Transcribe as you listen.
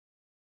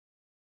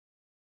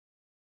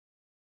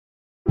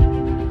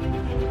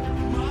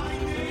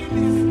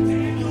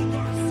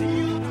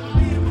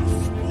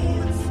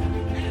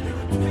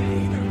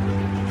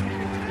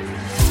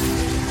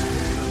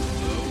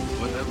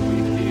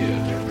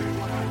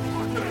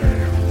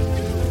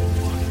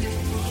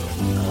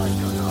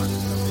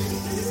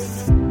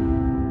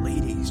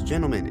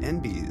gentlemen,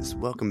 NBs,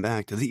 welcome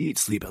back to the Eat,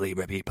 Sleep, Believe,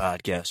 Repeat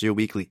podcast, your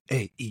weekly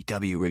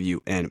AEW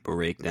review and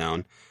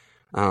breakdown.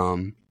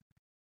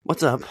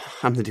 What's up?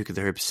 I'm the Duke of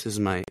the Herbs. This is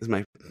my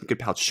good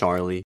pal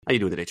Charlie. How you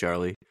doing today,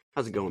 Charlie?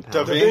 How's it going,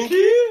 pal?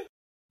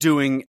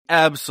 Doing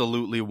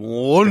absolutely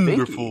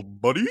wonderful,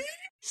 buddy.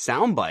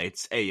 Sound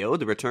bites. Ayo,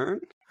 the return?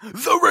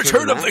 The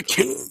return of the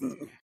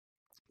king.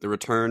 The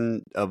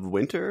return of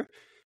winter?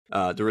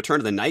 The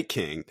return of the Night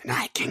King. The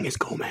Night King is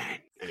coming.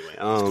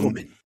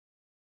 Anyway,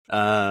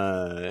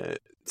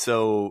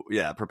 so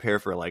yeah, prepare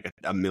for like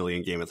a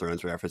million Game of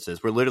Thrones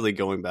references. We're literally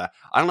going back.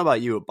 I don't know about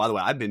you. By the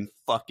way, I've been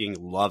fucking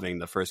loving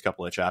the first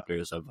couple of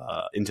chapters of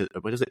Into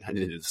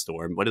the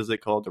Storm. What is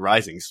it called? The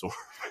Rising Storm.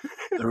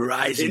 The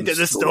Rising Into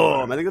the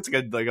Storm. I think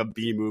that's like a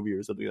B movie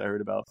or something I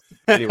heard about.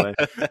 Anyway,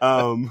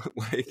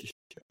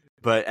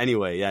 but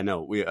anyway, yeah,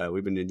 no,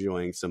 we've been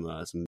enjoying some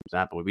that,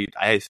 but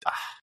I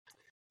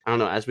don't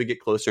know. As we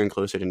get closer and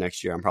closer to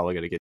next year, I'm probably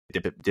gonna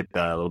dip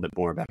a little bit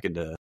more back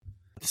into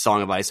the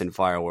Song of Ice and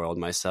Fire world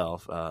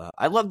myself.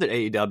 I love that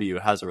AEW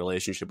has a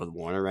relationship with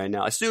Warner right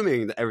now.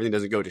 Assuming that everything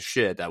doesn't go to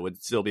shit, that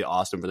would still be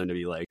awesome for them to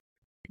be like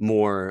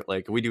more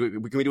like can we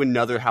do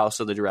another House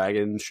of the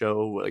Dragon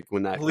show like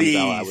when that Please.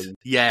 comes out?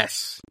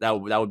 Yes, that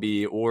would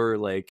be, or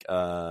like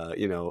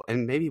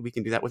and maybe we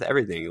can do that with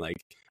everything. Like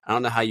I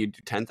don't know how you do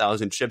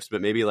 10,000 ships,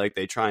 but maybe like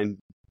they try and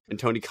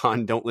Tony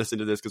Khan, don't listen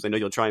to this because I know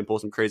you'll try and pull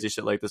some crazy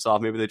shit like this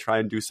off. Maybe they try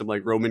and do some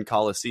like Roman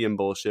Coliseum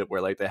bullshit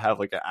where like they have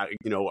like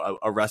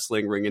a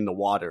wrestling ring in the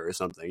water or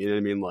something. You know what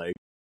I mean? Like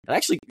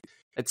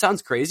it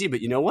sounds crazy,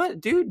 but you know what,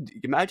 dude?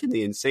 Imagine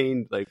the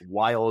insane like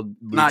wild.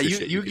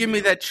 You give me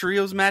that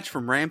trios match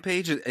from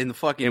Rampage and the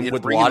fucking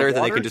with water that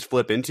they can just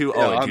flip into.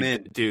 Yeah, oh,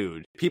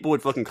 dude, people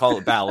would fucking call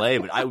it ballet,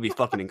 but I would be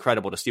fucking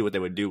incredible to see what they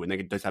would do when they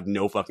could just have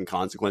no fucking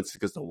consequences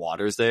because the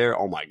water's there.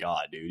 Oh my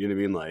god, dude! You know what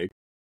I mean? Like,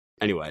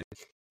 anyway.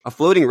 A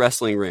floating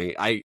wrestling ring.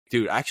 I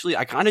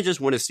kind of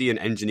just want to see an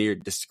engineer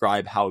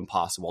describe how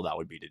impossible that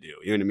would be to do.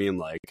 You know what I mean?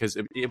 Like, because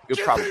it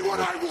probably would,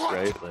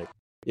 right? Like,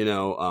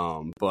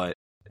 but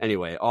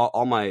anyway,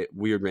 all my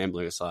weird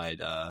rambling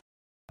aside,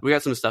 we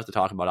got some stuff to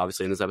talk about,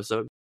 obviously, in this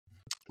episode.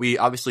 We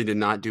obviously did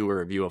not do a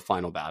review of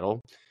Final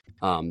Battle.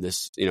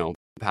 This,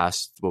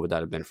 past, what would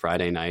that have been,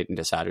 Friday night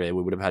into Saturday,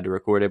 we would have had to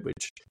record it,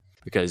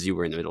 because you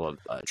were in the middle of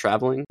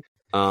traveling.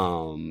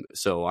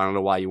 So I don't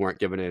know why you weren't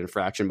given an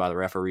infraction by the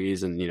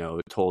referees and,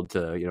 told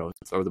to,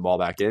 throw the ball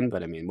back in,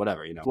 but I mean,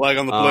 whatever, Flag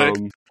on the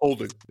play,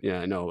 holding.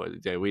 Yeah, no,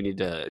 we need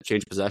to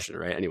change possession,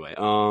 right? Anyway,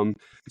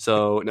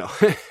 so no,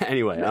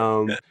 anyway,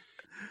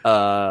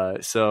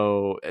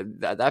 so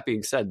that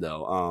being said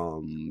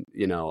though,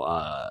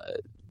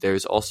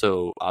 there's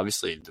also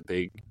obviously the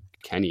big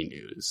Kenny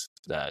news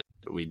that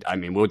we're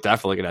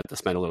definitely gonna have to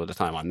spend a little bit of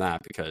time on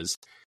that because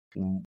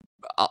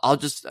I'll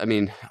just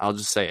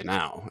say it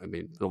now. I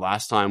mean, the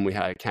last time we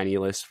had a Kenny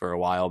list for a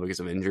while because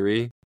of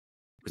injury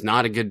was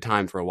not a good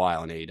time for a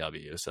while in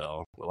AEW.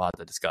 So we'll have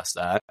to discuss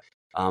that.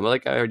 But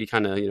like I already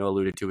kind of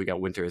alluded to, we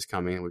got Winter is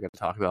coming, and we got to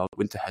talk about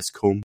Winter has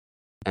come,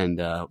 and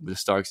the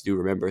Starks do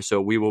remember. So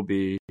we will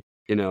be,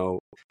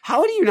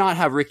 how do you not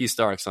have Ricky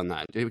Starks on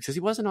that? Because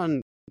he wasn't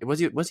on. Was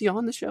he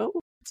on the show?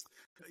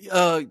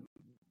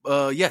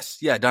 Yes,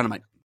 yeah,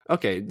 Dynamite.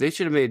 Okay, they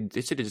should have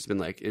just been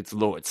like, it's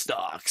Lord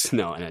Starks.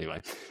 No, and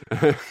anyway,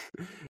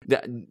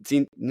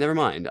 see, never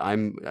mind.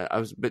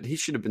 But he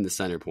should have been the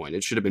center point.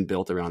 It should have been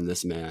built around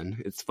this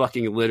man. It's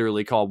fucking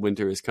literally called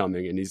Winter is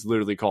Coming, and he's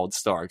literally called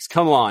Starks.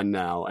 Come on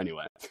now.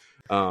 Anyway,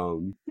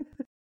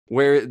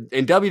 where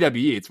in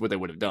WWE, it's what they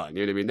would have done.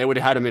 You know what I mean? They would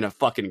have had him in a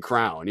fucking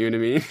crown. You know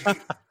what I mean?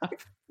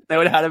 They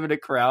would have had him in a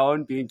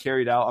crown, being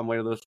carried out on one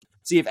of those.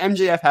 See, if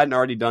MJF hadn't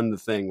already done the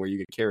thing where you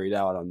get carried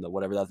out on the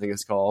whatever that thing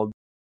is called.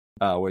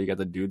 Where you got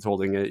the dudes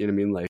holding it, you know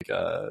what I mean? Like,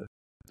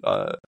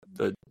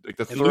 the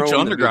Lucha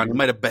Underground, you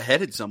might have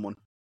beheaded someone.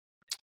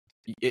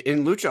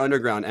 In Lucha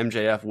Underground,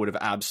 MJF would have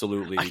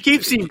absolutely. I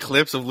keep seeing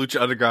clips of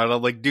Lucha Underground.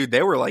 I'm like, dude,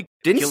 they were like,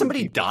 didn't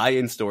somebody die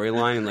in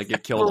storyline and like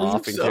get killed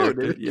off in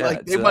character? Yeah,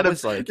 like, they might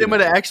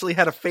have actually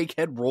had a fake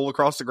head roll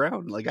across the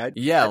ground. Like,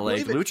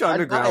 Lucha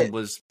Underground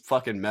was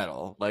fucking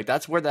metal. Like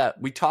that's where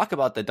we talk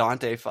about the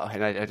Dante.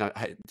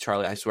 And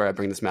Charlie, I swear I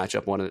bring this match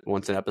up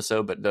once an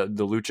episode, but the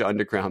Lucha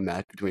Underground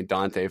match between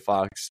Dante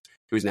Fox,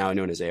 who's now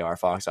known as AR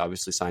Fox,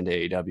 obviously signed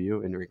to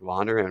AEW, and Ring of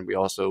Honor, and we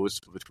also was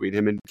between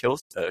him and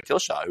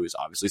Killshot, who's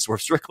obviously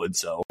Swerve Strickland.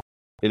 So,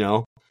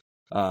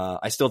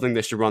 I still think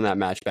they should run that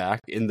match back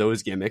in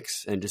those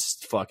gimmicks and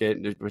just fuck it,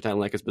 and pretend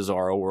like it's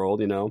Bizarro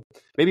World.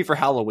 Maybe for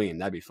Halloween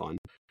that'd be fun.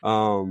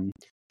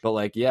 But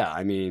like, yeah,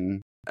 I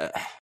mean,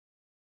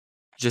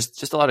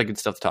 just a lot of good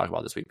stuff to talk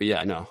about this week. But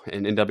yeah, no,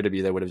 in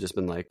WWE they would have just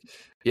been like,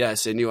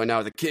 yes, and you are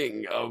now the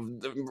king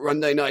of the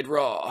Monday Night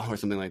Raw or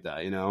something like that.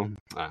 I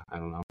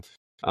don't know.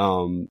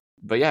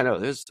 But yeah, no,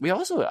 we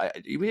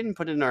didn't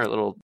put it in our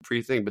little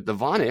pre-thing, but the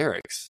Von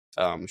Erichs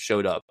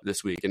showed up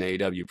this week in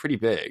AEW pretty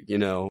big,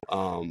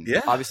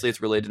 obviously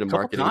it's related to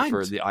marketing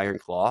for the Iron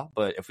Claw,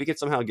 but if we could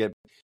somehow get,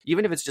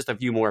 even if it's just a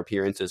few more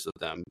appearances with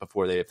them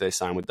before if they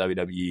sign with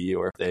WWE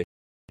or if they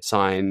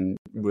sign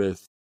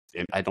with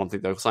I don't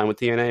think they'll sign with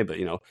TNA, but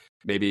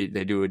maybe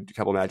they do a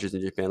couple matches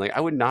in Japan. Like, I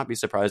would not be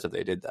surprised if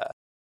they did that.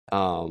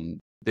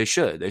 They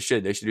should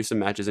do some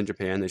matches in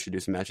Japan. They should do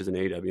some matches in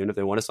AEW. And if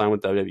they want to sign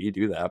with WWE,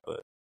 do that.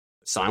 But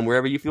sign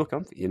wherever you feel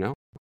comfy.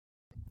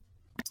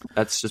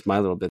 That's just my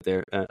little bit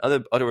there.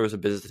 Other orders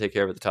of business to take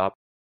care of at the top.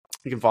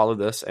 You can follow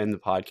this and the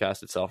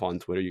podcast itself on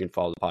Twitter. You can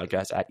follow the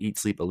podcast at Eat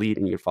Sleep Elite,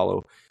 and you can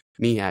follow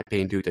me at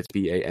Banduke. That's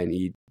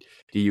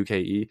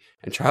BANEDUKE.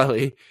 And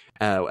Charlie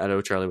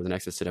at Charlie with an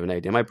X instead of an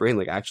A. Damn, my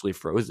brain actually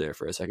froze there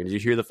for a second. Did you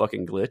hear the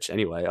fucking glitch?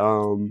 Anyway,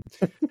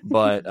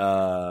 but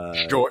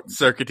short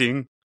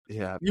circuiting.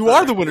 Yeah, you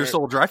are the Winter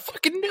Soldier. I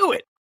fucking knew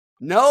it.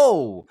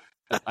 No,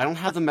 I don't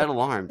have the metal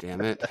arm.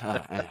 Damn it!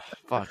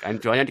 Fuck.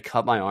 Do I need to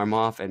cut my arm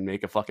off and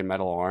make a fucking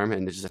metal arm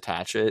and just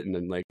attach it and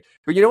then But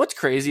you know what's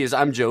crazy is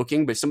I'm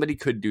joking, but somebody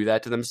could do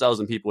that to themselves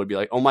and people would be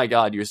like, "Oh my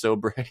god, you're so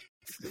brave."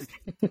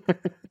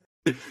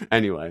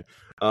 Anyway,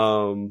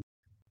 can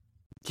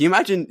you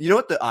imagine? You know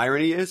what the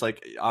irony is?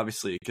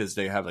 Obviously, because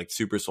they have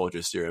super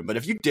soldier serum. But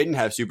if you didn't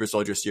have super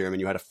soldier serum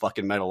and you had a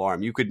fucking metal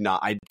arm, you could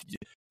not.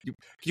 Can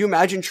you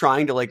imagine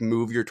trying to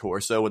move your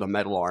torso with a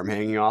metal arm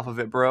hanging off of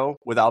it, bro,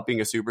 without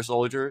being a super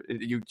soldier?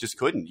 You just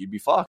couldn't. You'd be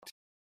fucked.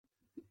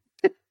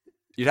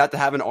 You'd have to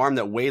have an arm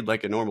that weighed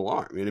like a normal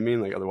arm. You know what I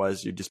mean?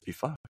 Otherwise you'd just be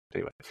fucked.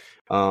 Anyway.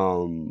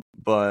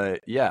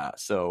 But yeah.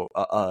 So,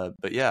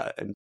 but yeah.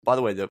 And by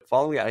the way, the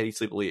following at Eat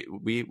Sleep Elite,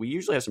 we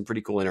usually have some pretty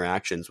cool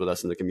interactions with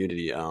us in the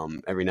community,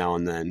 every now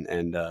and then.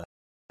 And,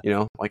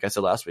 like I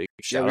said last week,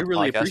 we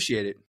really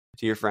appreciate it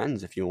to your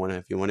friends. If you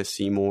want to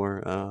see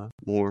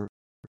more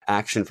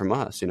action from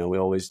us, we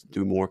always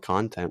do more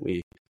content.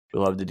 We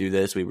love to do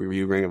this. We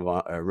review Ring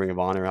of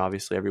Honor,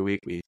 obviously, every week.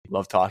 We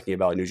love talking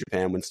about New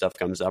Japan when stuff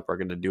comes up. We're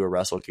going to do a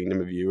Wrestle Kingdom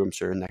review, I'm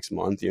sure, next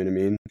month. You know what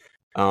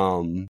I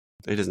mean?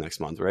 It is next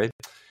month, right?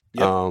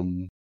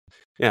 Yep.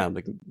 Yeah,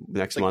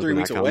 next month 3 when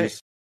weeks that away. comes.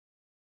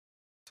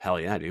 Hell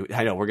yeah, dude.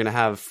 I know. We're going to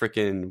have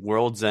freaking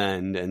World's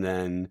End, and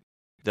then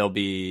there'll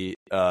be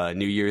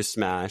New Year's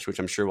Smash, which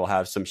I'm sure will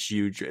have some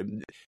huge...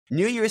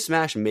 New Year's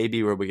Smash may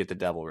be where we get the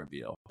Devil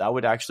reveal. That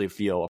would actually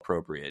feel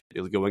appropriate.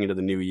 Going into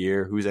the new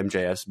year, who's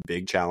MJF's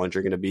big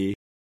challenger going to be?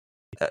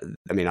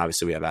 I mean,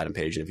 obviously we have Adam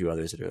Page and a few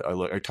others that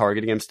are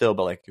targeting him still,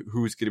 but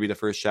who's going to be the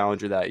first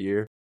challenger that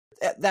year?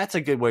 That's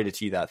a good way to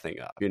tee that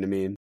thing up. You know what I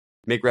mean?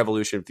 Make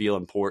Revolution feel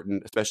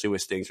important, especially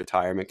with Sting's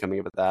retirement coming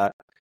up at that.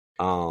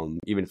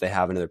 Even if they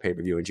have another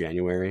pay-per-view in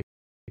January.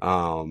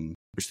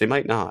 Which they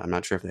might not. I'm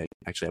not sure if they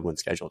actually have one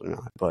scheduled or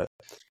not. But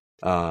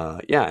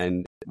yeah,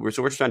 and we're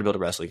just trying to build a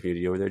wrestling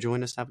community over there.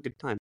 Join us to have a good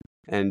time.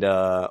 And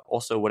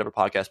also, whatever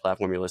podcast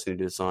platform you're listening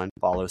to this on,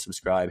 follow,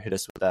 subscribe, hit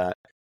us with that.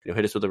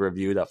 Hit us with a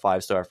review, that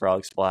 5-star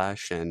Frog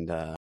Splash. And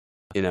other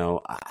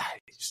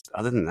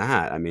than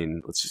that, I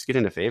mean, let's just get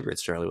into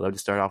favorites, Charlie. We'd love to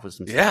start off with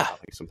some stuff,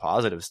 some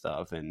positive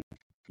stuff. And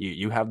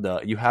you have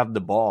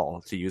the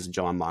ball, to use a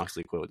John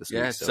Moxley quote this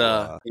week.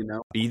 So,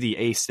 be the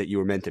ace that you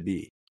were meant to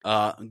be.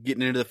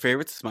 Getting into the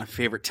favorites, it's my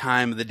favorite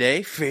time of the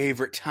day,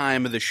 favorite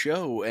time of the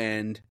show,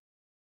 and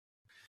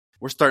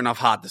we're starting off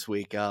hot this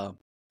week. I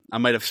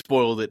might have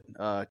spoiled it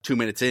 2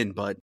 minutes in,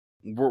 but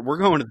we're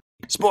going to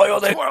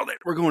spoiled it.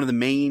 We're going to the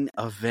main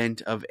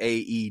event of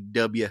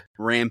AEW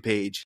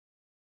Rampage.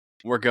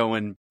 We're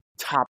going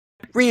top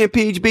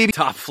Rampage, baby.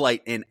 Top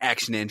Flight and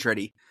Action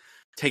Andretti,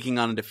 taking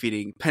on and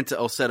defeating Penta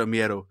El Cero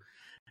Miedo,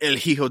 El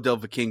Hijo del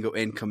Vikingo,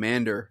 and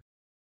Commander.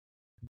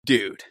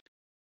 Dude.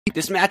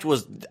 This match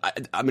was,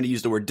 I'm going to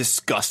use the word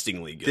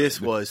disgustingly good.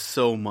 This was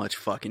so much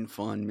fucking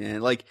fun,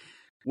 man.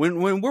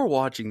 When we're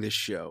watching this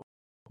show,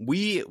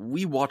 we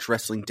watch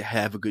wrestling to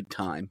have a good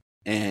time.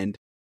 And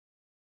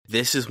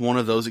this is one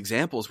of those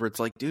examples where it's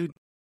like, dude,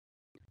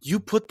 you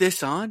put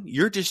this on,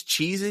 you're just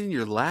cheesing,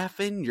 you're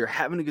laughing, you're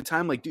having a good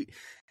time. Dude,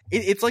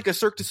 it's like a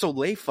Cirque du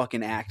Soleil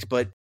fucking act,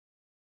 but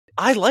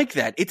I like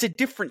that. It's a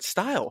different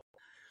style.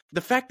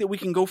 The fact that we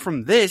can go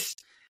from this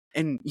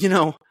and,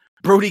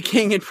 Brody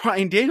King and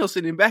Bryan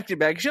Danielson in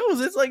back-to-back shows,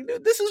 it's like,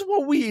 dude, this is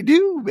what we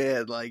do,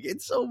 man.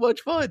 It's so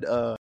much fun.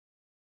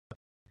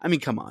 I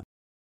mean, come on.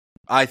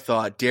 I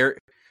thought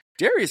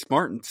Darius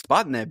Martin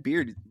spotting that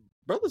beard,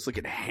 brother's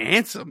looking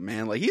handsome,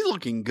 man. He's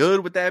looking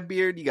good with that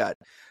beard. You got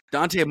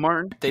Dante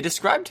Martin. They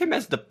described him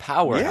as the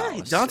powerhouse.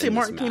 Yeah, Dante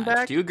Martin came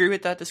back. Do you agree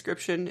with that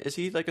description? Is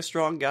he a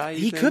strong guy?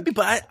 He could be,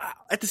 but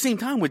at the same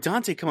time, with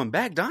Dante coming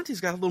back, Dante's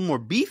got a little more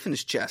beef in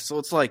his chest, so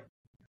it's like,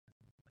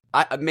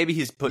 maybe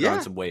he's putting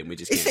on some weight and we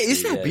just can't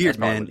it's that beard,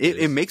 man.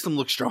 It makes him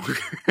look stronger.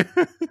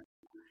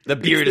 The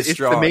beard is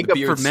strong. It's the makeup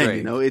for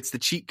men, strength. It's the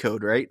cheat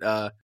code, right?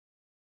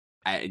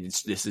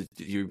 It's just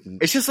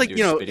like,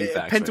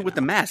 Penta with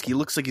the mask. He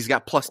looks like he's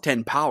got plus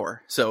 10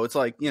 power. So it's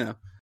like,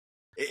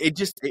 it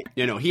just...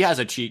 he has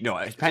a cheat... No,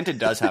 Penta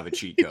does have a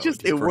cheat code.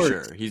 It for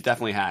works. Sure. He's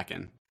definitely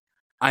hacking.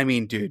 I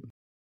mean, dude,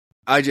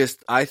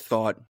 I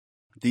thought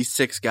these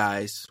 6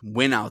 guys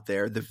went out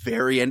there the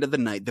very end of the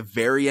night, the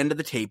very end of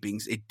the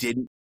tapings. It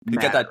didn't You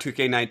matter. got that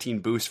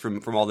 2K19 boost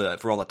from all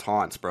the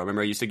taunts, bro.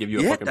 Remember I used to give you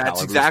a fucking power boost.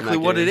 That's exactly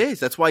what game? it is.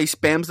 That's why he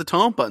spams the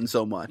taunt button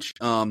so much.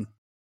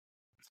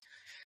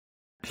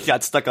 He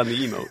got stuck on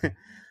the emote.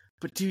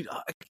 But dude,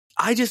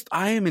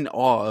 I am in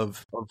awe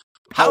of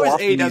How is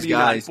often these AEW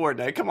guys. not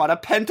Fortnite? Come on, a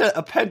Penta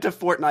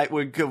Fortnite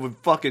would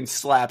fucking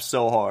slap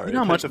so hard. You know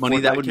how much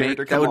money that would make?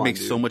 That would make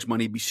so much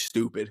money. Be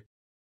stupid.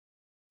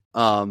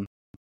 But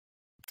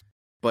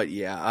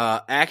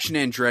yeah, Action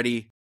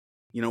Andretti.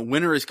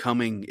 Winter is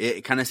coming.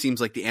 It kind of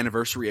seems like the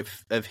anniversary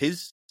of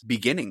his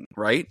beginning,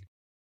 right?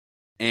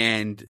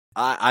 And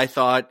I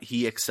thought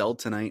he excelled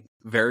tonight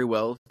very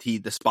well.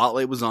 The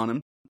spotlight was on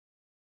him.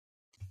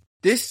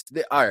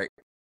 All right.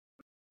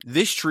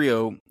 This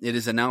trio, it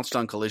is announced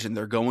on Collision,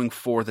 they're going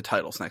for the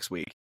titles next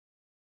week.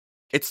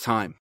 It's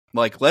time.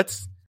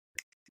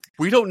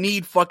 We don't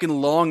need fucking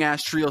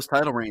long-ass trios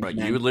title reigns. Right,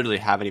 you literally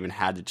haven't even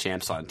had the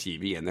champs on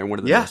TV, and they're one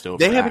of the most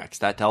over acts.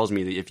 That tells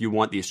me that if you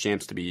want these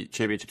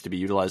championships to be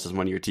utilized as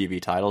one of your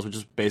TV titles, which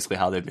is basically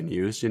how they've been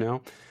used,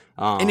 and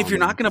if you're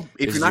not gonna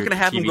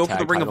have them go for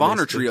the Ring of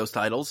Honor trios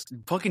titles,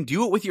 fucking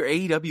do it with your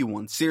AEW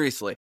one.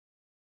 Seriously.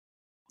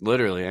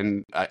 Literally,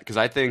 and because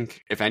I think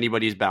if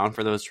anybody's bound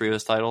for those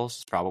trios titles,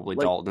 it's probably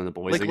Dalton and the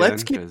boys again,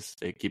 because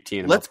they keep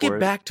teeing them up for it. Let's get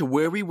back to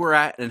where we were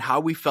at and how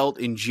we felt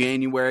in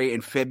January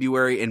and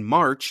February and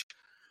March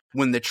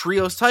when the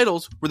trios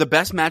titles were the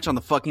best match on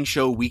the fucking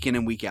show week in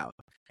and week out.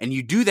 And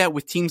you do that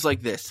with teams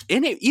like this.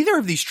 In either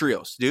of these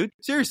trios, dude.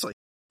 Seriously.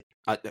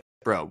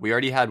 Bro, we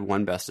already had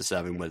one best of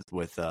 7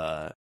 with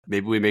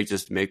maybe we make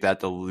that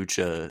the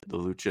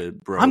Lucha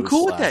Bros. I'm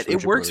cool with that. Lucha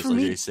It works Bros for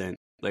me. Adjacent,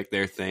 like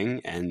their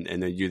thing, and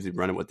then you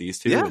run it with these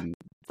two. Yeah. And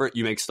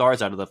you make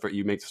stars out of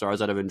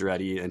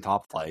Andretti and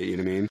Top Flight. You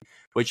know what I mean?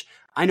 Which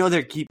I know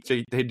they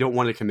don't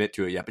want to commit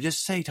to it yet, but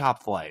just say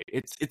Top Flight.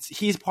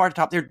 He's part of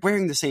Top. They're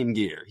wearing the same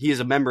gear. He is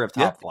a member of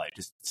Top Flight.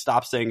 Just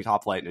stop saying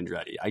Top Flight and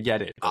Andretti. I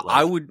get it.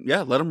 I would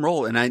let them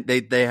roll, and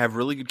they have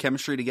really good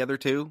chemistry together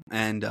too.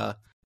 And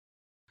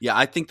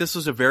I think this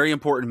was a very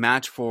important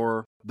match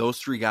for those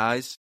three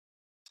guys.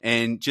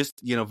 And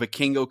just,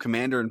 Vikingo,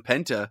 Commander, and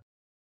Penta,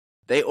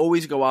 they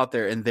always go out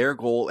there, and their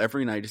goal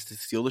every night is to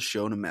steal the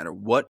show no matter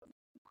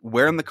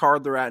where on the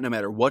card they're at, no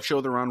matter what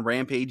show they're on,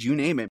 Rampage, you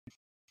name it.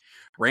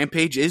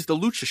 Rampage is the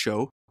Lucha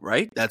show,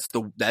 right? That's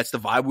the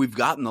vibe we've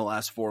gotten the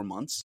last 4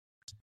 months.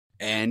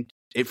 And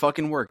it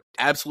fucking worked.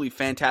 Absolutely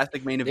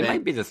fantastic main event. They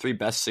might be the 3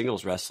 best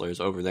singles wrestlers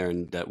over there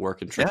that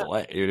work in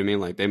AAA. You know what I mean?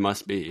 Like, they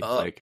must be.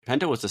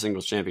 Penta was the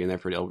singles champion there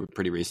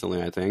pretty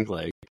recently, I think.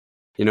 At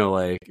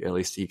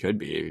least he could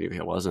be, even if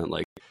he wasn't.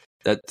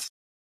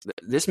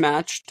 This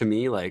match, to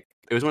me,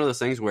 it was one of those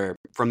things where,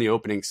 from the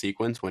opening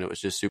sequence, when it was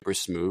just super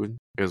smooth,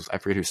 because I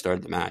forget who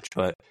started the match,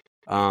 but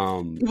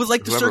it was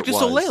like the Cirque du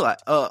Soleil.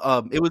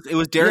 It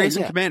was Darius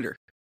and Commander.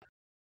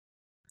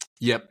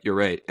 Yep, you're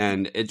right.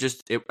 And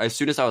as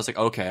soon as I was like,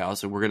 okay,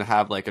 we're gonna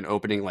have an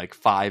opening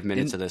 5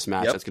 minutes of this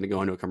match that's gonna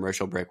go into a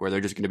commercial break where they're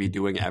just gonna be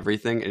doing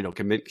everything, and it'll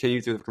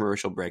continue through the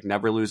commercial break,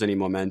 never lose any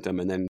momentum,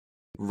 and then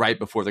right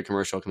before the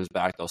commercial comes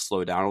back, they'll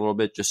slow down a little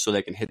bit just so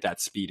they can hit that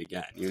speed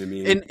again. You know what I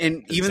mean?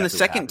 And even the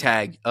second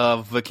tag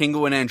of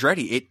Vikingo and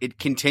Andretti, it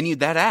continued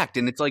that act.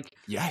 And it's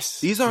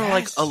these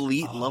are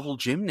elite level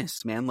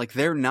gymnasts, man.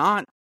 They're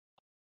not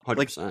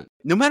 100%.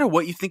 No matter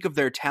what you think of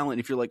their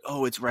talent, if you're like,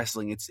 oh, it's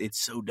wrestling,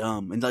 it's so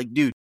dumb. And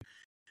dude,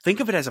 think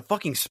of it as a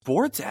fucking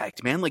sports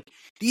act, man.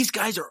 These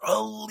guys are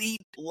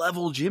elite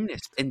level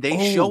gymnasts and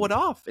they show it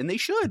off, and they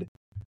should.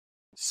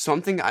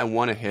 Something I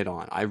want to hit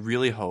on. I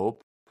really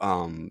hope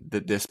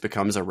that this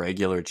becomes a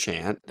regular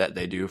chant that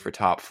they do for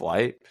Top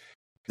Flight.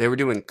 They were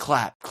doing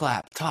clap,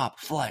 clap, Top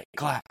Flight,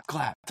 clap,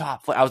 clap,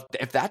 Top Flight.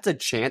 If that's a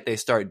chant they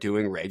start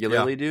doing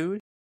regularly,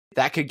 dude,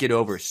 that could get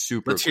over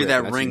super Let's quick.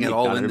 hear that ring at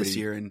All In this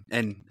year,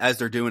 and as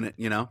they're doing it,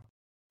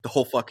 the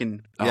whole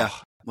fucking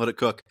let it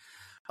cook.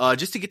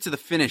 Just to get to the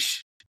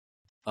finish,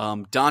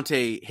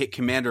 Dante hit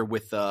Commander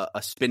with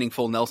a spinning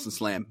full Nelson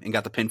slam and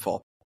got the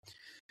pinfall.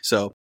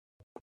 So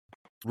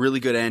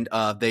really good end.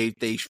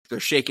 They're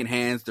shaking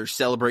hands. They're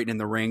celebrating in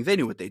the ring. They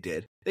knew what they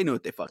did. They knew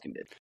what they fucking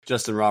did.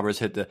 Justin Roberts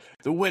hit the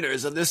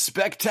winners of this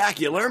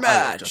spectacular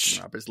match.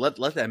 Justin Roberts,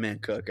 let that man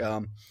cook.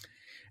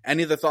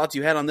 Any other thoughts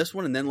you had on this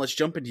one? And then let's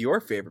jump into your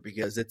favorite,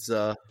 because it's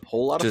a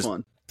whole lot of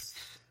fun.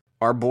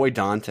 Our boy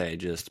Dante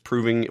just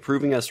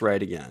proving us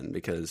right again,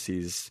 because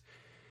he's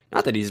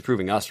not that he's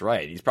proving us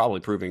right. He's probably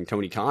proving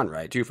Tony Khan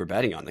right too for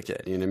betting on the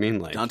kid. You know what I mean?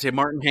 Dante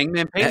Martin,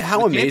 Hangman Page.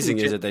 How amazing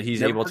is it that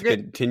he's able to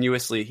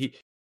continuously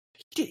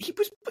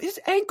his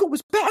ankle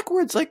was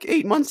backwards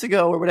 8 months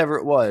ago or whatever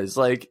it was.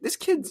 This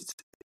kid's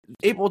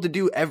able to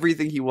do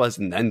everything he was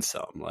and then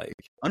some.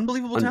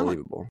 Unbelievable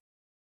talent.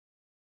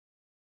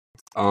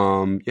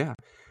 Yeah.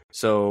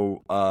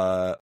 So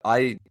there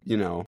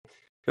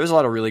was a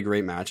lot of really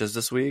great matches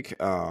this week.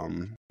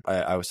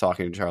 I was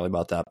talking to Charlie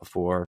about that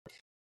before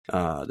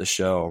the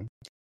show.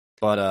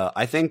 But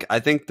I think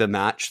the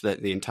match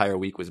that the entire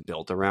week was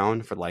built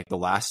around for the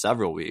last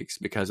several weeks,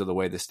 because of the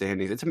way the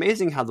standings. It's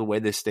amazing how the way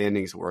the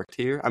standings worked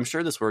here. I'm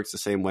sure this works the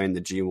same way in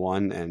the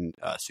G1 and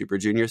Super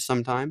Juniors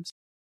sometimes,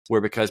 where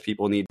because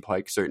people need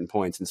certain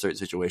points in certain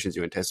situations,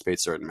 you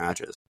anticipate certain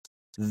matches.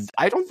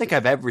 I don't think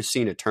I've ever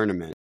seen a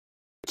tournament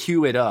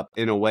cue it up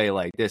in a way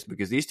like this,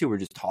 because these two were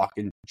just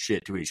talking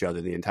shit to each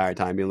other the entire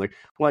time, being like,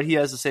 "What? He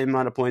has the same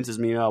amount of points as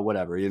me,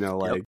 whatever."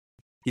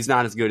 he's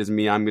not as good as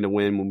me. I'm going to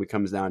win when it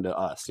comes down to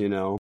us, you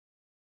know?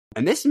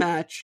 And this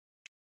match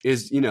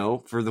is, you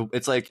know,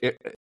 it's like,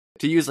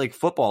 to use like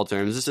football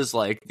terms, this is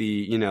like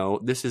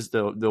this is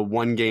the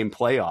 1-game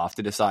playoff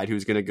to decide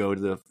who's going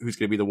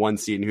to be the 1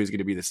 seed and who's going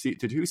to be the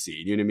 2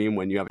 seed. You know what I mean?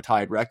 When you have a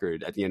tied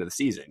record at the end of the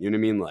season, you know what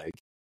I mean? Like,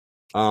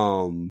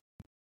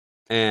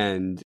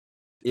 and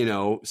you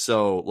know,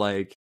 so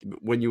like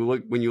when you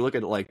look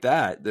at it like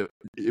that,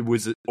 it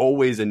was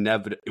always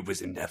inevitable. It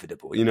was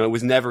inevitable. You know,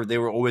 they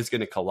were always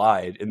going to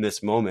collide in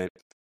this moment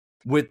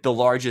with the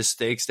largest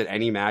stakes that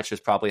any match has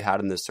probably had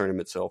in this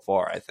tournament so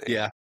far, I think.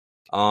 Yeah.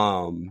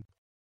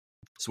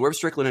 Swerve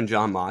Strickland and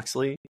Jon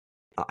Moxley.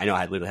 I know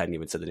I literally hadn't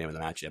even said the name of the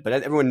match yet, but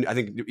everyone, I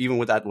think, even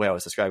with that the way I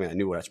was describing it, I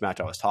knew which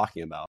match I was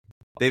talking about.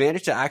 They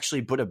managed to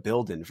actually put a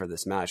build in for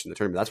this match in the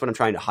tournament. That's what I'm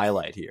trying to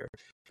highlight here.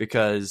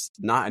 Because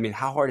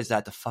how hard is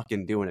that to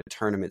fucking do in a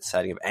tournament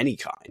setting of any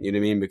kind? You know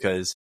what I mean?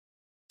 Because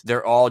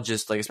they're all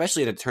just like,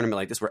 especially in a tournament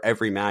like this where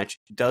every match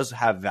does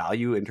have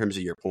value in terms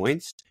of your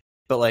points,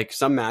 but like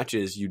some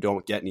matches you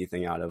don't get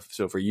anything out of.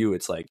 So for you,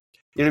 it's like,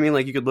 you know what I mean?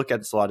 Like you could look at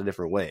this a lot of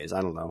different ways.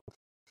 I don't know.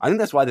 I think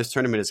that's why this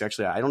tournament is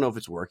actually, I don't know if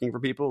it's working for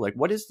people. Like,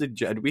 what is do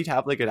we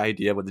have like an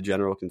idea what the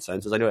general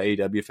consensus? I know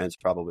AEW fans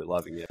are probably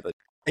loving it, but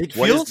it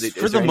feels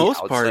for the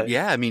most part,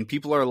 yeah. I mean,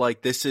 people are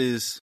like, this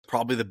is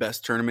probably the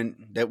best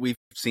tournament that we've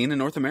seen in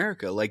North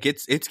America. Like,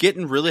 it's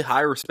getting really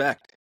high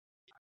respect.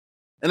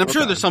 And I'm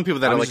sure there's some people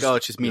that are like, oh,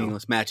 it's just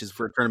meaningless matches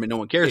for a tournament no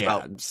one cares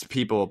about.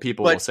 People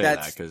will say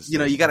that because you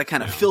know you got to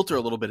kind of filter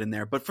a little bit in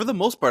there. But for the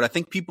most part, I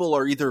think people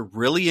are either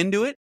really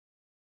into it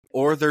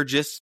or they're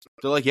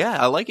like, yeah,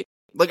 I like it.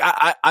 Like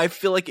I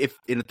feel like if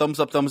in a thumbs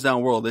up, thumbs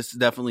down world, this is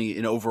definitely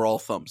an overall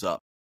thumbs up.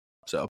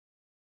 So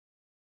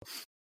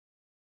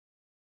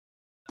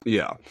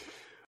yeah.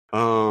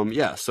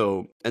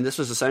 So, and this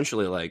was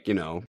essentially like, you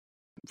know,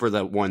 for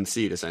that 1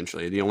 seed,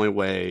 essentially. The only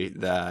way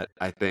that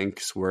I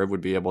think Swerve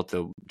would be able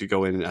to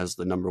go in as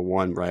the number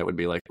 1, right, would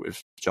be like if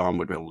John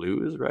would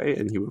lose, right,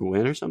 and he would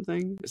win or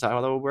something. Is that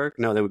how that would work?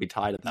 No, they would be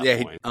tied at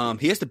that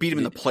point. He has to beat him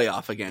in the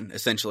playoff again,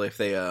 essentially, if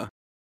they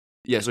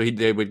Yeah, so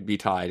they would be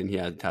tied, and he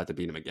had to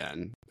beat him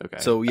again. Okay.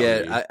 So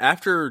yeah,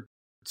 after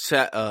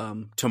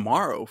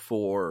tomorrow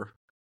for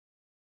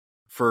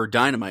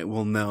Dynamite,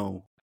 we'll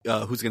know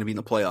who's going to be in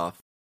the playoff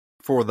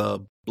for the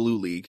Blue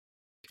League,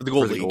 for the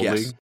Gold League.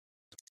 Yes,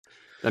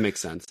 that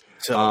makes sense.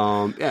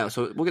 So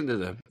so we'll get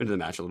into the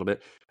match a little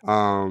bit.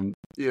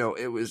 You know,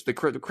 it was the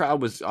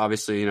crowd was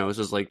obviously, you know, this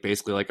was like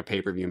basically like a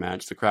pay-per-view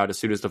match. The crowd, as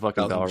soon as the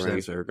fucking 100%. Bell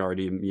rings, they're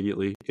already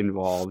immediately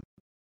involved,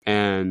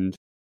 and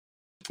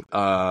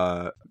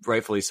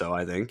rightfully so,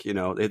 I think. You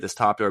know, they had this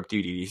top rope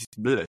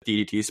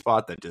DDT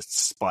spot that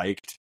just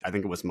spiked. I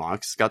think it was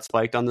Mox got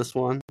spiked on this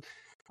one.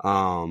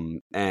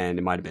 And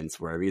it might have been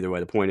Swerve. Either way,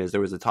 the point is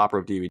there was a top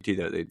rope DDT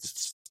that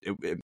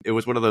it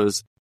was one of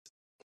those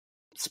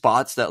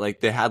spots that like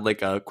they had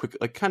like a quick,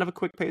 like kind of a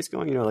quick pace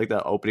going, you know, like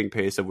that opening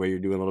pace of where you're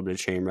doing a little bit of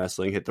chain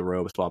wrestling, hit the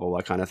ropes, blah blah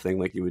blah kind of thing,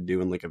 like you would do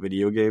in like a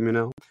video game, you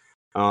know.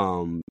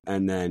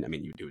 And then I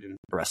mean you do it in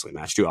a wrestling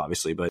match too,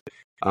 obviously, but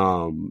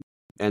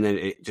and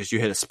then you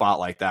hit a spot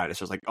like that. It's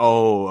just like,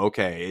 oh,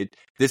 okay,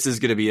 this is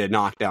going to be a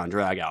knockdown,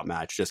 drag out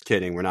match. Just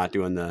kidding. We're not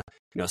doing the,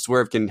 you know,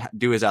 Swerve can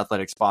do his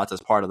athletic spots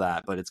as part of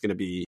that, but it's going to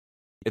be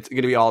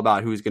all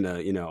about who's going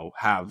to, you know,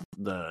 have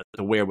the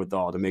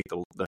wherewithal to make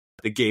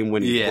the game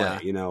winning play,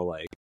 you know,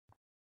 like,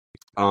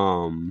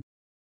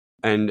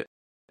 and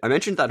I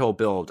mentioned that whole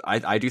build.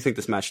 I do think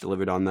this match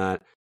delivered on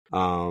that.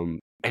 And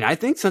I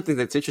think something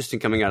that's interesting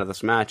coming out of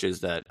this match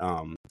is that,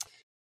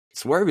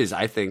 Swerve is,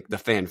 I think, the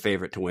fan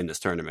favorite to win this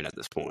tournament at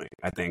this point,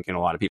 I think, in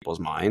a lot of people's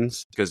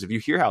minds. Because if you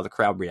hear how the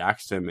crowd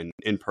reacts to him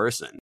in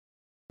person,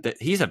 that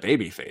he's a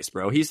babyface,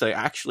 bro. He's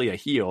actually a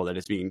heel that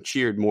is being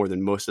cheered more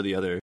than most of the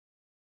other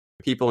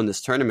people in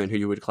this tournament who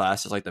you would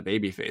class as like the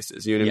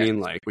babyfaces. You know what I mean?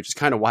 Like, which is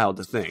kind of wild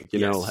to think, you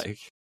know, like,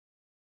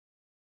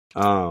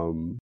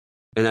 and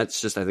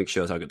that's just, I think,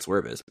 shows how good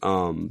Swerve is.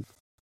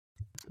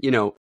 You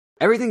know,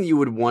 everything you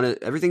wanted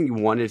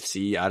to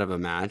see out of a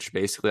match,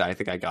 basically, I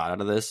think I got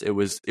out of this.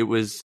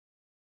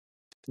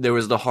 There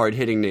was the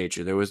hard-hitting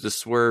nature. There was the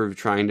Swerve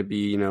trying to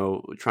be, you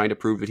know, trying to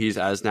prove that he's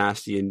as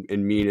nasty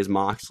and mean as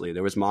Moxley.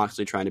 There was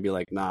Moxley trying to be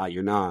like, nah,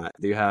 you're not.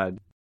 They had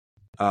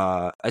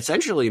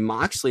essentially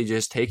Moxley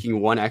just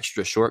taking one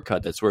extra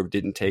shortcut that Swerve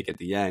didn't take at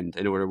the end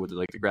in order with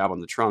like the grab on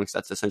the trunks.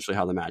 That's essentially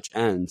how the match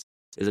ends,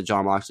 is that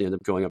Jon Moxley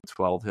ended up going up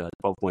 12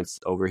 points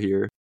over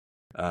here,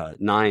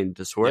 9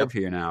 to Swerve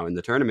here now in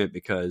the tournament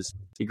because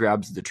he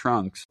grabs the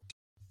trunks.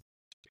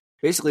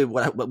 Basically,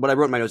 what I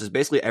wrote in my notes is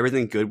basically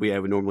everything good I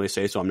would normally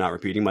say, so I'm not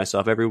repeating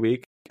myself every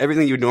week.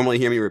 Everything you would normally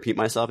hear me repeat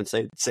myself and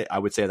say I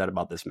would say that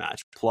about this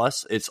match.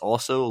 Plus, it's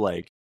also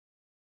like,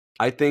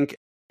 I think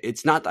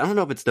it's not, I don't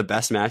know if it's the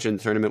best match in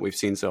the tournament we've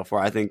seen so far.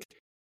 I think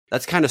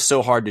that's kind of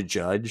so hard to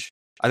judge.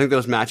 I think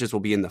those matches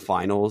will be in the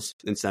finals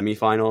and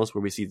semifinals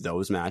where we see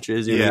those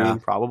matches, you know what I mean?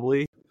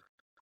 Probably.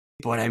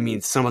 But I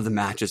mean, some of the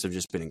matches have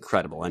just been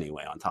incredible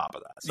anyway on top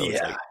of that. So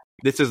it's like,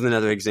 this is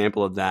another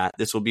example of that.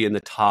 This will be in the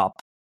top,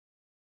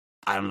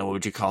 I don't know, what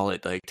would you call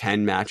it? Like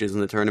 10 matches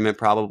in the tournament,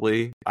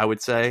 probably, I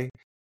would say.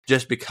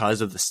 just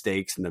because of the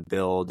stakes and the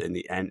build and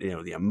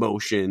the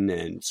emotion,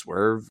 and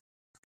Swerve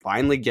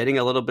finally getting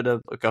a little bit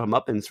of a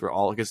comeuppance for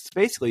all, because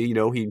basically,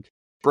 he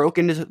broke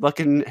into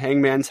fucking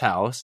Hangman's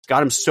house,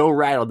 got him so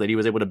rattled that he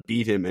was able to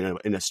beat him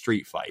in a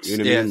street fight. You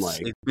know what I mean?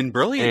 Like, it's been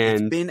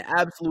brilliant. It's been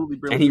absolutely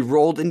brilliant. And he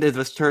rolled into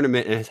this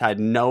tournament and has had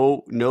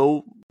no,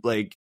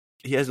 like,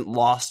 he hasn't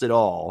lost at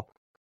all.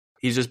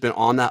 He's just been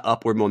on that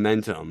upward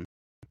momentum,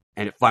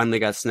 and it finally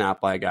got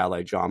snapped by a guy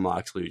like Jon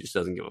Moxley who just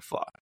doesn't give a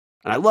fuck.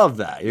 And I love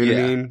that. You know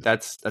what I mean?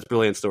 That's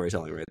brilliant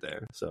storytelling right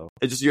there. So,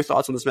 it's just your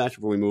thoughts on this match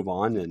before we move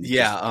on. And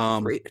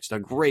it's a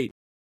great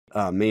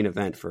main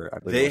event for. I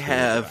believe they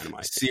have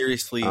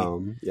seriously.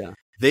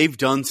 They've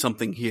done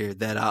something here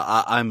that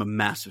I'm a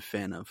massive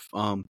fan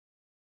of.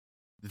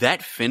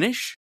 That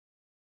finish,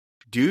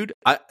 dude.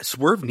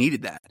 Swerve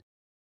needed that,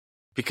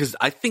 because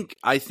I think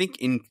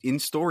in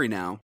story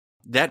now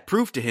that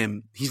proved to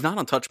him he's not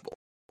untouchable.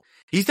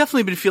 He's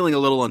definitely been feeling a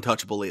little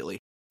untouchable lately,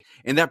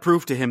 and that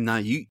proved to him now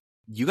you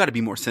got to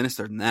be more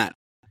sinister than that.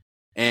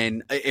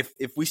 And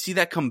if we see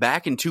that come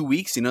back in 2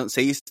 weeks,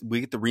 say we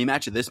get the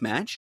rematch of this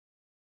match,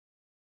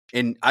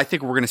 and I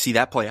think we're going to see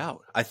that play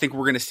out. I think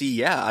we're going to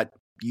see, the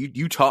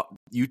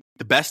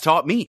best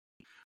taught me,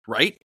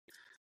 right?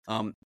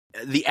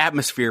 The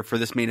atmosphere for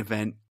this main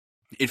event,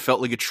 it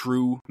felt like a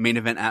true main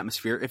event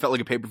atmosphere. It felt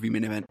like a pay-per-view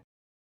main event.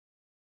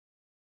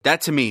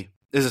 That to me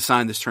is a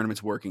sign this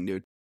tournament's working,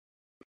 dude,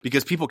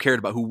 because people cared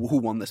about who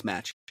won this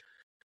match.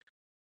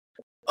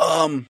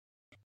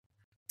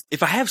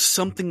 If I have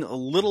something a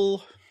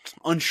little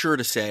unsure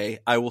to say,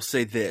 I will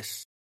say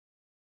this.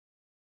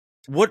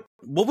 What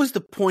was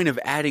the point of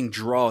adding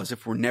draws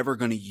if we're never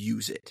going to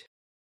use it?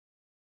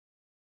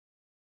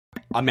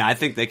 I mean, I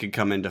think they could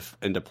come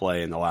into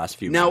play in the last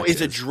few now, matches.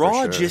 Is a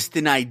draw just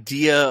an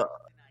idea?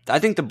 I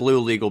think the blue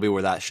league will be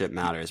where that shit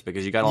matters,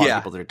 because you got a lot of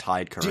people that are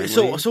tied currently.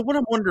 So what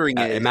I'm wondering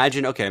is...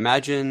 Imagine,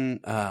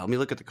 let me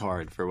look at the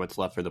card for what's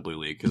left for the blue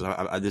league,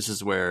 because this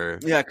is where...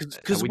 Yeah,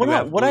 because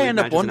what I end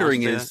up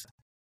wondering is,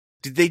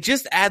 did they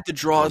just add the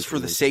draws for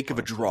the sake of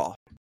a draw?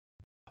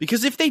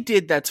 Because if they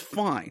did, that's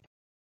fine.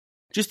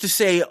 Just to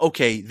say,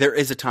 okay, there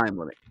is a time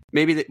limit.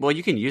 Maybe,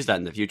 you can use that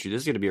in the future.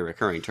 This is going to be a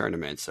recurring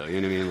tournament, so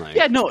you know what I mean? Like,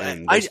 yeah, no,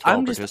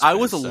 I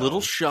was a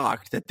little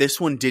shocked that this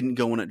one didn't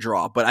go in a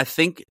draw, but I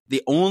think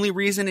the only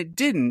reason it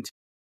didn't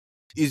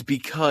is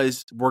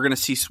because we're going to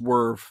see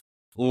Swerve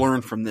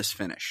learn from this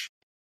finish,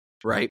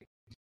 right?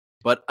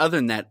 But other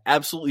than that,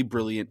 absolutely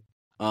brilliant.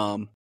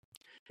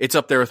 It's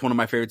up there with one of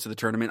my favorites of the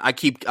tournament.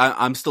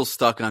 I'm still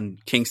stuck on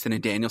Kingston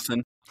and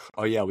Danielson.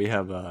 Oh yeah, we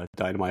have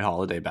Dynamite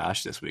Holiday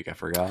Bash this week. I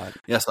forgot.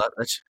 Yes,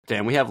 that's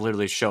damn. We have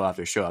literally show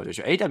after show after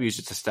show. AEW is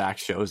just a stacked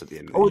shows at the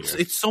end of the year.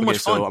 It's so much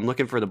fun. So I'm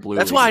looking for the blue.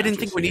 That's why I didn't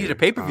think we needed a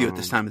pay per view at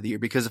this time of the year,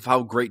 because of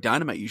how great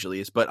Dynamite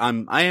usually is. But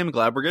I am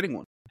glad we're getting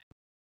one.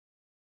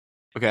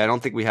 Okay, I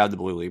don't think we have the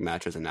blue league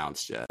matches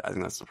announced yet. I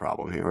think that's the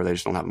problem here, or they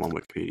just don't have them on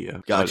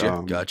Wikipedia.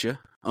 Gotcha.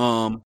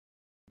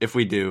 If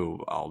we do,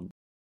 I'll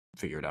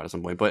figure it out at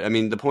some point. But I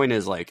mean, the point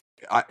is, like,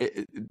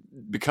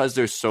 because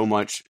there's so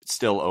much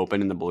still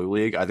open in the blue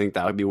league, I think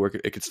that would be working.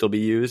 It could still be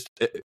used,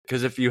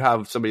 because if you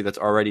have somebody that's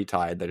already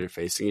tied that are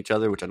facing each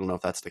other, which I don't know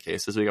if that's the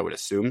case this week, I would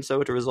assume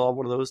so, to resolve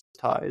one of those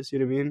ties. You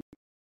know what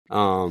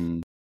I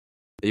mean?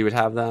 You would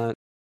have that.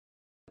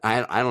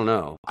 I don't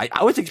know.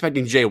 I was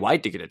expecting Jay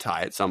White to get a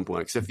tie at some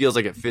point, because it feels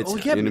like it fits.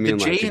 Yeah, you know what I mean?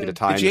 Like,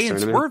 the Jay and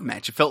Swerve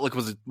match, it felt like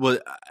was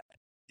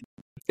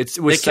it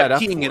was set up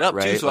teeing it up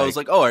too, so I was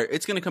like, "Oh,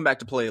 it's going to come back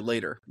to play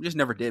later." We just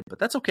never did, but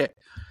that's okay.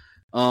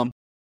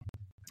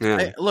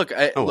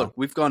 Look,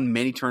 we've gone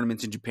many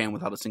tournaments in Japan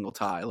without a single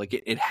tie. Like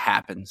it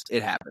happens.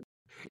 It happens.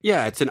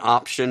 Yeah, it's an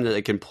option that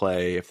they can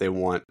play if they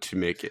want to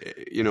make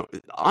it.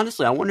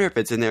 Honestly, I wonder if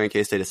it's in there in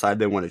case they decide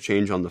they want to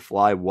change on the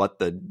fly what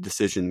the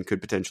decision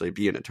could potentially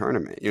be in a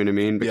tournament. You know what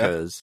I mean?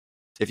 Because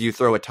if you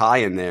throw a tie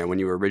in there when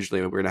you were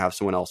originally going to have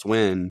someone else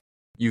win,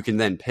 you can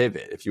then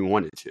pivot if you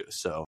wanted to.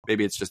 So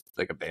maybe it's just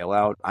like a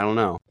bailout. I don't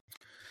know.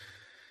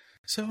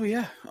 So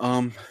yeah,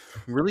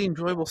 really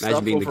enjoyable stuff.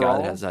 Imagine being overall. the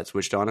guy that has that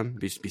switched on him.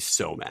 Be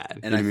so mad.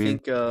 And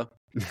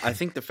I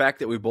think the fact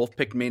that we both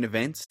picked main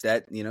events,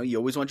 that you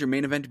always want your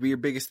main event to be your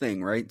biggest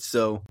thing, right?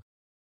 So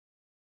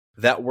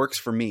that works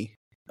for me.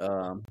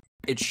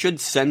 It should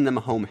send them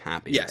home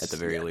happy, at the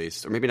very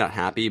least, or maybe not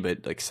happy,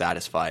 but like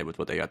satisfied with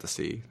what they got to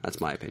see.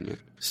 That's my opinion.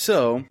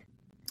 So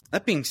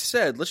that being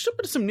said, let's jump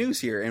into some news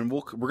here, and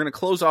we're going to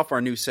close off our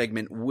news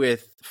segment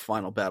with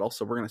Final Battle.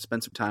 So we're going to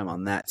spend some time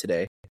on that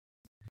today.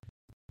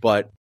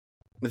 But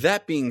with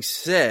that being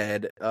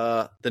said,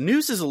 the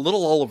news is a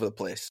little all over the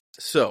place.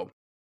 So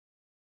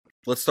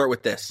let's start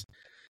with this.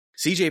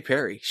 CJ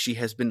Perry, she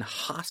has been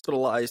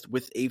hospitalized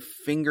with a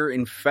finger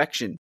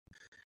infection.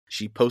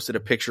 She posted a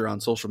picture on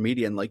social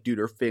media and dude,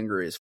 her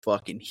finger is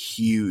fucking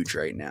huge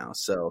right now.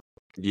 So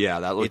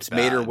yeah, that looks bad.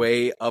 Made her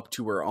way up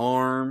to her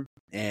arm,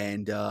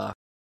 and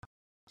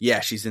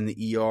she's in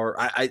the ER.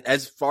 I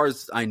as far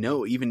as I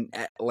know, even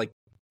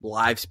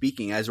live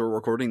speaking as we're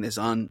recording this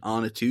on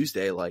a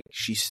Tuesday,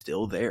 she's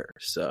still there.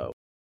 So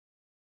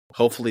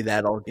hopefully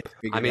that all gets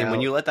figured out. I mean,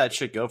 when you let that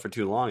shit go for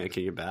too long, it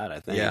can get bad, I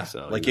think. Yeah,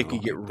 so, like it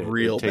could get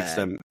real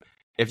bad.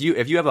 If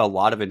you have a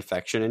lot of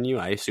infection in you,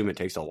 I assume it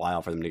takes a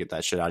while for them to get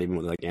that shit out, even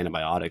with like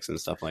antibiotics and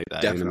stuff like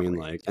that. Definitely. You know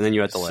what I mean? Like, and then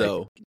you have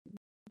to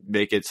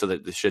make it so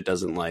that the shit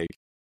doesn't like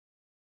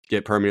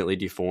get permanently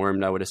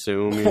deformed, I would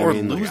assume. You know or what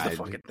I mean? lose like, the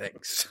fucking thing.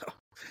 So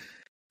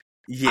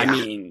yeah. I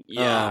mean,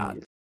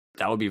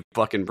 that would be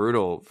fucking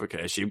brutal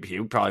because he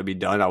would probably be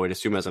done, I would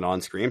assume, as an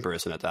on-screen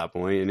person at that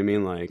point. You know what I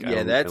mean?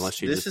 Like,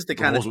 this is the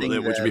kind of thing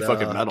that which would be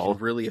fucking metal.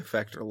 Can really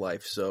affect her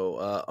life.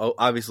 So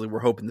obviously, we're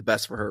hoping the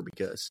best for her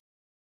because,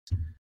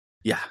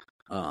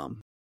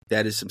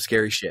 that is some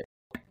scary shit.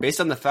 Based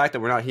on the fact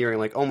that we're not hearing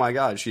like, oh my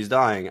god, she's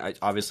dying.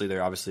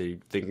 They're obviously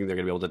thinking they're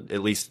gonna be able to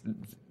at least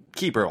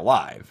keep her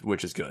alive,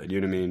 which is good.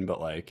 You know what I mean?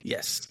 But like,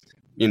 yes,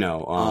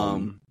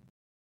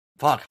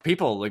 fuck,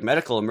 people, like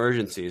medical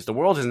emergencies. The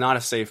world is not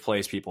a safe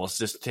place, people. It's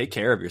just take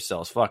care of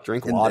yourselves. Fuck,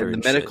 drink water.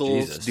 And the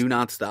medicals do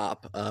not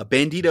stop.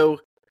 Bandido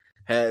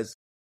has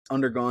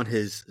undergone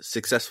his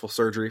successful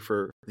surgery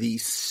for the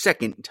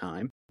second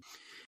time.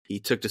 He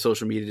took to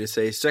social media to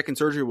say, second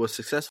surgery was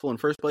successful in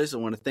first place. I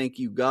want to thank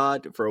you,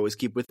 God, for always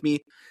keep with me.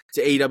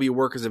 To AEW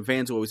workers and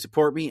fans who always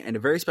support me. And a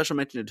very special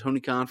mention to Tony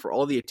Khan for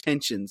all the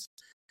attentions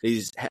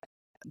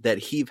that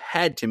he've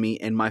had to me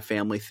and my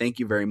family. Thank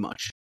you very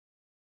much.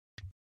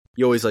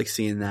 You always like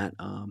seeing that.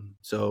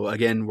 So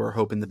again, we're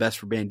hoping the best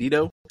for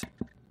Bandido.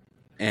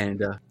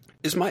 And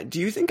do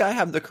you think I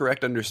have the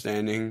correct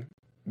understanding?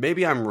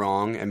 Maybe I'm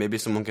wrong, and maybe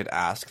someone could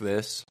ask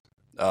this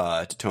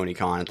to Tony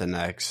Khan at the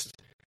next.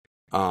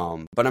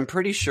 But I'm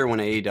pretty sure when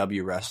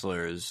AEW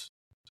wrestlers,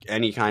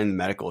 any kind of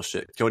medical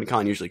shit, Tony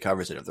Khan usually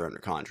covers it if they're under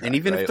contract. And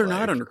even if they're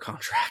not under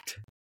contract.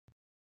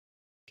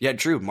 Yeah,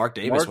 true. Mark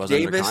Davis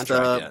wasn't under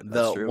contract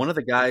yet. One of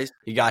the guys,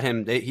 he got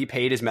him. He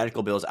paid his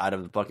medical bills out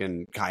of the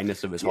fucking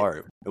kindness of his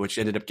heart, which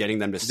ended up getting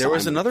them to. There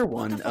was another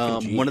one.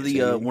 One of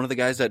the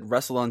guys that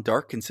wrestled on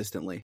Dark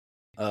consistently.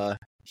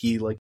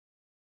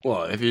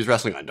 Well, if he's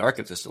wrestling on Dark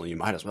consistently, you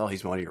might as well.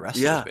 He's one of your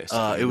wrestlers.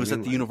 Yeah, it was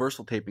at the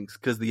Universal tapings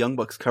because the Young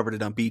Bucks covered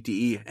it on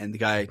BTE, and the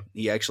guy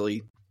he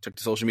actually took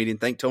to social media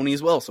and thanked Tony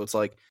as well. So it's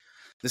like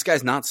this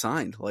guy's not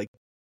signed. Like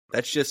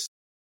that's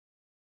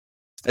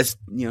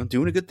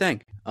doing a good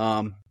thing.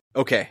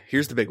 Okay,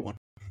 here's the big one.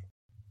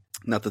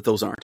 Not that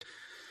those aren't.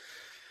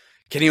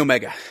 Kenny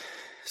Omega.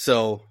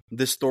 So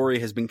this story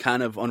has been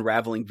kind of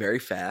unraveling very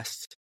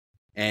fast.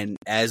 And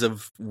as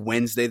of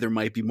Wednesday, there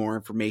might be more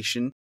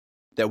information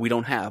that we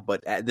don't have.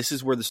 But this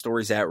is where the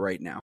story's at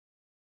right now.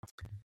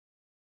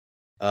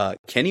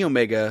 Kenny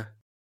Omega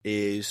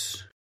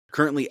is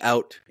currently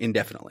out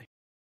indefinitely.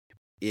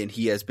 And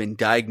he has been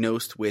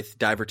diagnosed with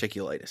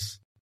diverticulitis.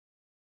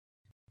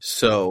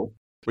 So...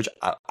 What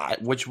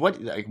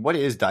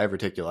is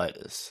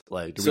diverticulitis?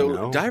 Like, do we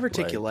know?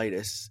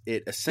 Diverticulitis,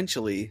 it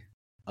essentially,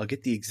 I'll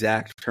get the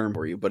exact term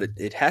for you, but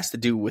it has to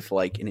do with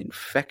like an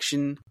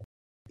infection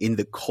in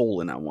the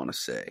colon, I want to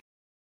say.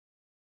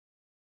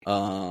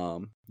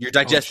 Your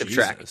digestive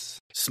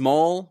tract.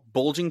 Small,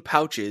 bulging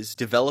pouches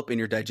develop in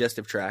your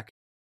digestive tract.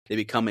 They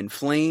become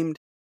inflamed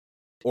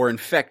or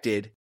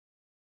infected,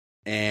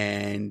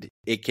 and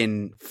it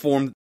can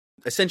form,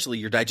 essentially,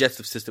 your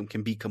digestive system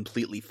can be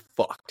completely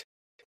fucked.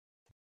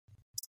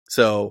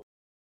 So,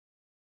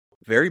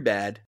 very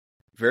bad,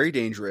 very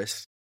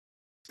dangerous.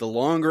 The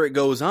longer it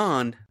goes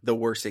on, the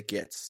worse it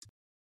gets.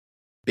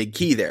 Big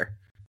key there.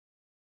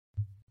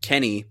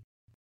 Kenny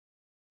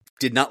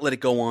did not let it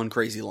go on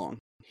crazy long.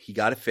 He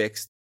got it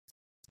fixed.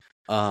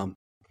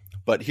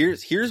 But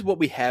here's what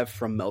we have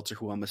from Meltzer,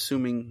 who I'm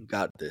assuming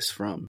got this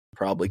from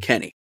probably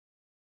Kenny.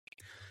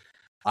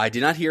 I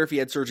did not hear if he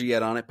had surgery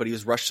yet on it, but he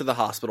was rushed to the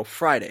hospital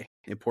Friday.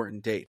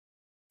 Important date.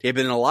 He had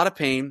been in a lot of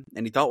pain,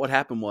 and he thought what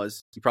happened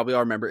was, you probably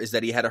all remember, is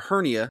that he had a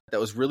hernia that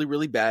was really,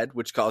 really bad,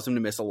 which caused him to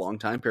miss a long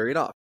time period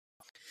off.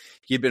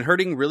 He had been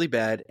hurting really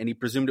bad, and he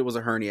presumed it was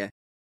a hernia.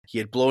 He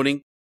had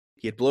bloating,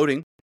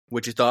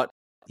 which he thought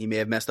he may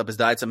have messed up his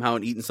diet somehow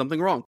and eaten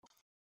something wrong.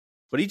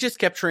 But he just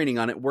kept training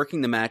on it, working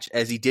the match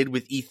as he did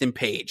with Ethan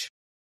Page.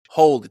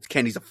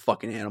 Kenny's a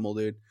fucking animal,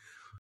 dude.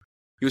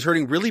 He was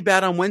hurting really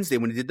bad on Wednesday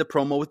when he did the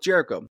promo with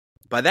Jericho.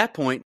 By that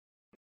point,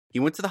 he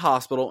went to the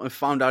hospital and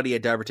found out he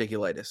had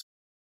diverticulitis.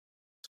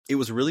 It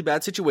was a really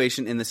bad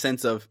situation in the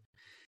sense of,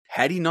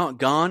 had he not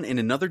gone in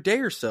another day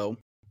or so,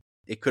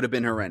 it could have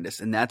been horrendous.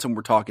 And that's when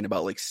we're talking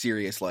about like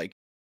serious, like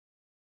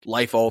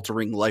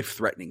life-altering,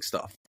 life-threatening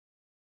stuff.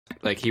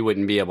 Like he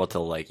wouldn't be able to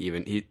like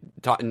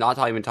not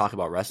to even talk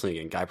about wrestling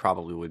again. Guy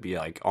probably would be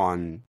like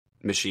on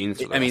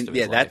machines. For the rest of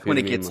his life. That's when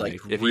it gets like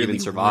if really, he even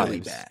survives.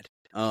 really bad.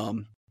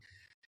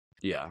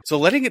 Yeah. So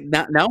letting it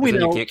now we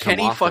know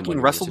Kenny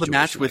fucking wrestled the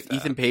match with like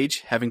Ethan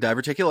Page having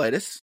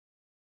diverticulitis.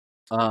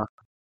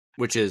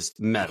 Which is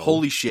metal.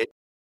 Holy shit.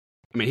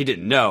 I mean, he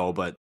didn't know,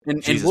 but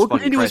and we'll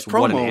get into his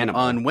promo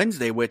on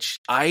Wednesday, which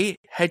I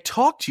had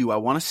talked to you, I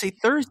want to say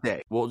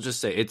Thursday. We'll just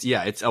say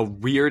it's a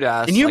weird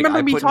ass. And you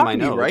remember me talking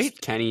to you, right?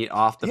 Kenny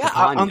off the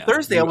on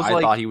Thursday.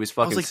 I thought he was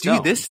fucking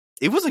dude,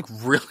 it was like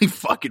really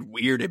fucking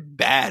weird and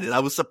bad, and I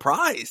was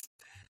surprised.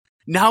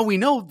 Now we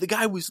know the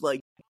guy was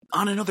like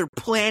on another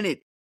planet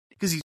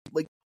because he's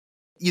like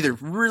either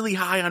really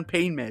high on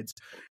pain meds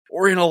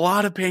or in a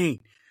lot of pain.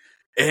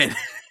 And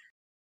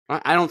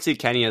I don't see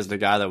Kenny as the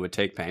guy that would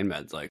take pain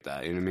meds like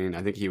that. You know what I mean?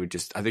 I think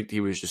he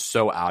was just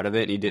so out of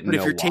it and he didn't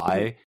know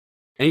why.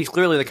 And he's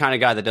clearly the kind of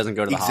guy that doesn't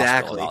go to the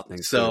hospital about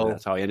things. So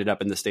that's how he ended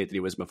up in the state that he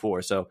was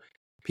before. So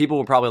people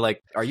were probably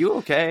like, "Are you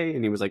okay?"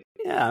 And he was like,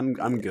 "Yeah, I'm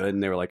good."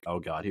 And they were like, "Oh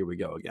God, here we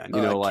go again."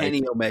 You know, like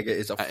Kenny Omega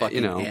is a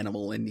fucking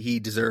animal, and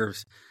he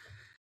deserves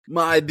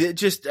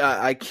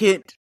I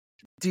can't,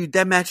 dude.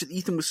 That match with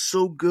Ethan was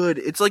so good.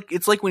 It's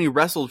like when he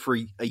wrestled for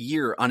a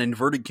year on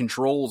inverted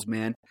controls,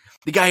 man.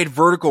 The guy had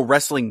vertical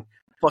wrestling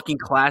fucking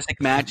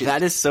classic matches.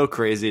 That is so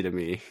crazy to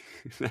me.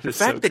 The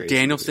fact that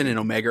Danielson and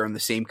Omega are in the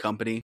same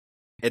company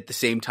at the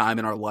same time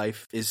in our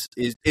life is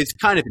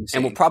kind of insane.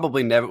 And we'll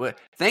probably never.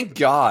 Thank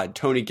God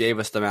Tony gave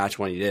us the match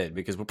when he did,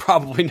 because we're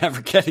probably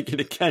never getting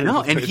it again.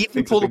 No, and he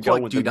can pull the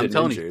plug, dude. I'm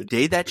telling you, the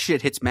day that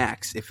shit hits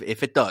max,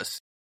 if it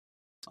does,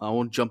 I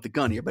won't jump the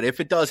gun here, but if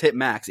it does hit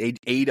max,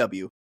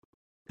 AEW,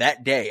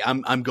 that day,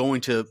 I'm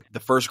going to the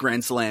first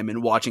Grand Slam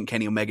and watching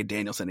Kenny Omega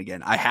Danielson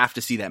again. I have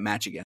to see that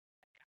match again.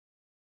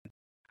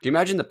 Do you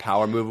imagine the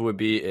power move would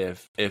be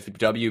if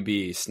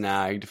WB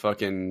snagged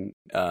fucking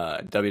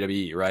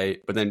WWE, right?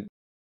 But then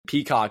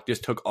Peacock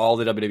just took all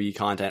the WWE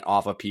content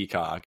off of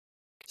Peacock,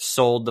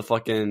 sold the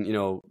fucking,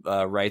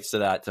 rights to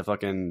that to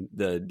fucking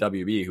the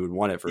WB who would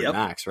want it for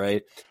Max,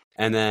 right?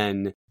 And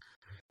then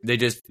they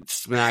just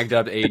snagged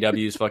up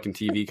AEW's fucking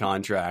TV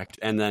contract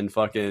and then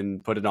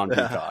fucking put it on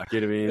Peacock.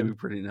 You know what I mean? That'd be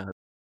pretty nuts.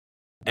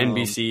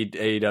 NBC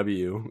AEW.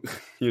 You know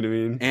what I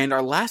mean? And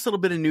our last little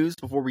bit of news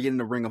before we get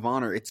into Ring of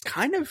Honor, it's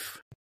kind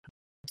of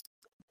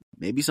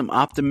maybe some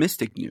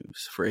optimistic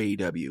news for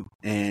AEW.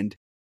 And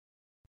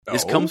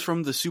this comes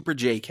from the Super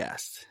J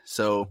Cast.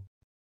 So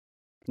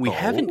we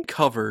haven't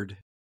covered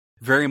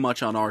very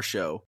much on our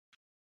show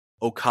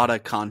Okada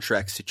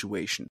contract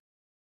situation.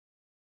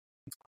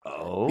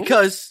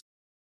 Because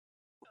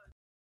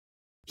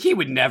he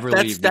would never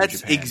leave New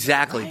Japan.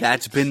 Exactly. Right?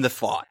 That's been the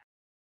thought.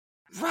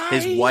 Right.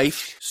 His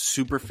wife,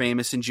 super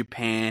famous in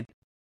Japan.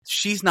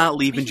 She's not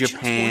leaving Japan.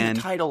 Just won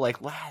the title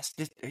like last.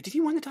 Did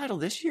he win the title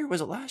this year? Or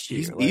was it last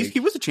year? He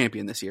was a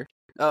champion this year.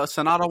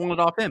 Sonata won it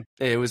off him.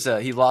 It was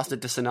he lost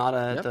it to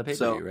Sonata at the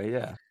pay-per-view, right?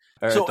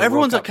 Yeah. So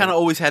everyone's kind of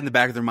always had in the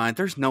back of their mind,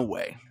 there's no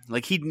way.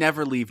 Like, he'd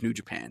never leave New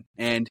Japan.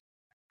 And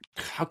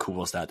how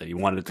cool is that he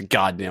wanted the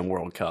goddamn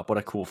World Cup? What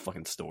a cool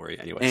fucking story.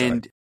 Anyway,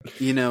 and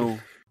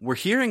we're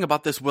hearing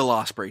about this Will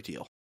Ospreay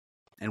deal.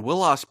 And Will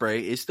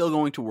Ospreay is still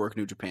going to work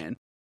New Japan.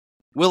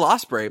 Will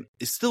Ospreay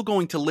is still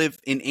going to live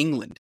in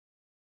England.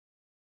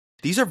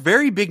 These are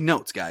very big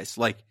notes, guys.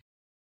 Like,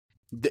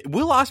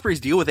 Will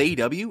Ospreay's deal with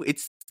AEW,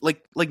 it's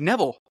like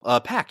Neville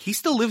Pac. He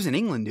still lives in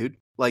England, dude.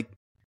 Like,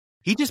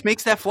 he just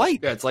makes that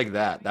flight. Yeah, it's like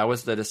that. That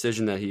was the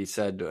decision that he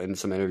said in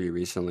some interview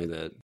recently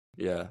that,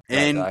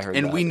 I heard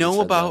that. We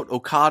know about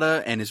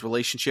Okada and his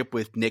relationship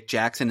with Nick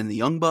Jackson and the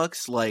Young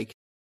Bucks. Like,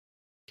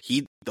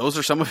 those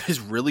are some of his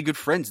really good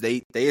friends.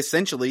 They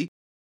essentially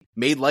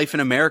made life in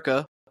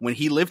America when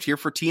he lived here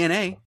for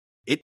TNA.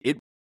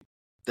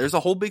 There's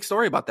a whole big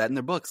story about that in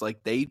their books.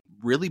 Like, they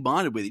really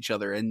bonded with each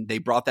other, and they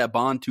brought that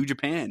bond to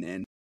Japan.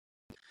 And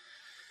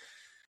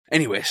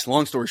anyways,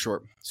 long story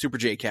short, Super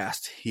J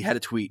Cast, he had a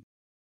tweet.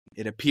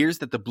 It appears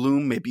that the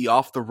bloom may be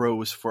off the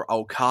rose for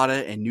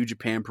Okada and New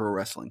Japan Pro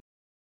Wrestling.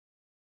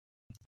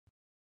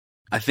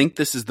 I think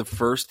this is the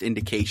first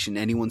indication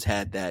anyone's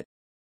had that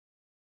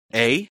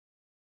A,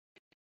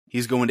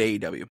 he's going to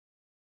AEW.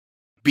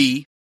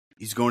 B,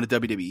 he's going to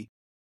WWE.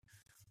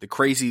 The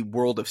crazy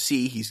world of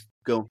C, he's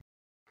going.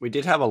 We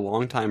did have a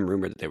long time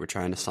rumor that they were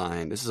trying to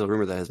sign. This is a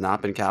rumor that has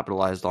not been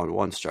capitalized on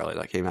once, Charlie.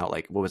 That came out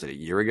a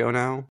year ago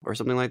now or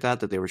something like that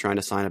they were trying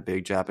to sign a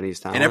big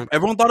Japanese talent. And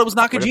everyone thought it was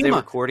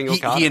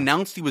Nakajima. He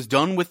announced he was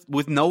done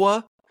with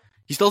Noah.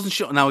 He still doesn't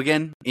show. Now,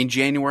 again, in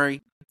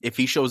January, if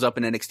he shows up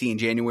in NXT in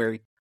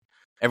January,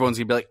 everyone's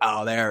going to be like,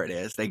 oh, there it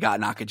is. They got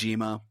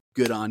Nakajima.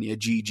 Good on you.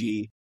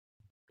 GG.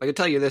 I can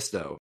tell you this,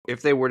 though.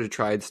 If they were to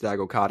try and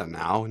snag Okada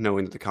now,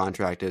 knowing that the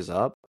contract is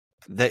up,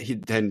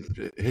 then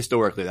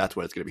historically that's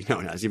what it's going to be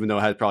known as, even though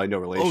it has probably no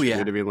relation. Oh, yeah. You know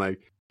what I mean?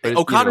 Like,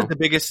 Okada's the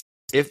biggest.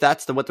 If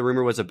that's what the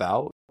rumor was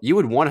about, you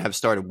would want to have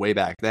started way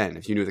back then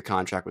if you knew the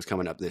contract was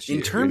coming up this year.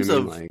 In terms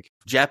of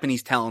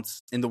Japanese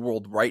talents in the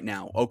world right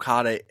now,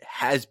 Okada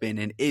has been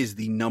and is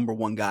the number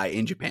one guy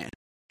in Japan.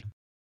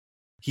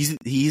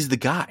 He's the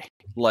guy.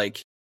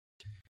 Like,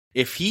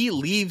 if he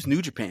leaves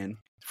New Japan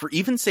for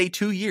even, say,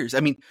 2 years, I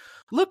mean,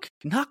 look,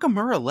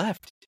 Nakamura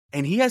left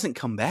and he hasn't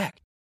come back.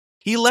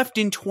 He left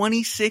in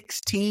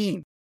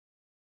 2016.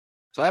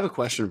 So I have a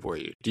question for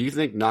you. Do you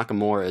think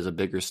Nakamura is a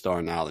bigger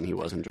star now than he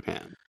was in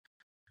Japan?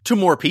 To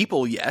more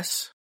people,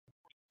 yes.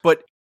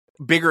 But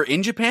bigger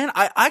in Japan?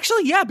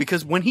 Yeah,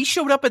 because when he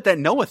showed up at that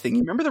Noah thing,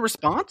 you remember the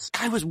response?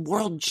 Guy was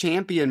world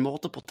champion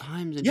multiple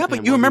times in Japan. Yeah,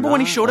 but you remember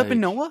when he showed up in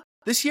Noah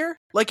this year?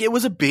 Like, it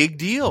was a big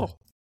deal.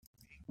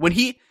 When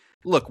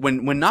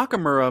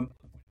Nakamura,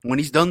 when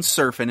he's done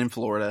surfing in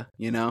Florida,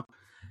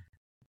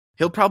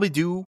 he'll probably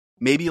do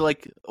maybe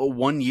like a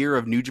 1 year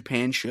of New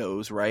Japan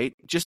shows, right?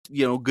 Just,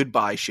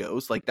 goodbye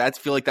shows. Like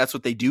feel like that's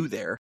what they do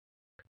there.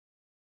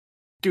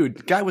 Dude,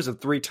 the guy was a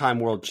 3-time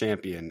world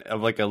champion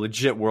of like a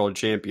legit world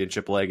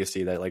championship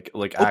legacy that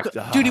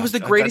Dude, he was the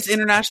greatest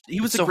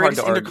he was the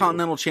greatest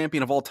intercontinental argue.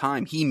 champion of all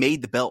time. He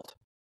made the belt.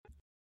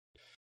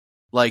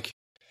 Like,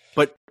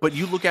 but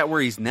you look at where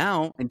he's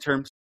now in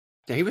terms.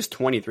 Yeah, he was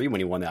 23 when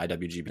he won the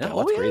IWGP title.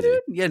 That's crazy.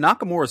 Dude. Yeah,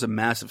 Nakamura's a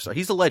massive star.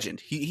 He's a legend.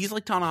 He's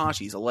like Tanahashi.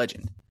 He's a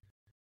legend.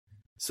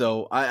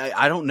 So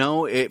I don't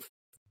know if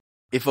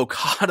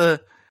Okada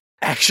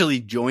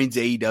actually joins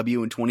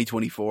AEW in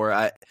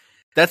 2024.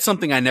 That's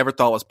something I never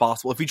thought was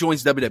possible. If he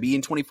joins WWE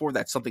in 24,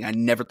 that's something I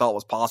never thought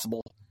was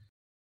possible.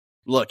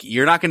 Look,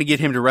 you're not going to get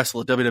him to wrestle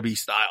a WWE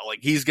style. Like,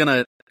 he's going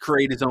to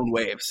create his own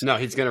waves. No,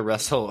 he's going to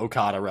wrestle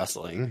Okada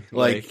wrestling.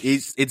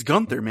 It's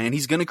Gunther, man.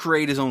 He's going to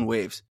create his own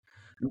waves.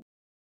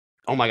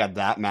 Oh my God,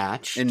 that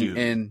match, dude.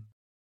 And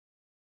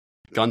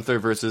Gunther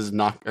versus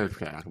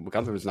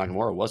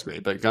Nakamura was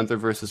great, but Gunther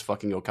versus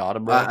fucking Okada,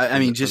 bro. I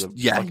mean,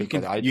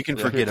 you can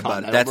forget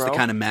about it. That's the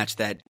kind of match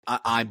that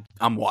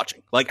I'm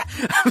watching. Like,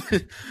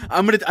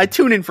 I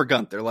tune in for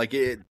Gunther. Like,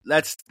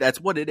 that's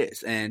what it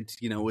is, and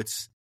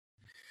it's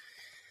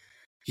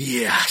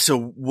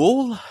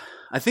So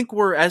I think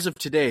as of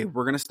today,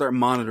 we're gonna start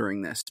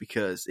monitoring this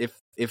because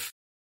if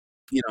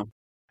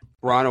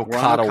we're on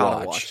Okada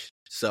watch.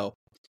 So,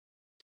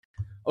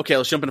 okay,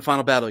 let's jump into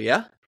Final Battle.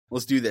 Yeah,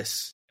 let's do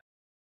this.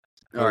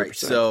 All right, 100%.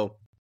 So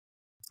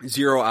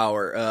 0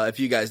 Hour. If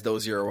you guys know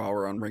 0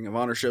 Hour on Ring of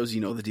Honor shows, you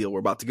know the deal we're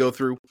about to go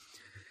through.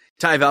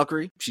 Ty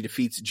Valkyrie, she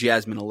defeats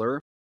Jasmine Allure.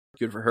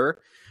 Good for her.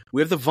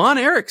 We have the Von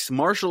Erichs,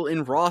 Marshall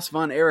and Ross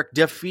Von Erich,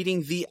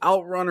 defeating the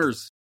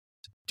Outrunners.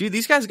 Dude,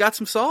 these guys got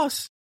some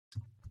sauce.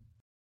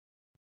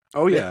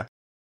 Oh, yeah.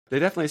 They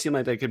definitely seem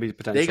like they could be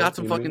potential. They got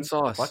some fucking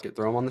sauce. Fuck it,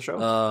 throw them on the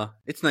show.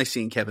 It's nice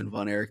seeing Kevin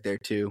Von Erich there,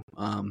 too.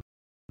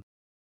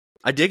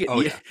 I dig it. Oh,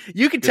 yeah.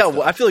 You can tell.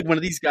 Stuff. I feel like one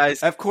of these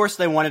guys. Of course,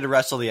 they wanted to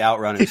wrestle the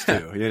Outrunners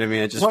too. You know what I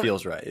mean? It just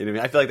feels right. You know what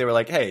I mean? I feel like they were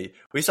like, "Hey,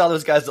 we saw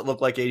those guys that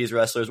look like '80s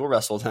wrestlers. We'll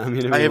wrestle them."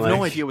 You know what I have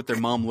no idea what their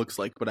mom looks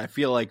like, but I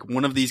feel like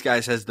one of these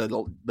guys has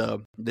the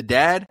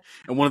dad,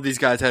 and one of these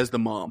guys has the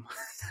mom.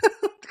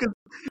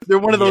 They're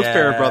one of those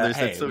pair of brothers.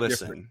 That's so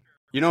different.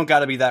 You don't got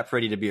to be that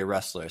pretty to be a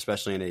wrestler,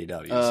 especially in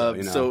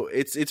AEW. So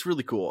it's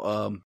really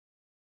cool.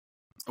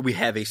 We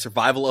have a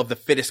survival of the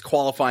fittest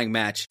qualifying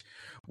match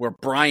where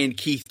Brian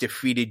Keith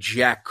defeated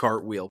Jack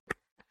Cartwheel.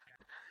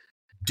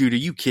 Dude, are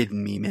you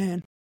kidding me,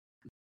 man?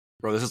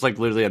 Bro, this is like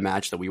literally a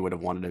match that we would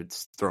have wanted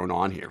it thrown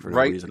on here for no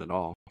reason at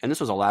all. And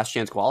this was a last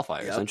chance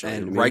qualifier, essentially.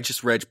 And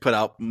Righteous Reg put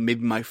out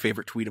maybe my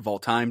favorite tweet of all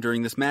time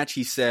during this match.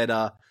 He said,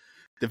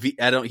 he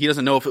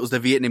doesn't know if it was the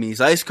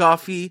Vietnamese iced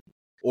coffee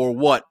or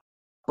what,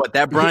 but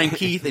that Brian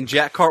Keith and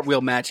Jack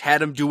Cartwheel match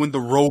had him doing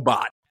the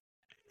robot.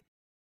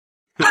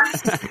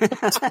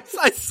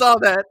 I saw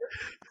that.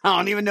 I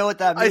don't even know what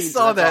that means. I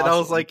saw that. Awesome. And I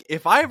was like,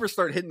 if I ever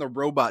start hitting the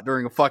robot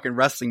during a fucking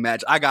wrestling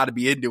match, I got to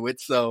be into it.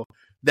 So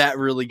that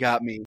really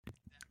got me.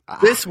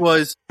 This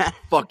was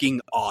fucking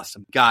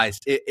awesome. Guys,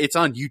 it's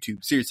on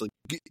YouTube. Seriously.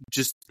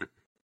 Just,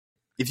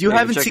 if you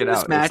haven't seen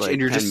this match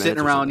and you're just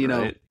sitting around,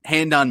 right?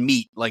 Hand on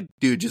meat, like,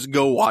 dude, just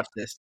go watch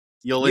this.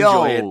 You'll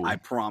enjoy it. I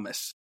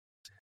promise.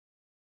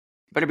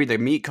 Better be the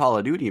Meat Call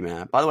of Duty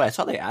map. By the way, I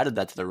saw they added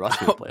that to the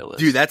wrestling playlist.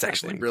 Dude, that's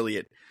actually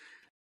brilliant.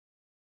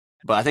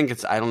 But I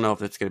think I don't know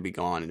if it's going to be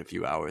gone in a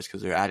few hours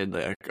because they're adding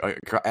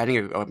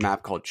a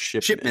map called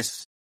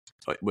Shipness,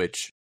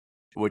 which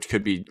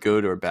could be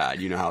good or bad.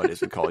 You know how it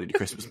is with Call of Duty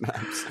Christmas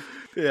maps.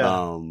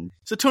 Yeah.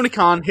 So Tony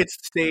Khan hits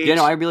the stage. Yeah,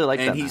 no, I really like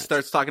that. And he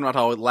starts talking about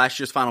how last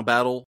year's Final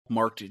Battle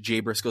marked Jay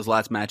Briscoe's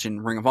last match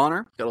in Ring of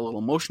Honor. Got a little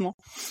emotional.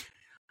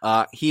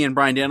 He and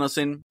Bryan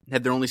Danielson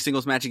had their only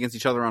singles match against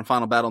each other on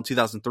Final Battle in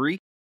 2003.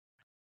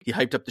 He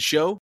hyped up the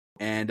show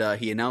and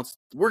he announced,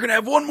 "We're going to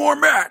have one more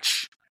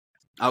match."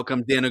 Out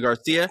comes Daniel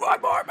Garcia.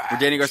 One more match. Where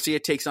Daniel Garcia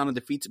takes on and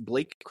defeats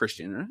Blake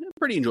Christian. A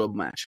pretty enjoyable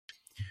match.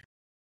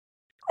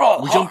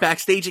 We jump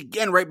backstage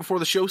again right before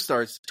the show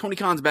starts. Tony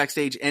Khan's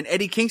backstage, and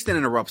Eddie Kingston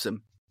interrupts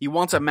him. He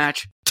wants a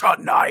match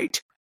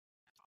tonight.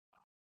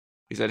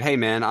 He said, "Hey,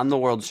 man, I'm the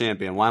world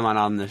champion. Why am I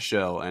not on this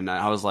show?" And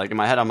I was like, in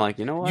my head, I'm like,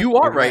 you know what? You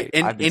are right.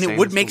 And it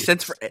would make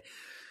sense for...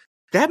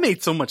 That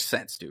made so much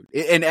sense, dude.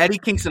 And Eddie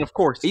Kingston, of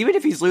course. Even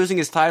if he's losing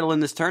his title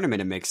in this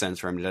tournament, it makes sense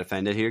for him to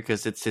defend it here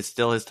because it's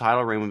still his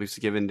title reign was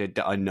given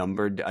a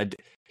numbered.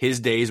 His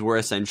days were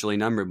essentially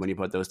numbered when he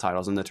put those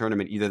titles in the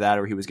tournament. Either that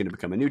or he was going to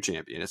become a new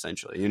champion,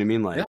 essentially. You know what I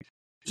mean? Like,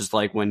 just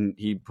like when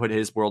he put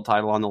his world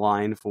title on the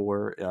line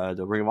for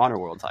the Ring of Honor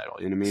world title.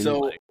 You know what I mean?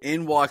 So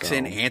in walks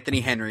in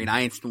Anthony Henry, and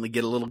I instantly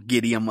get a little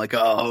giddy. I'm like,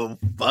 oh,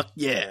 fuck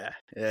yeah.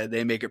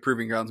 They make a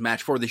Proving Grounds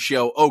match for the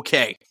show.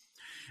 Okay.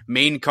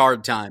 Main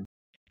card time.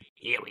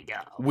 Here we go.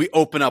 We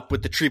open up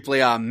with the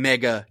AAA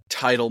Mega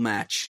title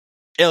match.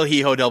 El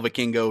Hijo del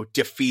Vikingo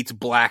defeats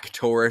Black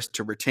Taurus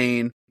to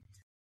retain.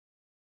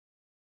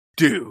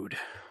 Dude.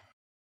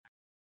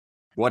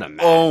 What a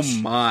match. Oh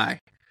my.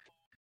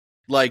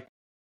 Like,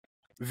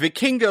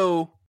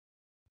 Vikingo,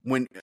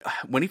 when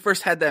he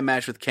first had that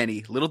match with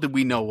Kenny, little did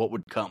we know what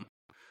would come.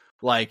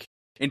 Like,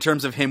 in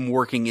terms of him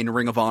working in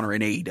Ring of Honor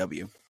and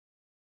AEW.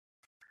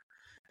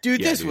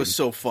 Dude, this was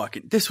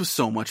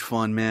so much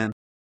fun, man.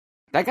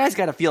 That guy's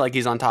got to feel like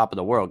he's on top of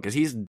the world because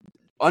he's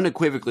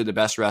unequivocally the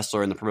best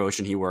wrestler in the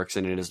promotion he works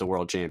in and is the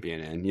world champion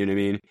in. You know what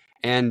I mean?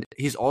 And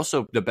he's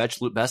also the best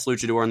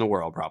luchador in the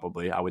world,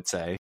 probably, I would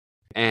say.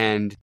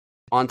 And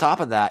on top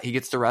of that, he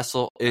gets to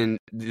wrestle in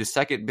the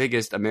second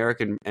biggest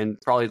American and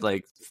probably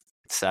like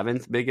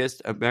seventh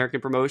biggest American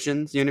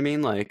promotions. You know what I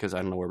mean? Like, because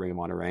I don't know where Ring of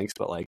Honor ranks,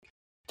 but like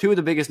two of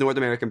the biggest North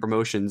American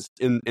promotions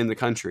in the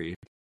country.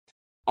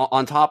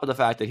 On top of the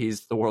fact that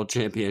he's the world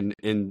champion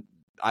in,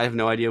 I have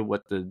no idea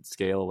what the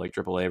scale, like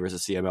AAA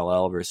versus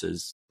CMLL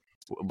versus,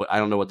 I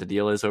don't know what the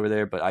deal is over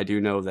there, but I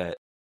do know that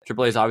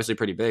AAA is obviously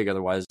pretty big.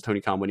 Otherwise, Tony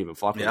Khan wouldn't even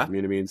fuck with him.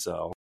 You know what I mean?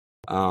 So,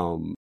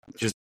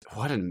 just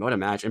what a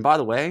match. And by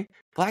the way,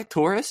 Black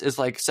Taurus is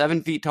like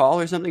 7 feet tall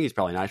or something. He's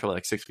probably not, probably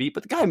like 6 feet,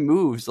 but the guy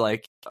moves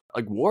like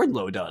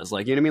Wardlow does.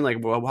 Like, you know what I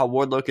mean? Like how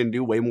Wardlow can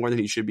do way more than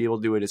he should be able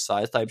to do at his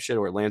size type shit,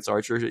 or Lance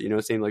Archer. You know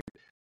what I'm saying? Like,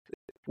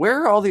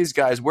 where are all these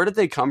guys? Where did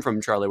they come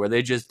from, Charlie? Where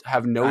they just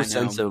have no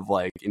sense of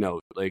like, you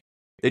know, like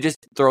they just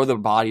throw their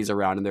bodies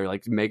around and they're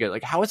like mega.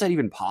 Like, how is that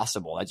even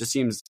possible? That just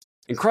seems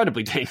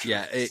incredibly dangerous.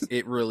 Yeah,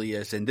 it really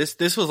is. And this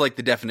was like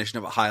the definition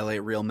of a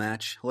highlight reel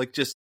match. Like,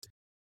 just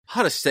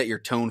how to set your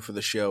tone for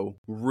the show.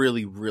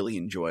 Really, really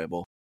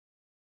enjoyable.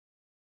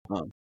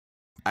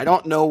 I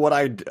don't know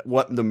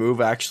what the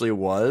move actually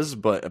was,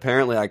 but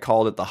apparently I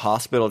called it the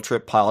hospital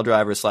trip pile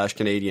driver /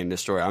 Canadian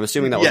destroyer. I'm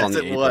assuming that was on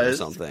the apron or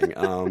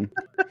something.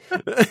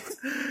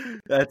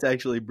 That's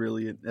actually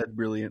brilliant. That's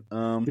brilliant.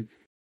 And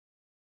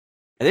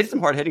they did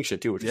some hard hitting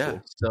shit too, which is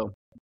cool. So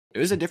it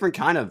was a different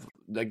kind of,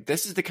 like,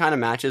 this is the kind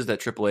of matches that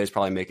AAA is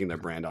probably making their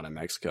brand on in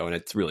Mexico, and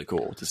it's really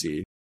cool to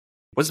see.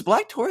 Was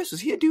Black Taurus, was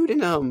he a dude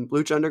in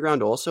Lucha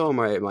Underground also?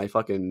 Or am I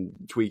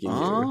fucking tweaking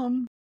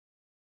here?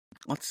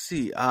 Let's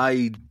see.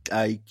 I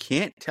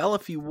can't tell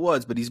if he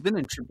was, but he's been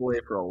in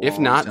AAA for a long time. If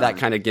not, that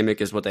kind of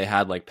gimmick is what they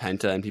had like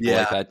Penta and people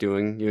like that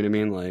doing. You know what I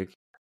mean? Like,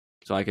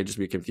 so I could just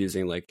be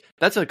confusing. Like,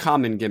 that's a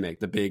common gimmick,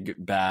 the big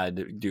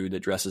bad dude that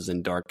dresses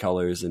in dark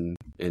colors and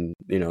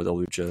you know, the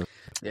lucha.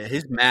 Yeah,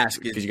 his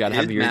mask is, because you gotta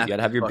have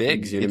your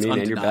bigs, you know what I mean,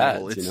 and your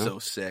bads. It's so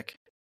sick.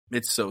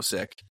 It's so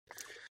sick.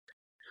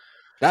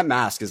 That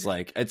mask is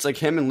like, it's like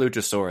him and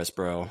Luchasaurus,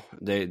 bro.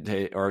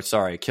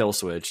 Kill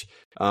Switch.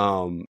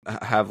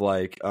 Have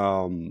like,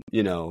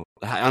 you know,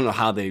 I don't know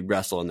how they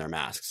wrestle in their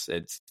masks.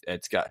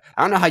 It's got,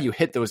 I don't know how you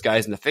hit those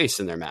guys in the face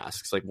in their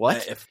masks. Like, what?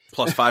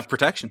 +5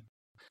 protection.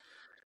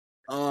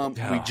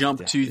 We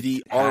jump to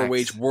the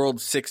ROH World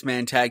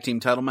 6-Man Tag Team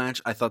title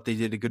match. I thought they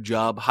did a good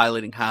job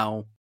highlighting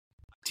how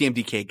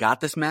TMDK got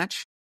this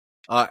match.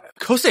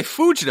 Kosei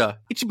Fujita,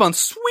 Ichiban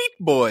Sweet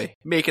Boy,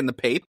 making the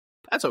pape.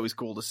 That's always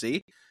cool to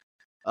see.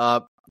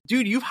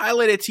 Dude, you've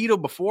highlighted Tito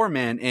before,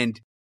 man, and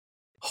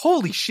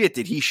holy shit,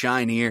 did he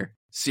shine here?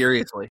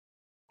 Seriously.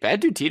 Bad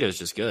Dude Tito's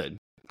just good.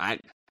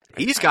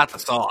 He's got the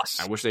sauce.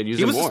 I wish they'd use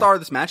him more. He was the star of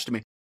this match to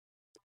me.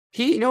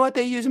 You know what?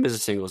 They use him as a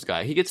singles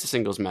guy. He gets a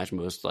singles match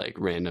most like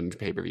random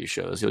pay-per-view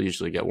shows. He'll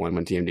usually get one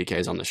when TMDK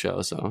is on the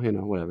show, so, you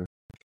know, whatever.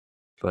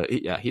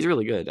 But yeah, he's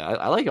really good.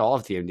 I like all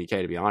of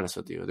TMDK, to be honest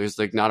with you. There's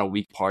like not a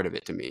weak part of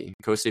it to me.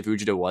 Kosei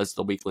Fujita was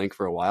the weak link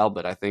for a while,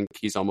 but I think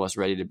he's almost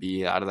ready to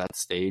be out of that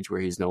stage where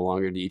he's no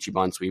longer the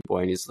Ichiban Sweet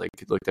Boy, and he's like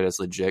looked at as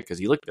legit because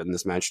he looked good in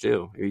this match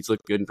too. He's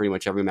looked good in pretty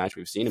much every match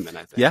we've seen him in,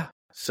 I think. Yeah,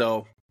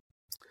 so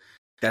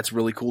that's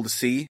really cool to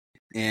see.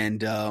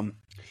 And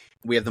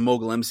we have the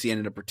Mogul MC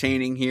ended up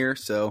retaining here,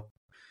 so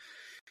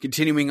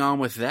continuing on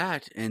with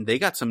that, and they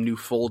got some new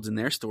folds in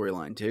their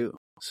storyline too.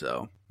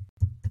 So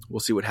we'll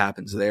see what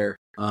happens there.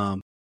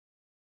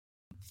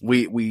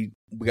 We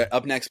got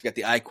up next. We got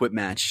the I Quit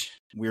match.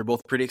 We were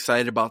both pretty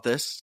excited about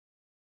this,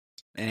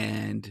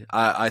 and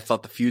I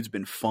thought the feud's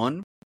been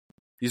fun.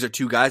 These are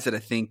two guys that I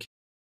think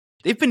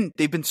they've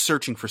been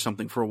searching for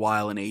something for a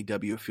while in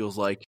AEW. It feels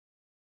like.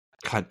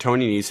 God,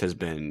 Tony Nese has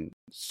been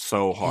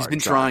so hard. He's been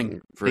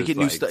trying. He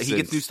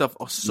gets new stuff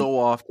so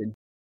often.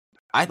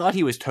 I thought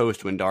he was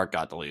toast when Dark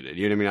got deleted.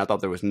 You know what I mean? I thought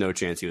there was no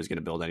chance he was going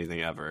to build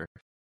anything ever.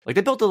 Like,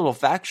 they built a little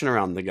faction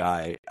around the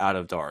guy out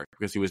of Dark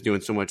because he was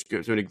doing so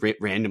many great,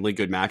 randomly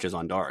good matches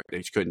on Dark. They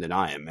just couldn't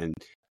deny him, and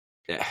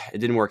it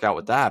didn't work out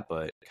with that.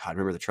 But God,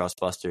 remember the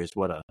Trustbusters?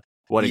 What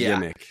a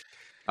gimmick!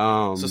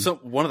 So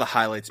one of the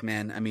highlights,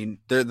 man. I mean,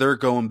 they're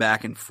going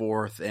back and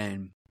forth,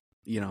 and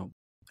you know,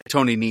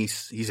 Tony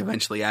Nese, he's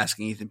eventually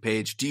asking Ethan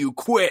Page, "Do you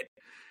quit?"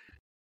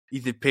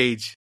 Ethan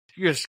Page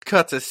just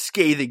cuts a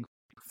scathing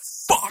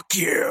 "fuck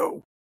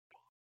you."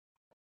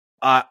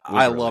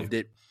 I loved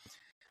it.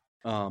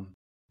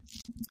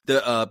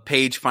 The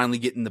Page finally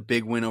getting the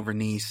big win over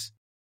Nese.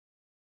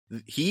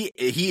 He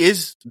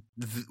is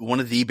one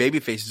of the baby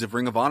faces of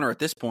Ring of Honor at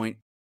this point,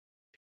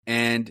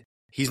 and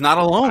he's not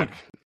alone.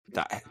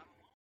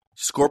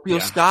 Scorpio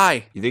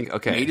Sky, you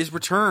think made his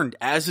return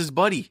as his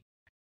buddy.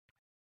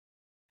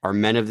 Are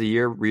Men of the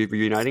Year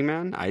reuniting,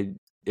 man?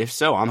 If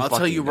so, I'll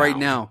tell you down. Right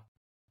now,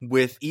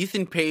 with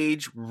Ethan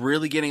Page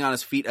really getting on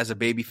his feet as a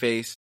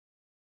babyface,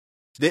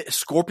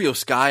 Scorpio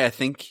Sky, I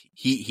think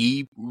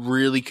he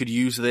really could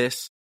use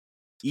this.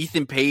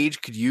 Ethan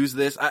Page could use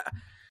this.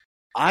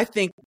 I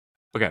think.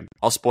 Okay,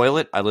 I'll spoil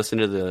it. I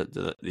listened to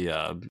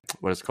the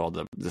what is it called,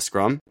 the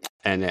scrum,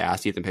 and they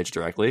asked Ethan Page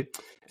directly,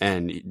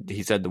 and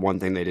he said the one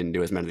thing they didn't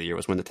do as Men of the Year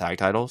was win the tag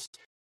titles,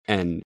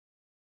 and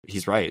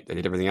he's right. They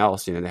did everything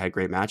else. They had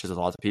great matches with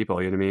lots of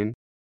people. You know what I mean?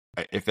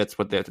 If that's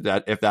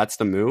if that's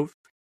the move,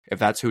 if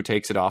that's who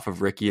takes it off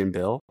of Ricky and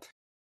Bill,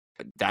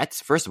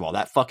 that's, first of all,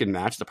 that fucking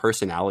match, the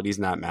personalities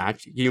in that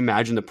match. Can you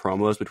imagine the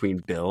promos between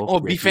Bill? Oh,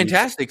 it'd be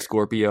fantastic.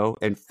 Scorpio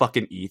and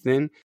fucking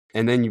Ethan.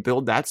 And then you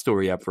build that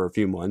story up for a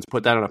few months,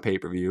 put that on a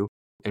pay-per-view,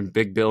 and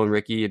Big Bill and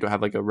Ricky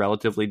have like a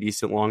relatively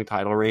decent long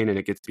title reign, and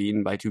it gets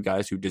beaten by two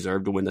guys who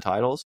deserve to win the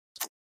titles.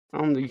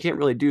 You can't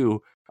really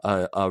do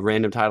a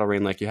random title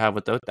reign like you have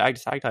with those tag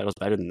titles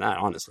better than that,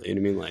 honestly. You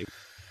know what I mean? Like,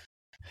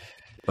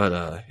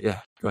 but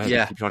yeah, go ahead.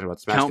 Yeah, keep talking about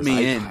Smash. Count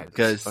me in,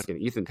 because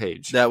fucking Ethan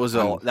Page. That was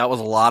a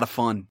lot of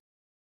fun.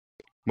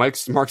 Mark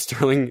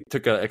Sterling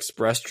took an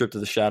express trip to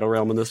the Shadow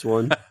Realm in this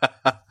one.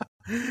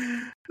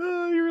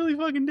 Oh, you really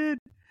fucking did.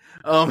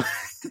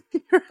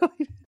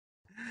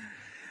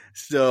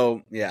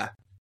 So yeah.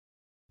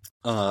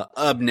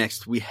 Up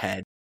next we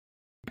had.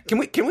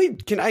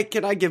 Can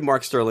I give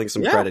Mark Sterling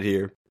some credit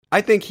here? I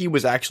think he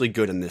was actually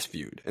good in this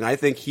feud, and I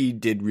think he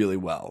did really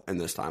well in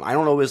this time. I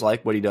don't always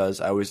like what he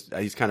does.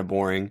 He's kind of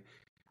boring.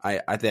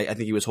 I think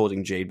he was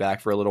holding Jade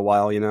back for a little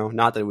while,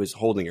 Not that it was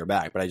holding her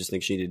back, but I just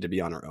think she needed to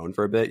be on her own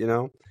for a bit,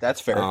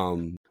 That's fair.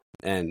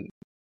 And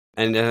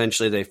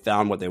eventually they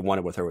found what they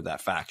wanted with her with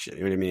that faction,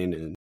 you know what I mean?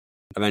 And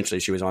eventually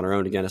she was on her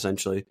own again,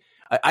 essentially.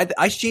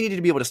 She needed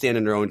to be able to stand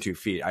on her own 2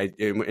 feet.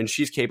 And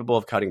she's capable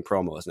of cutting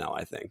promos now,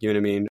 I think, you know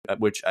what I mean?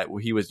 Which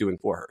he was doing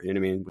for her, you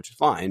know what I mean? Which is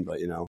fine, but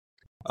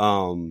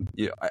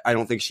I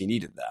don't think she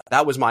needed that.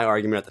 That was my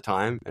argument at the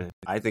time, and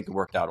I think it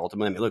worked out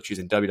ultimately. I mean, look, she's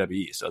in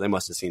WWE, so they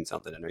must have seen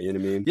something in her. You know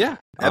what I mean? Yeah,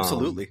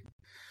 absolutely.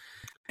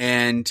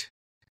 And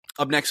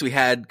up next, we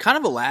had kind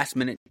of a last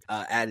minute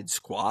added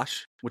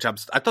squash, which I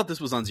thought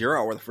this was on 0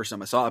 Hour the first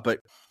time I saw it, but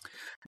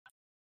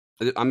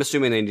I'm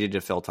assuming they needed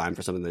to fill time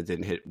for something that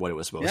didn't hit what it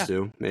was supposed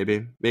to.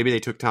 Maybe they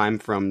took time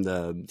from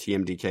the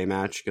TMDK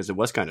match because it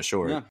was kind of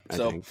short. Yeah. I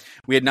So think.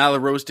 We had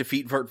Nyla Rose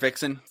defeat Vert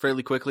Vixen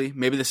fairly quickly.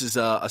 Maybe this is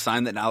a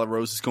sign that Nyla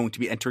Rose is going to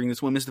be entering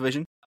this women's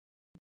division.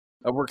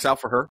 That works out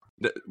for her.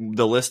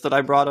 The list that I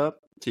brought up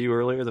to you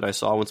earlier that I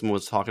saw when someone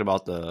was talking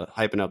about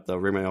hyping up the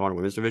Ring of Honor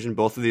women's division,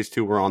 both of these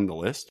two were on the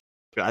list.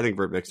 I think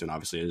Vert Vixen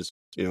obviously is,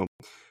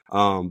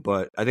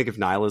 but I think if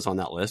Nyla's on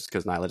that list,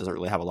 because Nyla doesn't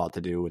really have a lot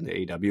to do in the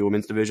AEW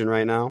women's division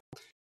right now,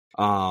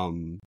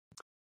 I'm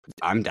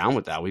down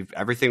with that.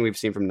 Everything we've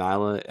seen from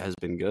Nyla has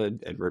been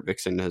good, and Vert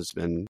Vixen has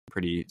been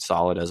pretty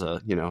solid as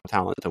a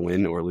talent to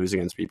win or lose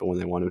against people when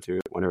they want her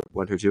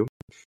to.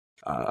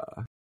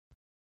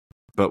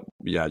 But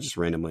yeah, just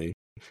randomly,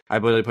 I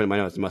literally put in my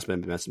notes. It must have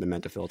been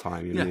meant to fill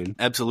time. You know what I mean?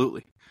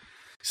 Absolutely.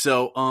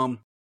 So,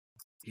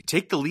 you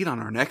take the lead on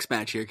our next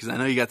match here because I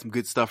know you got some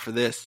good stuff for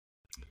this,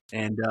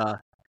 and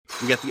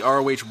we got the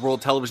ROH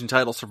World Television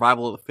Title,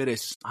 Survival of the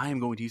Fittest. I am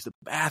going to use the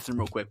bathroom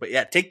real quick, but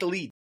yeah, take the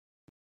lead.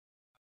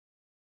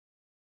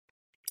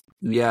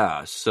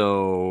 Yeah,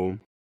 so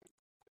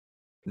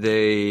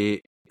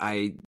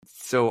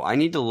I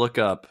need to look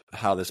up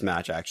how this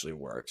match actually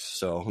works.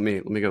 So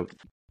let me go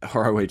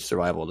ROH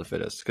Survival of the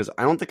Fittest, because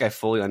I don't think I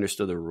fully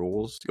understood the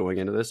rules going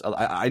into this.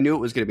 I knew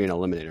it was going to be an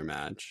eliminator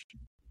match.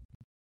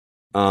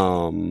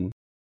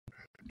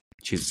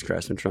 Jesus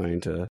Christ, I'm trying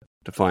to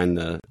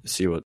find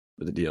see what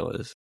the deal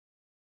is.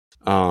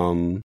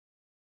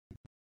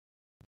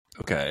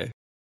 Okay.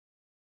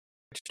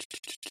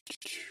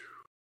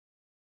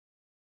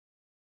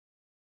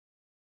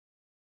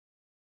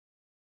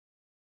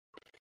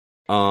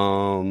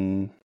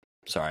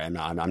 Sorry, I'm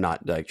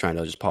not like trying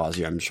to just pause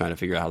here. I'm just trying to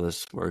figure out how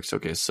this works.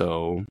 Okay,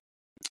 so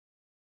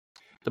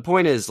the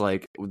point is,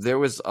 like, there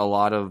was a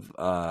lot of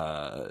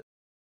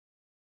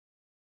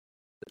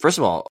first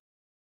of all,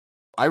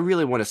 I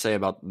really want to say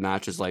about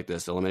matches like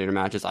this, eliminator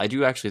matches, I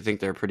do actually think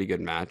they're a pretty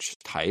good match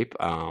type.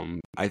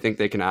 I think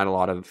they can add a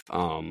lot of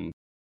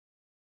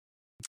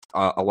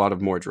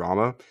more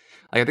drama.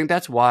 Like, I think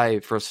that's why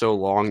for so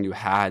long you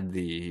had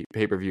the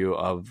pay-per-view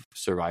of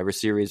Survivor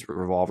Series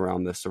revolve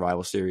around the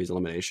Survival Series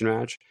elimination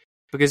match,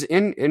 because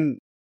in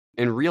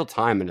real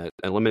time, an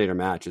eliminator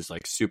match is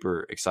like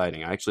super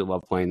exciting. I actually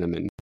love playing them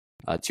in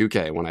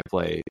 2K when I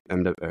play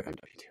MW2.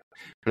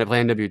 When I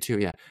play NW2,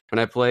 yeah. When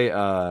I play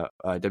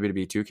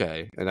WWE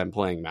 2K and I'm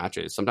playing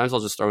matches, sometimes I'll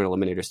just throw an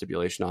eliminator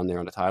stipulation on there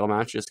on a title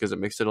match just because it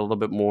makes it a little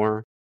bit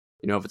more,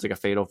 if it's like a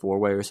fatal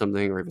 4-way or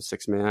something, or if it's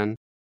 6-man.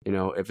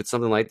 If it's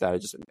something like that,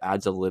 it just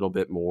adds a little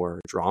bit more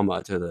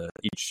drama to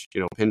each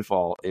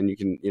pinfall, and you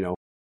can,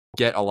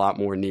 get a lot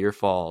more near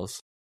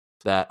falls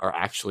that are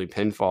actually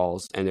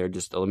pinfalls and they're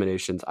just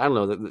eliminations. I don't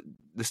know,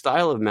 the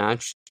style of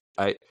match,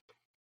 I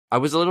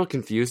was a little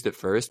confused at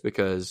first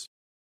because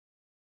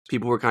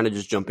people were kind of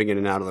just jumping in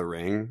and out of the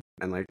ring,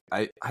 and like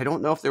I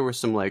don't know if there were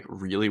some like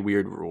really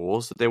weird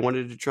rules that they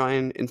wanted to try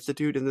and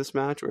institute in this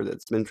match, or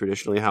that's been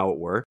traditionally how it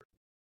worked.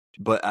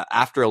 But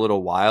after a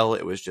little while,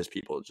 it was just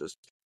people just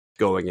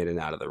going in and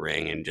out of the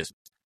ring and just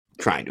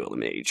trying to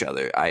eliminate each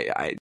other.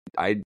 I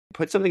I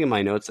put something in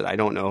my notes that I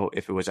don't know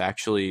if it was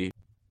actually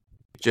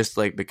just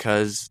like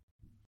because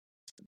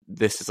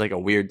this is like a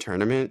weird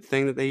tournament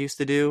thing that they used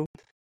to do,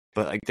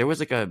 but like there was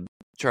like a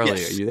Charlie,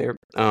 Yes. are you there?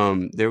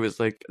 There was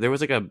like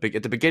a big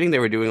at the beginning they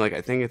were doing like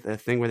I think a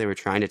thing where they were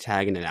trying to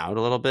tag in and out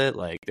a little bit.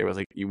 Like there was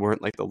like you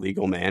weren't like the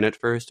legal man at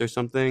first or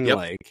something. Yep.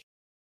 Like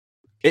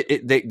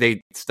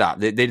they stopped.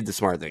 They did the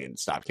smart thing and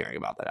stopped caring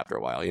about that after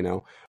a while, you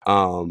know.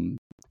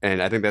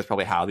 And I think that's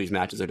probably how these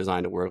matches are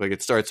designed to work. Like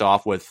it starts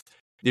off with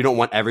you don't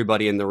want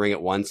everybody in the ring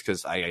at once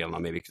because I don't know,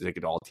 maybe because they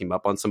could all team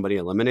up on somebody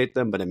and eliminate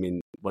them. But I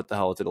mean, what the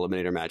hell is an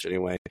eliminator match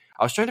anyway?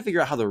 I was trying to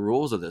figure out how the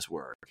rules of this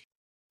work,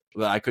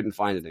 but I couldn't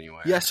find it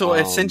anywhere. Yeah, so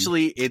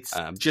essentially it's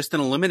just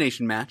an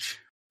elimination match,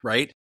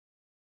 right?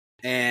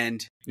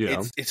 And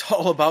it's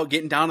all about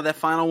getting down to that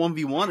final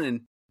 1v1.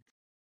 And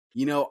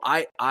you know,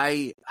 I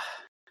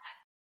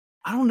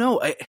don't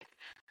know.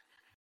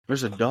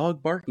 There's a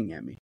dog barking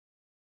at me.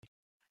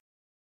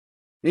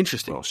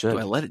 Interesting. Well, shit. Do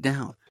I let it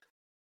down?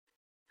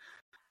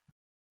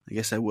 I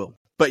guess I will.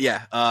 But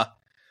yeah,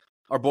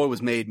 our boy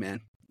was made,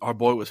 man. Our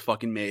boy was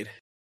fucking made.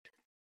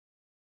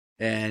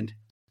 And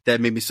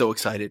that made me so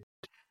excited,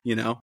 you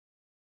know?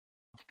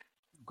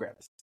 Grab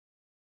this.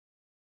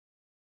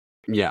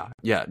 Yeah.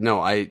 No,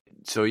 I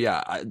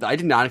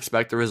did not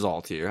expect the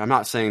result here. I'm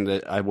not saying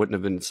that I wouldn't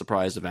have been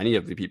surprised if any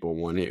of the people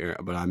won here,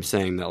 but I'm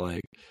saying that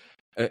like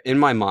in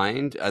my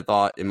mind, I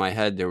thought in my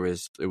head it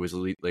was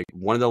like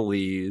one of the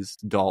Lees,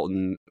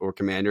 Dalton or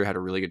Commander had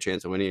a really good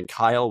chance of winning, and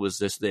Kyle was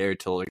just there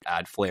to like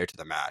add flair to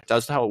the match.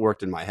 That's how it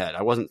worked in my head.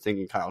 I wasn't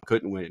thinking Kyle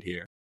couldn't win it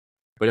here,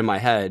 but in my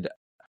head,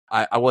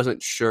 I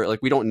wasn't sure. Like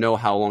we don't know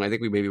how long. I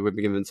think we maybe would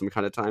be given some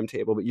kind of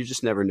timetable, but you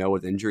just never know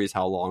with injuries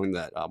how long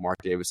that Mark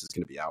Davis is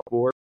going to be out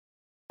for.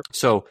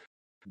 So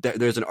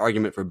there's an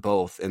argument for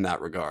both in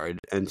that regard,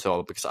 and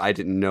so because I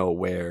didn't know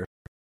where,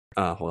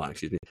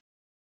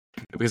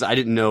 because I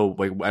didn't know,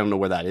 like I don't know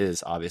where that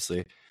is.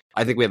 Obviously,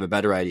 I think we have a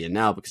better idea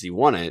now because he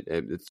won it.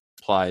 It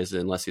implies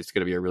unless it's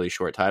going to be a really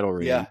short title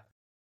reign. Yeah.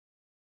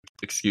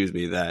 Excuse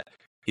me, that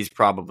he's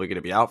probably going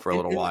to be out for a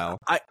little while.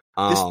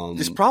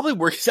 This probably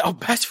works out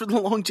best for the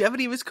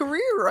longevity of his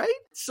career, right?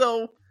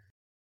 So,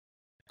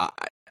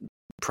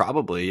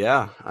 probably,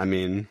 yeah. I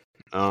mean,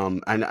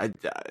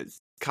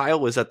 Kyle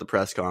was at the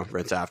press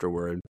conference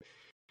afterward,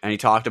 and he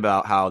talked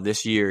about how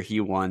this year he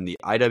won the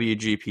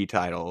IWGP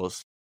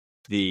titles,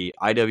 the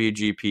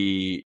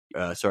the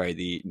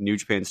New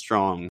Japan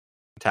Strong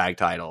tag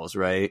titles,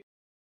 right?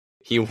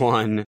 He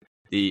won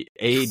the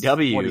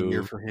AEW, what a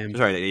year for him.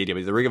 Sorry, the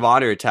AEW, the Ring of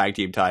Honor tag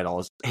team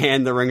titles,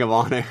 and the Ring of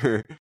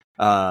Honor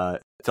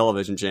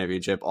television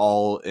championship,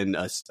 all in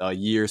a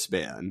year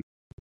span.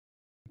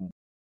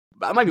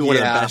 That might be one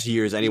of the best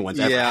years anyone's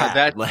ever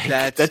had.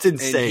 That's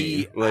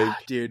insane.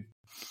 Dude.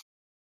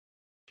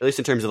 At least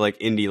in terms of like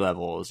indie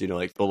levels, you know,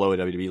 like below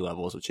WWE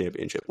levels of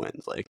championship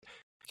wins. Like,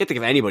 I can't think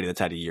of anybody that's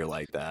had a year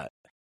like that.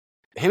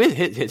 I mean,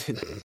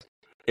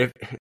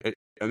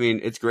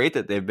 it's great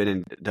that they've been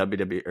in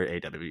WWE or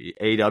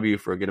AEW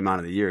for a good amount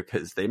of the year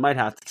because they might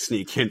have to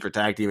sneak in for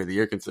tag team of the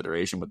year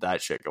consideration with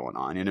that shit going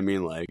on. You know what I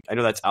mean? Like, I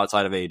know that's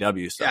outside of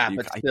AEW stuff. Yeah,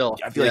 but still,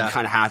 I feel like you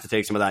kind of have to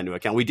take some of that into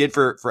account. We did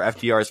for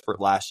FTRs for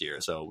last year,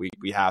 so we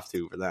have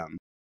to for them.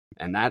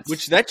 And that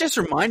just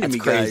reminded me,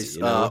 crazy, guys.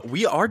 You know?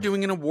 We are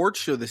doing an award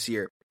show this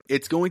year.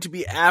 It's going to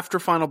be after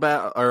Final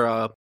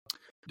Battle,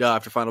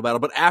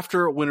 but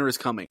after Winter is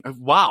Coming.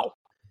 Wow,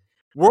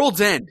 World's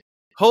End.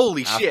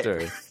 Holy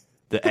shit!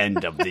 The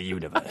end of the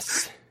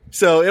universe.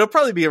 So it'll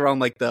probably be around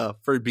like the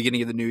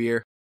beginning of the new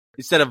year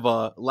instead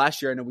of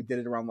last year. I know we did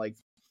it around like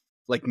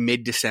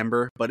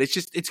mid-December, but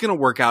it's gonna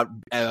work out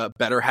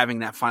better having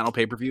that final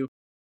pay-per-view.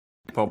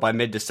 Well, by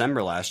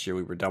mid-December last year,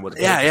 we were done with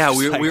it. Yeah,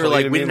 we were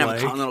like we didn't have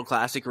a Continental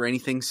Classic or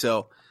anything,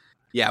 so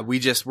yeah, we're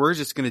just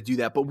gonna do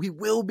that, but we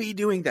will be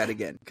doing that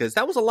again because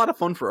that was a lot of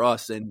fun for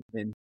us. And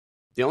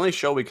the only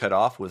show we cut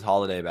off was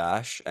Holiday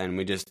Bash, and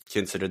we just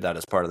considered that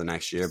as part of the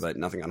next year, but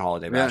nothing on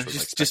Holiday Bash was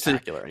like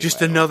spectacular.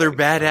 Just another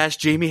badass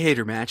Jamie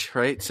Hayter match,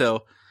 right?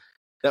 So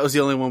that was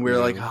the only one we were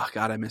like, oh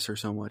god, I miss her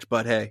so much.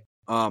 But hey,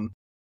 up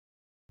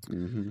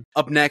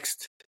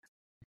next,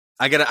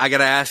 I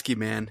gotta ask you,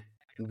 man,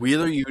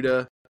 Wheeler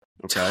Yuta,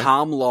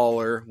 Tom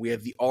Lawler. We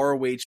have the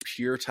ROH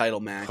Pure title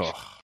match.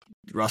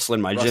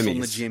 Rustling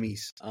the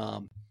jimmies.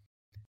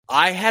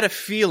 I had a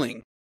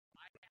feeling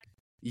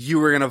you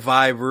were gonna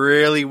vibe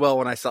really well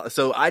when I saw.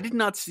 So I did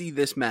not see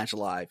this match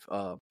live.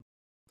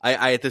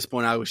 I at this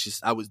point I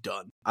was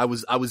done. I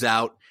was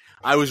out.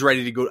 I was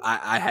ready to go.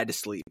 I had to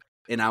sleep,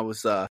 and I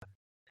was.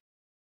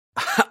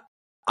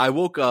 I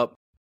woke up.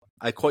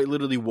 I quite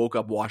literally woke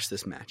up, watched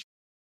this match,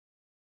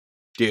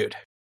 dude.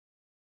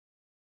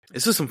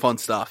 This is some fun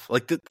stuff.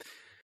 Like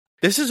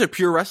this is a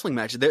pure wrestling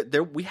match.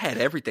 We had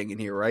everything in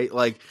here, right?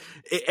 Like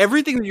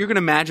everything that you're gonna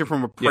imagine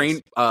from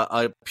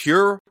a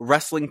pure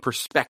wrestling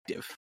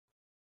perspective.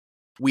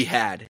 We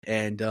had,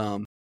 and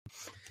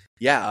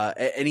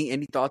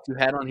any thoughts you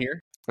had on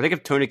here? I think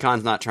if Tony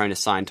Khan's not trying to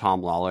sign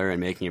Tom Lawler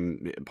and making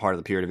him part of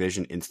the Pure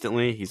Division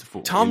instantly, he's a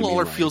fool. Tom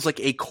Lawler feels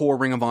like a core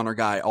Ring of Honor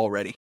guy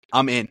already.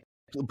 I'm in.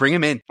 Bring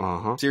him in.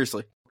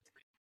 Seriously.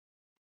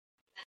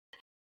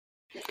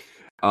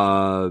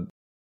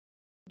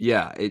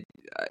 Yeah.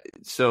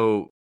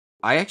 So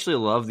I actually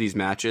love these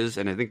matches,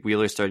 and I think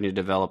Wheeler's starting to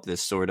develop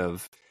this sort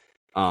of.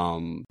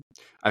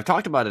 I've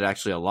talked about it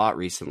actually a lot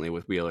recently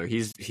with Wheeler.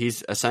 He's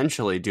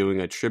essentially doing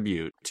a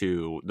tribute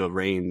to the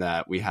reign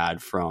that we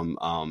had from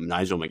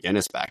Nigel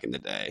McGuinness back in the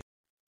day,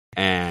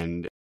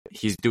 and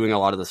he's doing a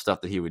lot of the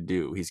stuff that he would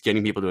do. He's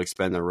getting people to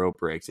expend their rope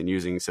breaks and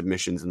using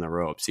submissions in the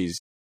ropes. He's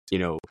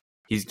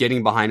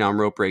getting behind on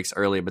rope breaks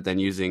early, but then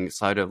using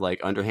sort of like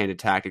underhanded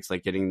tactics,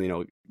 like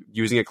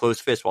using a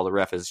closed fist while the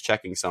ref is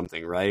checking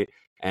something, right?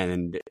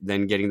 And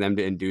then getting them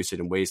to induce it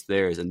and waste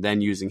theirs, and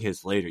then using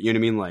his later. You know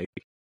what I mean? Like,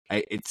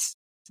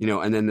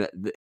 and then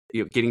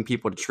getting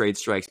people to trade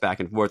strikes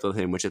back and forth with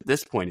him, which at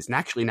this point is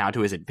actually now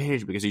to his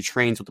advantage because he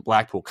trains with the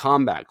Blackpool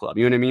Combat Club.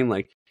 You know what I mean?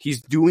 Like,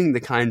 he's doing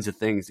the kinds of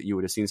things that you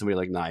would have seen somebody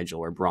like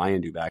Nigel or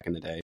Brian do back in the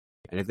day.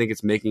 And I think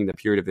it's making the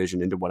pure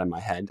division into what in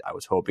my head I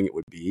was hoping it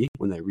would be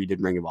when they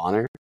redid Ring of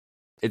Honor.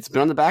 It's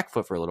been on the back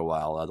foot for a little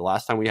while. The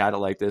last time we had it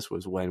like this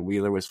was when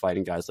Wheeler was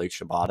fighting guys like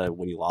Shibata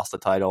when he lost the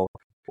title,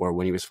 or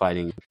when he was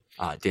fighting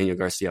Daniel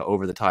Garcia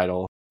over the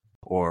title,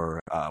 or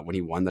when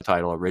he won the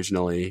title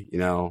originally.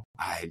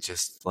 I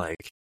just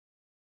like,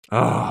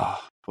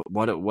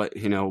 what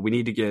we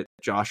need to get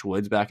Josh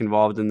Woods back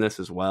involved in this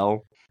as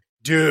well.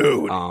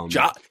 Dude, I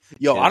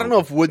don't know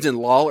if Woods and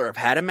Lawler have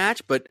had a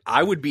match, but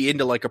I would be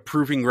into like a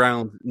proving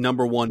ground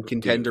 #1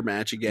 contender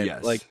match again.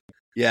 Yes. Like,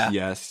 yeah.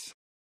 Yes.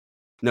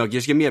 No,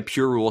 just give me a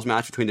pure rules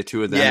match between the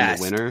two of them and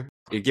the winner.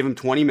 You give them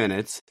 20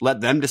 minutes,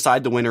 let them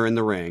decide the winner in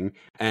the ring,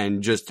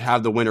 and just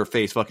have the winner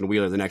face fucking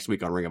Wheeler the next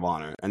week on Ring of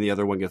Honor, and the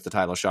other one gets the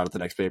title shot at the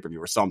next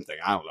pay-per-view or something.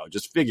 I don't know.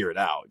 Just figure it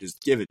out.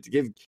 Just give me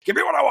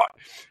what I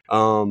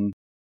want.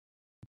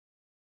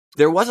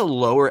 There was a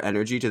lower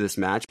energy to this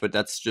match, but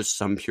that's just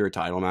some pure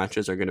title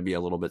matches are going to be a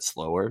little bit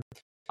slower.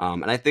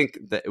 And I think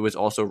that it was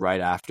also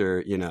right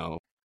after,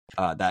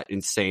 that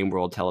insane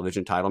World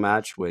Television title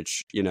match,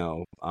 which,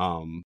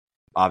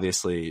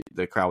 obviously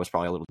the crowd was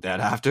probably a little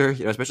dead after,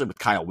 especially with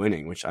Kyle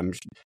winning, which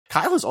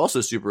Kyle is also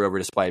super over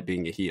despite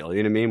being a heel,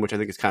 you know what I mean? Which I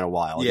think is kind of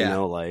wild,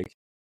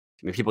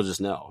 people just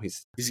know.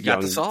 He's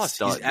got the sauce.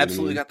 He's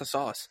absolutely got the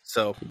sauce.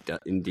 So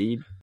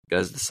indeed.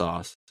 Does the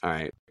sauce. All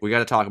right, we got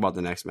to talk about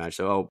the next match.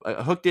 So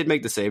Hook did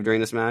make the save during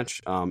this match,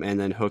 and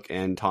then Hook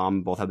and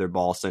Tom both had their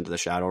balls sent to the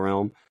Shadow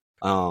Realm.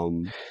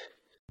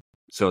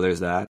 So there's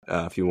that.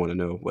 If you want to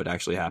know what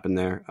actually happened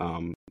there,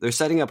 they're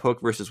setting up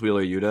Hook versus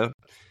Wheeler Yuta.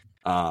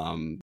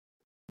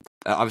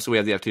 Obviously, we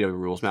have the FTW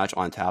rules match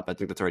on tap. I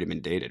think that's already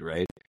been dated,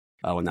 right?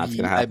 When that's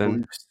going to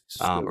happen,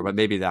 or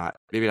maybe not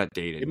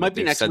dated. It might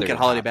be next week at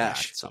Holiday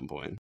Bash at some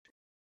point.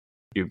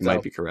 You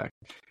might be correct.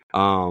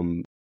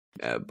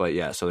 But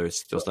yeah, so they're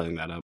still setting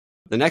that up.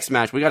 The next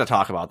match, we got to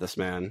talk about this,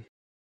 man.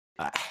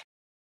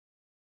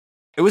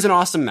 It was an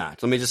awesome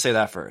match. Let me just say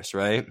that first,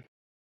 right?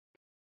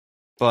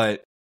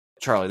 But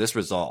Charlie, this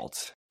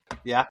result.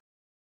 Yeah.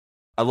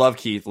 I love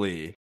Keith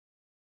Lee.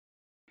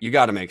 You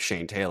got to make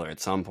Shane Taylor at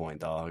some point,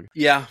 dog.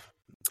 Yeah.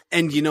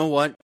 And you know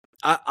what?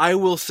 I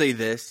will say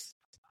this.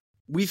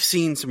 We've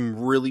seen some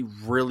really,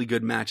 really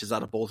good matches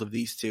out of both of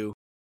these two.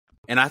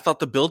 And I thought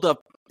the build-up,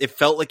 it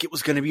felt like it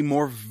was going to be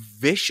more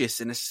vicious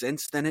in a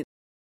sense than it.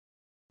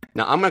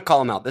 Now, I'm going to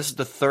call him out. This is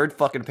the third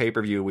fucking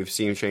pay-per-view we've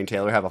seen Shane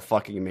Taylor have a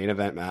fucking not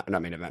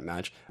main event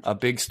match, a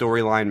big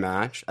storyline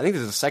match. I think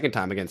this is the second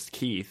time against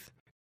Keith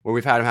where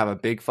we've had him have a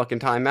big fucking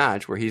time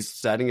match where he's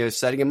setting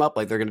him up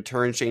like they're going to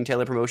turn Shane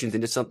Taylor Promotions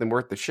into something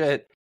worth the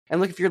shit.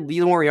 And look, if you're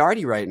Lee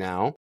Moriarty right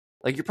now,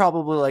 like you're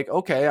probably like,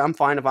 okay, I'm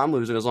fine if I'm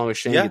losing as long as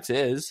Shane gets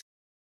his.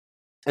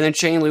 And then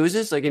Shane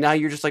loses, like, and now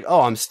you're just like,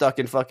 oh, I'm stuck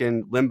in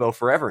fucking limbo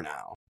forever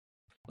now.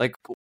 Like,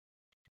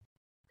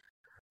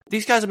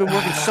 these guys have been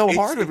working so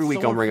hard every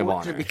week on Ring of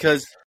Honor.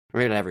 Because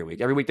not every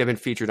week. Every week they've been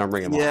featured on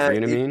Ring of Honor.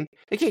 You know what I mean?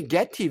 They can't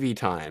get TV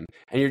time,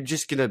 and you're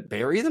just gonna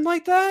bury them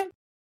like that.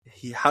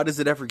 How does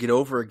it ever get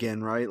over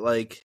again? Right?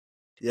 Like,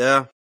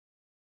 yeah.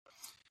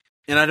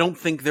 And I don't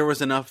think there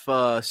was enough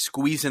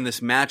squeeze in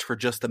this match for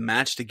just the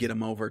match to get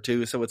him over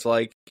too. So it's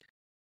like,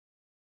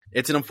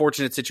 it's an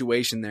unfortunate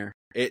situation there.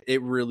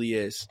 It really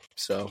is.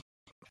 So,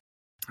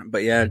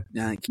 but yeah,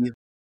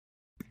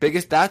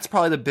 that's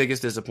probably the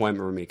biggest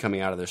disappointment for me coming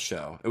out of this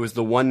show. It was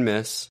the one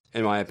miss,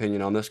 in my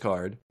opinion, on this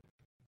card.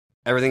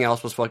 Everything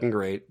else was fucking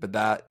great, but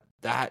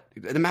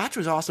the match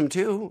was awesome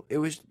too. It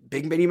was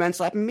big mini men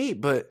slapping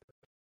meat, but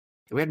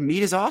we had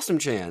meat as awesome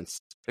chance.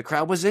 The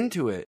crowd was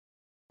into it.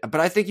 But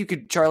I think you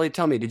could, Charlie,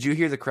 tell me, did you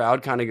hear the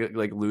crowd kind of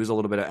like lose a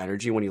little bit of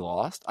energy when he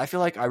lost? I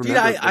feel like I remember.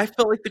 Yeah, I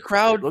felt like the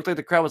crowd looked like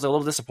the crowd was a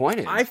little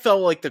disappointed. I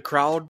felt like the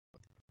crowd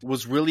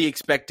was really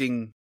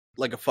expecting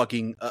like a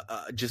fucking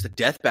just a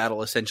death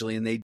battle essentially,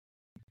 and there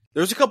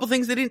was a couple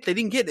things they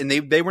didn't get, and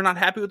they were not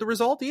happy with the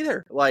result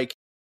either. Like,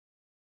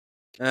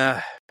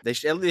 they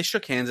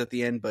shook hands at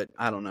the end, but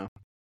I don't know.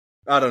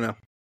 All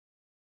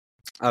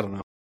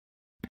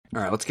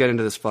right, let's get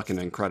into this fucking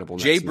incredible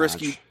match.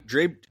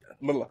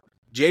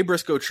 Jay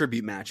Briscoe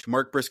tribute match.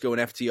 Mark Briscoe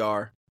and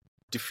FTR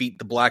defeat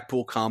the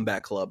Blackpool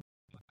Combat Club.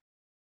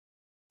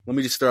 Let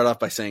me just start off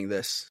by saying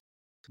this.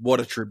 What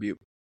a tribute.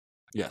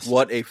 Yes.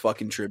 What a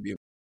fucking tribute.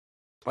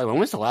 Wait, when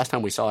was the last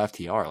time we saw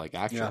FTR? Like,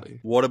 actually,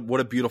 what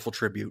a beautiful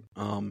tribute.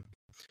 And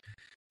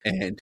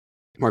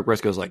Mark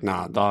Briscoe's like,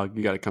 nah, dog,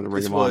 you got to come to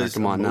Ring this of Honor. was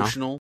Come on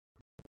emotional.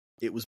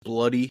 It was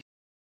bloody.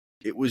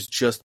 It was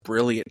just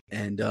brilliant.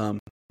 And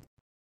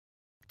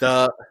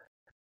bro,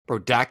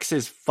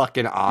 Dax's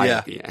fucking eye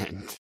at the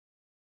end.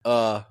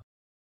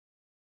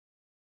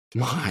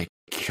 My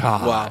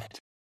God.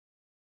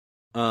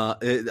 Wow.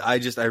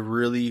 I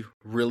really,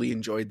 really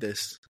enjoyed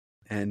this.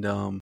 And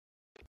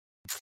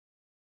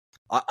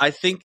I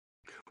think,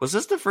 was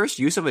this the first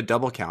use of a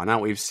double count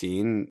out we've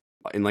seen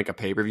in like a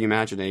pay-per-view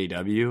match in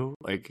AEW?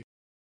 Like,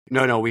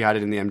 no, we had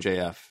it in the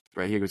MJF,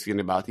 right? He was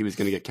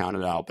gonna get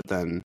counted out, but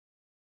then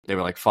they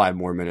were like 5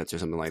 more minutes or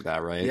something like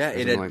that, right? Yeah,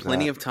 it had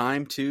plenty of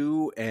time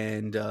too,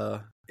 and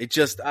it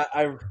just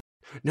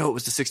no, it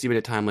was the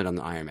 60-minute time limit on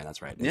the Iron Man.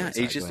 That's right. Yeah,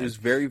 it was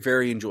very,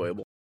 very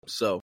enjoyable.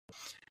 So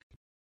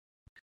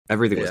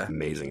everything was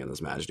amazing in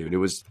this match, dude. It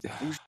was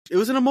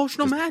an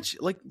emotional match,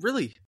 like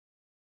really,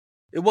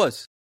 it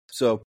was.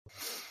 So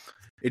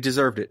it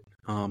deserved it.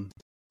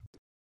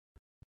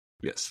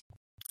 Yes.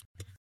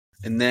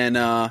 And then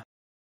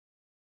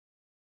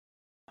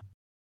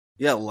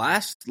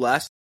last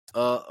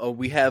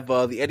we have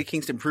the Eddie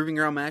Kingston Proving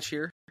Ground match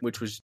here,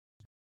 which was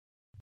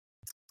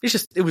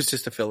it was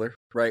just a filler,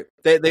 right?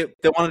 They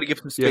wanted to give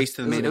some space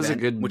to the main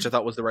event, which I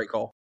thought was the right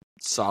call.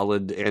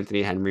 Solid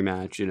Anthony Henry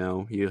match, you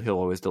know. He'll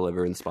always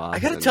deliver in spots. I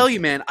gotta tell you,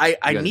 man, I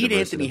need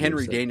Anthony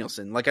Henry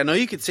Danielson. Like, I know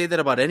you could say that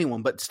about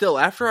anyone, but still,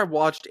 after I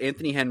watched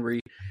Anthony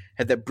Henry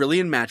had that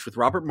brilliant match with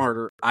Robert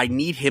Martyr, I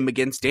need him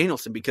against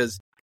Danielson because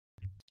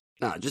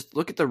just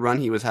look at the run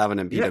he was having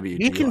in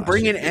PWG. He can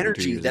bring in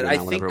energy that I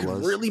think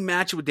could really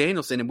match with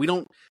Danielson, and we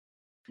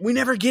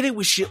never get it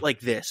with shit like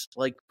this.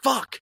 Like,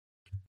 fuck.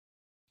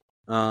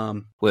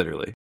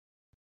 Literally.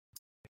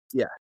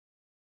 Yeah.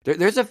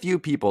 There's a few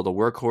people, the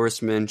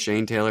Workhorsemen,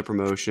 Shane Taylor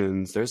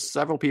Promotions. There's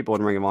several people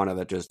in Ring of Honor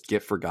that just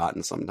get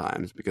forgotten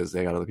sometimes because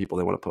they got other people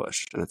they want to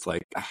push. And it's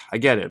like, I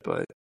get it,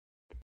 but...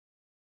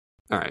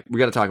 All right, we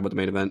got to talk about the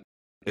main event.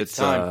 It's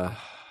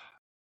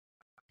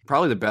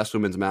probably the best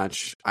women's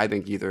match I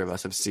think either of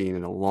us have seen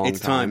in a long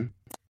time.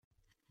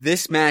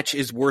 This match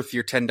is worth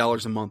your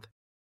 $10 a month.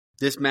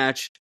 This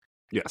match...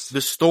 Yes.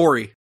 The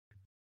story...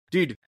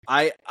 Dude,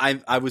 I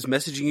was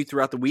messaging you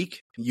throughout the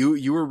week.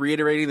 You were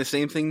reiterating the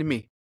same thing to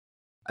me.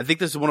 I think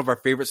this is one of our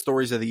favorite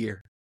stories of the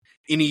year.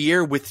 In a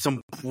year with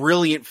some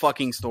brilliant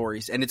fucking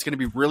stories, and it's going to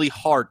be really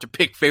hard to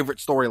pick favorite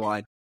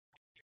storyline.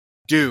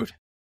 Dude,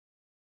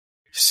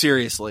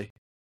 seriously,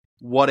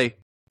 what a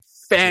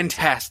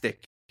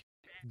fantastic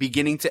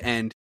beginning to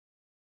end.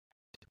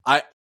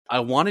 I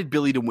wanted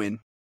Billy to win.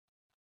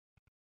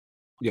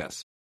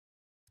 Yes.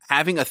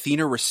 Having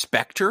Athena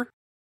respect her,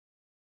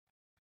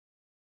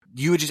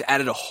 you had just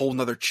added a whole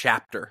nother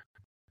chapter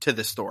to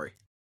the story.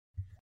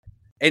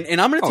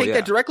 And I'm going to take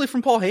that directly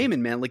from Paul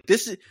Heyman, man. Like,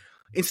 this is,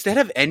 instead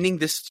of ending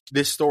this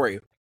story,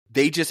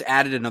 they just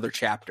added another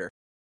chapter.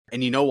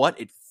 And you know what?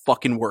 It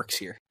fucking works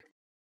here.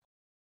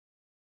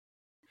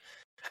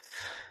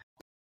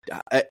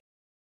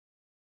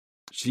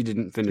 She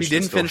didn't finish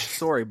the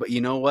story, but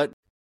you know what?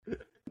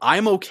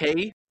 I'm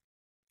okay.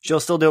 She'll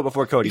still do it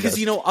before Cody does.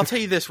 Because, I'll tell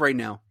you this right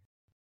now.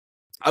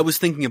 I was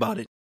thinking about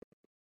it.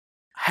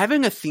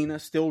 Having Athena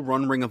still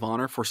run Ring of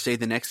Honor for, say,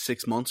 the next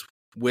 6 months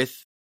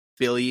with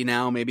Billy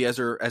now, maybe as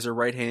her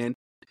right hand.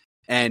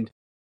 And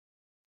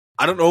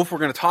I don't know if we're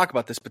going to talk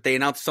about this, but they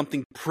announced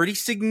something pretty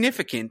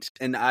significant.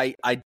 And I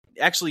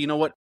actually, you know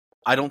what?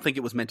 I don't think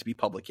it was meant to be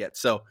public yet.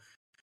 So,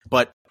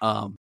 but,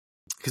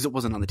 because it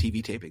wasn't on the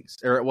TV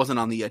tapings, or it wasn't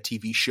on the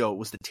TV show. It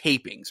was the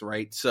tapings,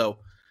 right? So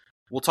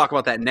we'll talk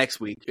about that next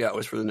week. Yeah, it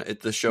was for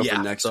the show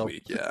for next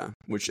week. Yeah.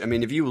 Which, I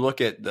mean, if you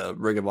look at the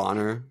Ring of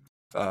Honor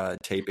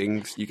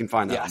tapings, you can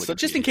find that. Yeah. So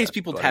just in case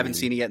people haven't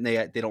seen it yet and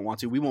they don't want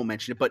to, we won't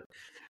mention it, but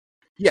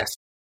yes.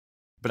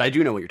 But I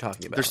do know what you're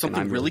talking about. There's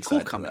something really cool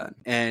coming.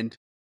 And,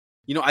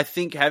 I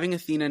think having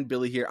Athena and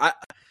Billy here,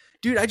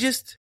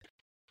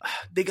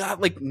 they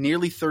got like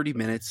nearly 30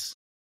 minutes.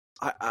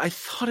 I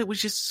thought it was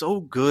just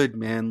so good,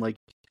 man. Like,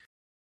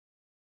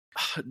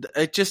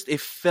 it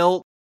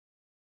felt,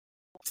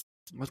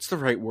 what's the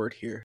right word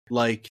here?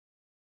 Like,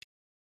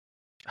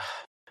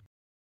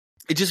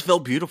 it just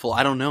felt beautiful.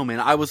 I don't know, man.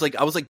 I was like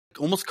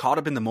almost caught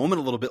up in the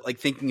moment a little bit, like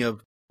thinking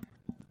of.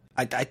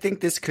 I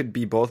think this could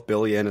be both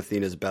Billy and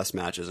Athena's best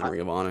matches in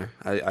Ring of Honor.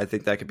 I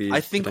think that could be.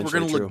 I think we're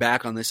going to look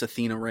back on this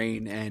Athena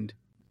reign and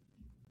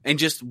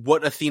just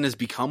what Athena's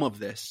become of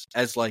this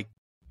as, like,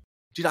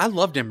 dude, I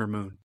loved Ember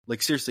Moon.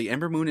 Like, seriously,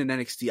 Ember Moon in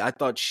NXT, I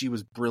thought she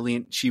was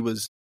brilliant. She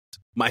was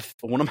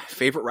one of my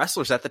favorite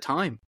wrestlers at the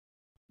time.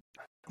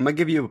 I'm going to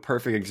give you a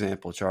perfect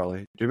example, Charlie.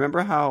 Do you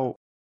remember how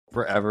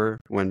forever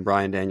when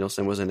Bryan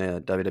Danielson was in a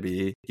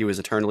WWE, he was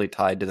eternally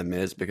tied to The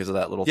Miz because of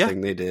that little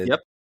thing they did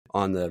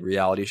on the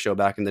reality show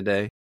back in the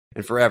day?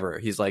 And forever,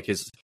 he's like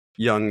his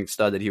young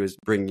stud that he was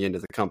bringing into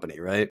the company,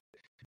 right?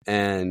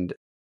 And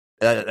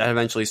that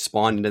eventually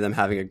spawned into them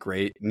having a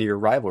great near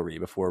rivalry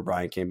before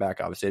Bryan came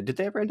back, obviously. Did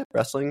they ever end up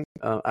wrestling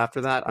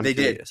after that? I'm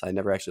curious. Did. I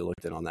never actually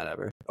looked in on that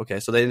ever. Okay,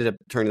 so they ended up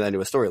turning that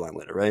into a storyline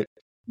later, right?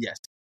 Yes.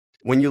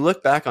 when you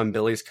look back on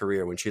Billy's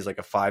career, when she's like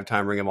a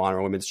 5-time Ring of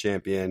Honor Women's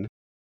Champion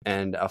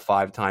and a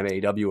 5-time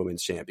AEW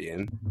Women's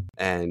Champion,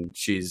 and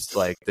she's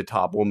like the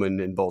top woman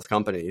in both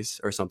companies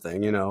or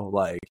something, you know,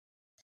 like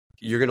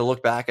you're going to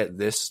look back at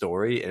this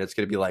story and it's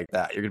going to be like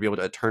that. You're going to be able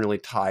to eternally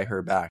tie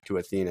her back to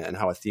Athena and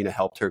how Athena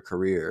helped her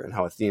career and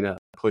how Athena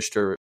pushed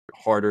her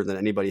harder than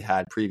anybody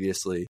had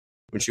previously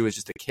when she was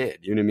just a kid.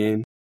 You know what I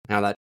mean?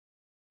 How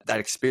that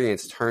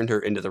experience turned her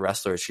into the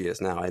wrestler she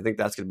is now. I think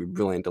that's going to be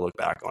brilliant to look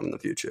back on in the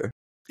future.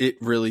 It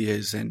really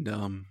is. And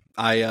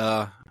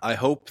I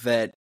hope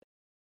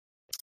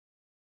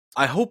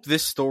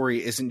this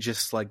story isn't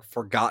just like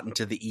forgotten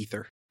to the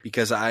ether,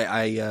 because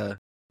I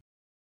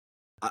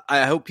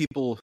hope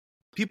people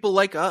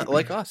like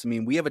us. I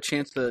mean, we have a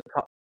chance to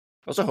talk.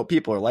 I also hope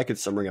people are liking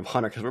some Ring of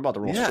Honor, because we're about to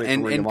roll straight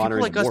and from Ring of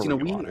Honor people like into us, more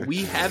Ring of Honor.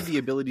 we have the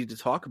ability to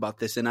talk about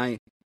this. And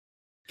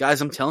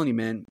guys, I'm telling you,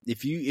 man,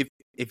 if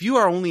you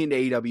are only into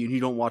AEW and you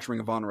don't watch Ring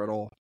of Honor at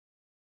all,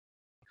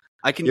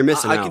 you're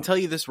missing out. I can tell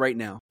you this right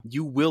now: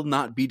 you will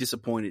not be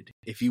disappointed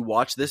if you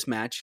watch this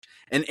match.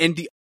 And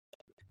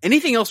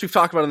anything else we've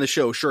talked about on the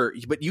show, sure,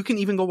 but you can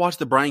even go watch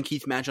the Brian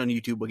Keith match on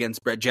YouTube against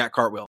Jack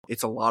Cartwheel.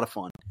 It's a lot of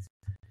fun.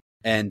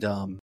 And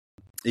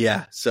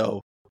yeah,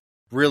 so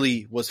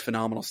really was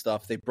phenomenal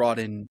stuff. They brought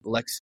in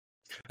Lexi.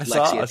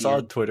 I saw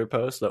a Twitter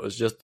post that was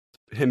just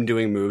him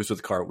doing moves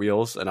with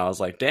cartwheels, and I was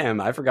like,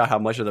 damn, I forgot how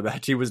much of the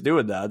match he was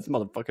doing that. This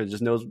motherfucker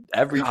just knows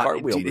every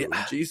cartwheel move.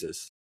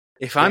 Jesus.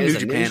 If I'm New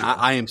Japan,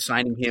 I am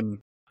signing him.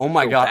 Oh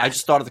my God, I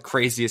just thought of the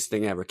craziest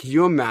thing ever. Can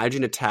you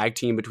imagine a tag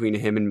team between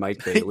him and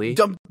Mike Bailey?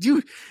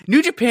 Dude,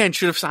 New Japan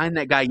should have signed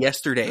that guy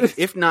yesterday.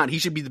 If not, he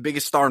should be the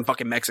biggest star in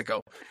fucking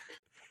Mexico.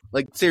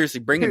 Like,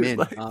 seriously, bring him in.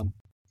 Like,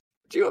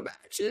 do you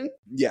imagine?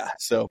 Yeah,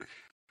 so. Can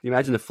you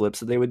imagine the flips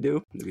that they would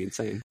do? It'd be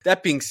insane.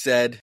 That being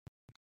said,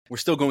 we're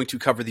still going to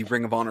cover the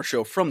Ring of Honor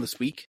show from this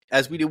week,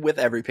 as we do with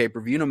every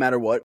pay-per-view, no matter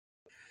what.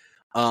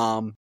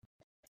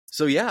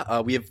 So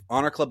yeah, we have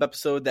Honor Club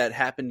episode that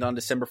happened on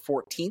December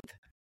 14th.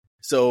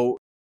 So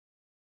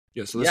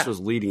this was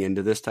leading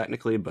into this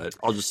technically, but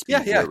I'll just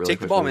really take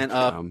the ball,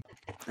 man.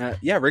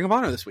 Ring of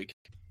Honor this week.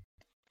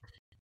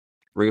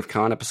 Ring of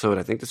Con episode,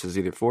 I think this is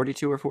either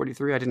 42 or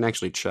 43. I didn't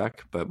actually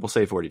check, but we'll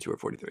say 42 or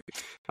 43.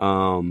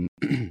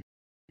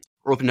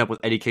 We're opened up with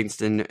Eddie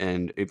Kingston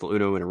and Evil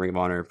Uno in a Ring of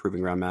Honor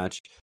Proving Ground match.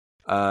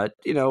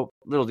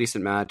 Little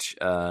decent match.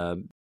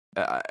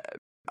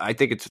 I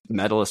think it's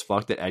metal as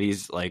fuck that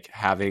Eddie's like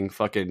having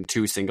fucking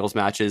 2 singles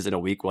matches in a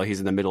week while he's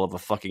in the middle of a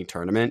fucking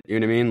tournament. You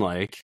know what I mean?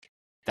 Like,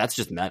 that's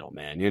just metal,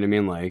 man. You know what I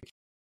mean? Like,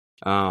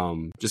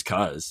 just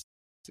cause.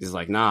 He's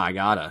like, nah, I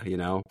gotta, you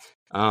know?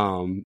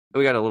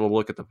 We got a little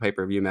look at the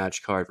pay-per-view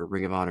match card for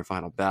Ring of Honor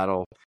Final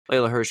Battle.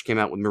 Layla Hirsch came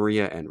out with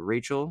Maria and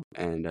Rachel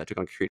and took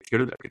on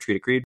Katrina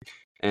Creed.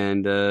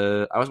 And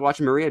I was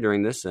watching Maria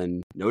during this,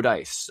 and no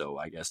dice, so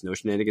I guess no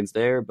shenanigans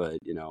there, but,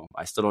 you know,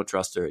 I still don't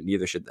trust her,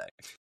 neither should they.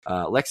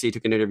 Lexi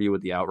took an interview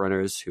with the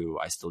Outrunners, who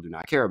I still do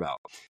not care about.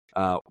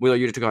 Wheeler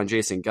Yuta took on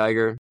Jason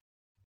Geiger.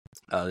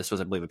 This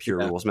was, I believe, a Pure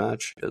Rules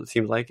match, it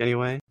seems like,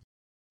 anyway.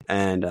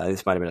 And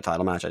this might have been a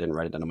title match. I didn't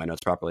write it down in my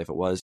notes properly if it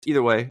was.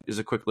 Either way, there's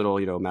a quick little,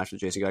 match with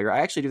Jason Geiger.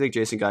 I actually do think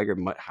Jason Geiger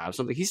might have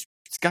something. He's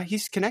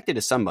connected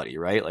to somebody,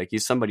 right? Like,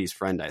 he's somebody's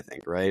friend, I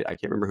think, right? I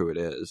can't remember who it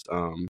is.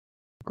 Or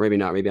maybe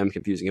not. Maybe I'm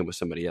confusing him with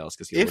somebody else.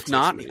 If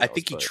not, I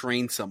think he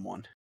trained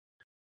someone.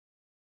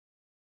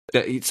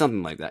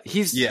 Something like that.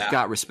 He's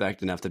got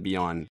respect enough to be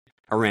on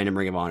a random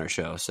Ring of Honor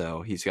show.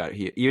 So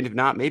even if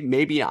not,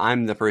 maybe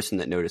I'm the person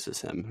that notices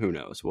him. Who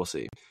knows? We'll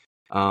see.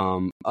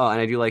 And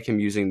I do like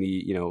him using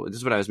the, this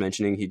is what I was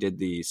mentioning. He did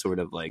the sort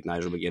of like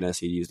Nigel McGuinness.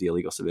 He used the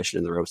illegal submission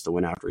in the ropes to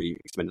win after he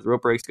expended the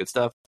rope breaks. Good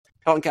stuff.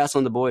 Dalton Castle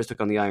and the boys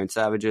took on the Iron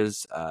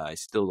Savages. I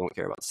still don't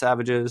care about the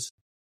Savages.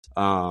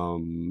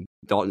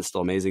 Dalton's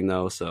still amazing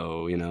though,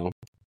 so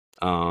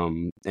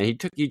and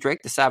he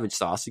drank the Savage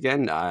sauce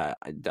again.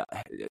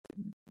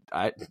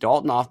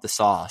 Dalton off the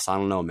sauce. I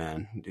don't know,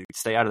 man. Dude,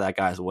 stay out of that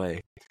guy's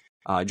way.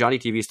 Johnny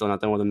TV still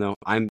not done with him though.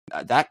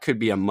 That could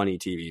be a money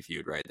TV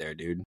feud right there,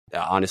 dude.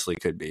 That honestly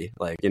could be,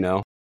 like,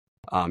 no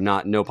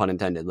pun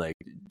intended. Like,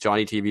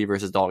 Johnny TV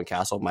versus Dalton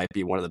Castle might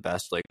be one of the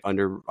best, like,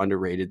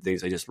 underrated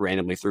things they just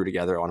randomly threw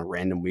together on a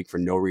random week for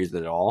no reason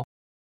at all.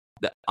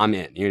 I'm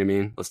in. You know what I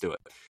mean? Let's do it.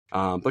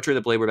 Butcher and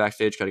the Blade were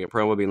backstage cutting a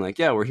promo being like,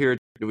 yeah, we're here.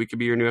 We could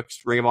be your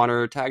next Ring of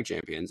Honor tag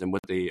champions. And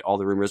with all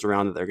the rumors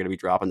around that they're going to be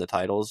dropping the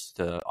titles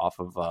off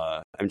of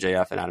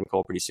MJF and Adam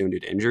Cole pretty soon due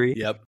to injury.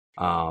 Yep.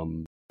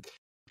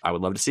 I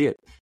would love to see it.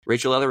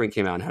 Rachel Ellering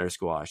came out and had her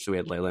squash. So we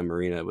had Layla and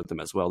Marina with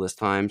them as well this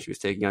time. She was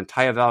taking on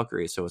Taya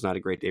Valkyrie. So it was not a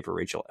great day for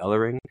Rachel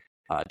Ellering.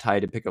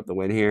 Taya did pick up the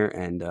win here.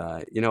 And,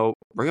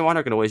 Ring of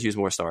Honor can always use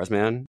more stars,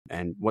 man.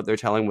 And what they're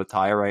telling with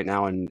Taya right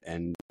now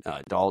and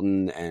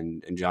Dalton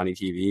and Johnny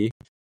TV,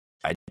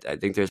 I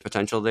think there's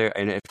potential there.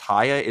 And if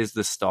Taya is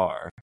the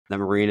star, then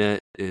Maria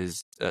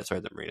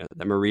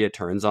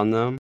turns on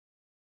them.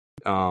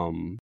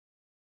 Because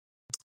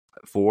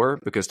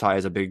Taya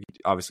is a big,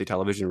 obviously,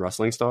 television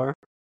wrestling star.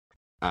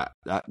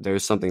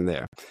 there's something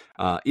there.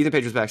 Ethan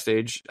Page was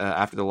backstage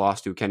after the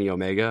loss to Kenny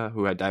Omega,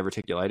 who had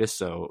diverticulitis,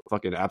 so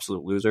fucking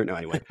absolute loser. No,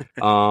 anyway.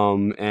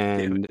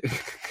 And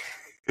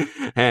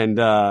and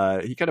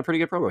he got a pretty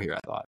good promo here, I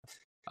thought.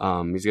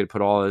 He's going to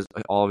put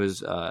all of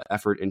his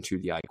effort into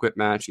the I Quit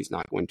match. He's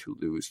not going to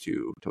lose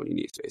to Tony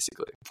Nese,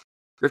 basically.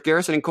 Griff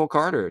Garrison and Cole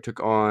Carter took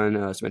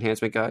on some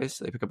enhancement guys.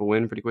 They pick up a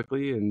win pretty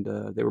quickly, and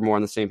they were more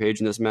on the same page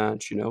in this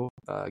match.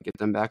 Get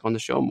them back on the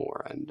show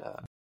more, and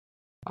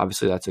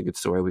obviously that's a good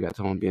story. We got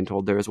someone being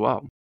told there as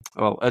well.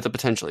 Well, that's a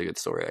potentially good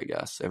story, I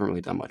guess. They haven't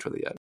really done much with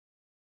it yet.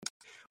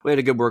 We had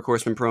a good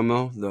Workhorseman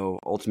promo, though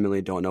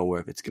ultimately don't know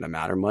if it's going to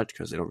matter much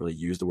because they don't really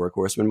use the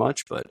Workhorseman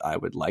much, but I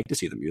would like to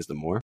see them use them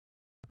more.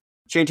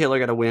 Shane Taylor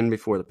got a win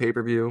before the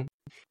pay-per-view.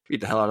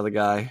 Beat the hell out of the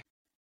guy.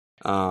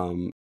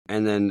 And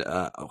then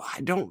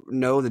I don't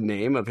know the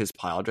name of his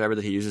pile driver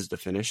that he uses to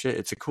finish it.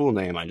 It's a cool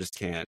name. I just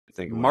can't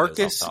think of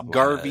Marcus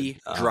Garvey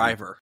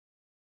Driver.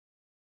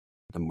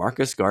 The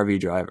Marcus Garvey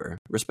Driver.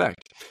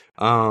 Respect.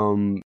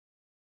 I'm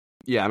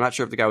not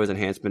sure if the guy was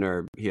enhancement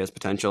or he has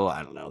potential.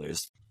 I don't know.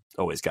 There's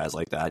always guys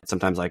like that.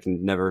 Sometimes I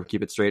can never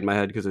keep it straight in my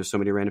head because there's so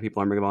many random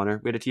people on Ring of Honor.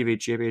 We had a TV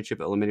Championship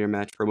Eliminator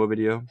match promo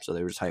video, so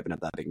they were just hyping up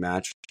that big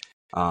match.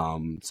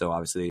 So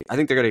obviously, I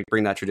think they're going to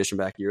bring that tradition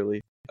back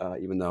yearly,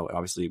 even though it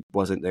obviously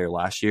wasn't there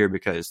last year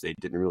because they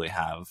didn't really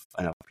have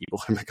enough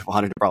people in Ring of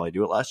Honor to probably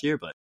do it last year,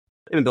 but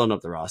they've been building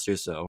up the roster.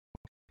 So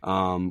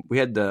we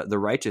had the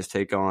Righteous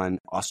take on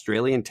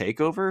Australian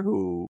Takeover,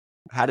 who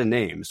had a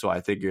name, so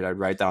I figured I'd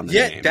write down the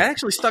name. Yeah, that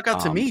actually stuck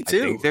out to me, too.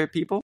 I think they're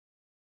people.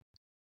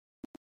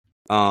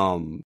 I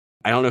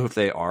don't know if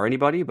they are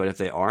anybody, but if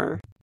they are,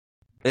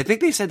 I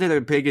think they said that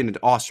they're big in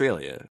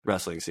Australia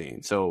wrestling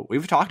scene. So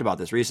we've talked about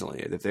this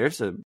recently. If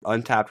there's an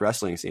untapped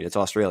wrestling scene, it's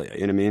Australia. You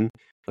know what I mean?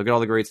 Look at all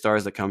the great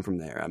stars that come from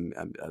there.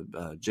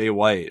 Jay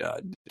White,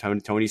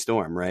 Tony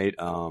Storm, right?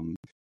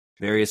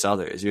 Various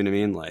others. You know what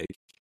I mean?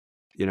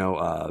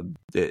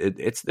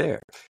 It's there.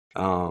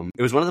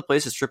 It was one of the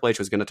places Triple H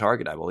was going to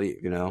target, I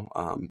believe.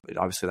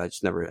 Obviously that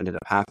just never ended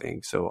up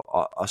happening. So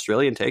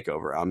Australian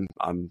Takeover.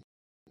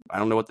 I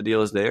don't know what the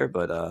deal is there,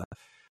 but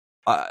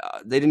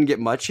they didn't get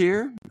much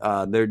here.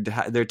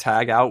 Their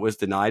tag out was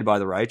denied by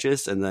the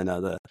Righteous, and then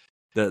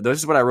this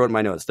is what I wrote in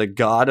my notes: the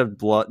God of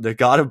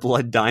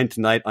Blood dined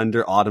tonight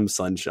under autumn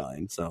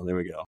sunshine. So there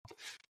we go.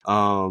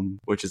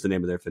 Which is the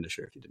name of their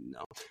finisher, if you didn't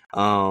know.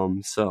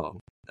 So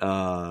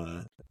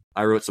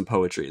I wrote some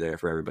poetry there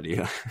for everybody.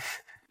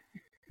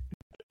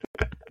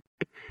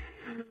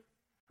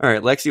 All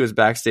right, Lexi was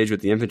backstage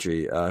with the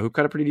Infantry, who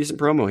cut a pretty decent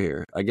promo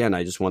here. Again,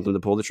 I just want them to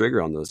pull the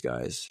trigger on those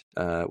guys.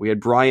 We had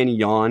Brian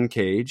Yawn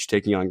Cage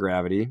taking on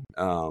Gravity.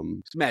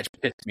 This match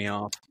pissed me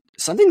off.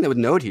 Something that would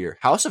note here,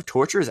 House of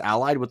Torture is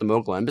allied with the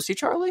Mogul Embassy,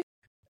 Charlie?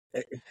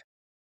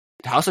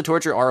 House of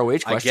Torture ROH,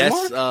 question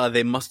mark? I guess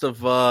they must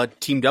have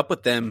teamed up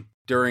with them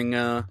during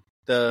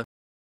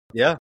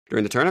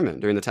during the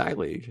tournament, during the tag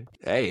league.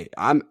 Hey,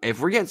 if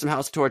we're getting some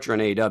House of Torture on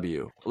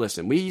AEW,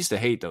 listen, we used to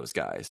hate those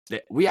guys.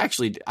 We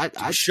actually,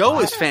 the show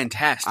is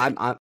fantastic.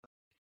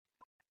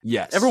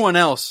 Yes. Everyone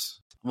else,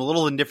 I'm a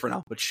little indifferent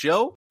now, but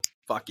show,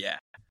 fuck yeah.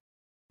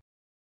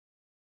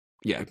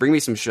 Yeah, bring me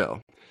some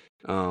show.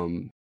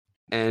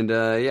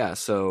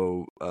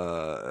 So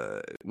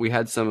we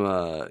had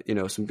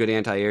some good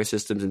anti-air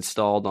systems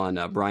installed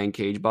on Brian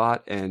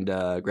Cagebot, and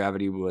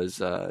Gravity was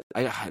the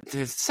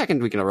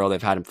second week in a row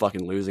they've had him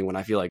fucking losing when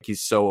I feel like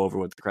he's so over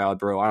with the crowd,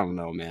 bro. I don't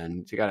know,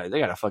 man. They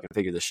gotta fucking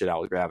figure this shit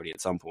out with Gravity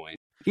at some point.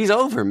 He's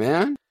over,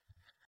 man.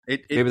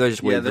 Maybe they're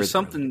just waiting.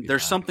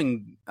 There's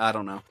something I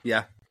don't know.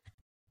 Yeah.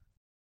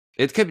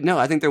 It could no.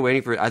 I think they're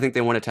waiting for. I think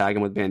they want to tag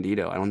him with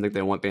Bandido. I don't think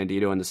they want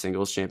Bandido in the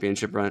singles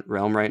championship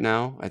realm right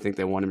now. I think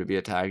they want him to be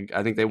a tag.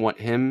 I think they want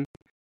him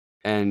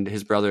and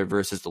his brother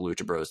versus the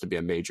Lucha Bros to be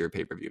a major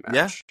pay-per-view match.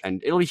 Yeah.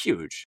 And it'll be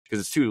huge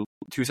because it's two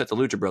sets of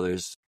Lucha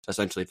Brothers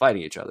essentially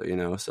fighting each other.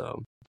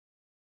 So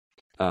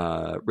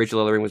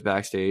Rachel Ellering was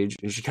backstage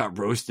and she got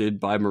roasted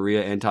by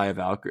Maria and Taya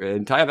Valkyrie.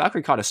 And Taya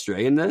Valkyrie caught a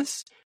stray in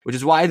this, which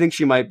is why I think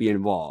she might be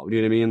involved.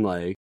 You know what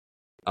I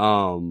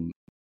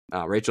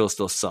mean? Rachel is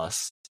still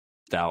sus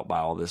out by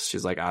all this.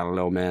 She's like, I don't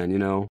know, man,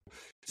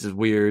 this is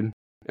weird.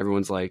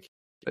 Everyone's like,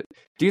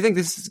 do you think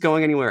this is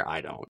going anywhere?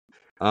 I don't.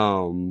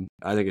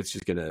 I think it's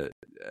just gonna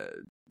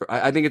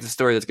I think it's a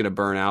story that's gonna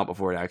burn out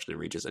before it actually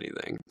reaches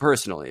anything,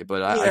 personally.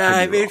 But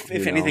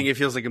if anything, it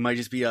feels like it might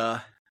just be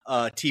a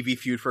TV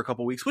feud for a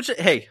couple weeks, which,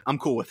 hey, I'm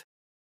cool with.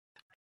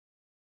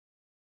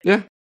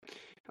 Yeah.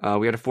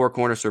 We had a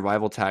 4-corner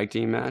survival tag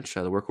team match.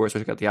 The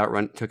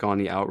Workhorsemen took on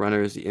the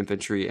Outrunners, the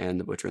Infantry, and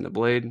the Butcher and the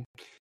Blade.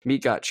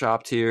 Meat got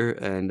chopped here,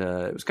 and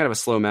it was kind of a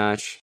slow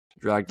match.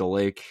 Dragged the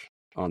lake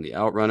on the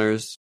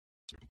Outrunners,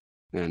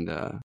 and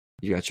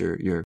you got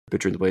your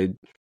Butcher and the Blade.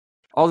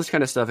 All this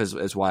kind of stuff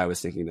is why I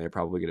was thinking they're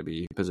probably going to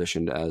be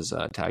positioned as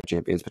tag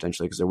champions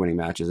potentially because they're winning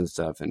matches and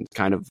stuff, and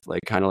kind of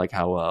like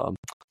how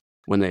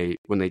when they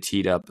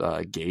teed up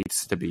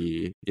Gates to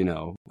be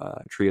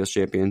trios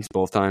champions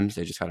both times,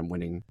 they just had him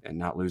winning and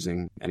not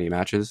losing any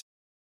matches.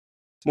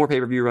 more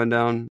pay-per-view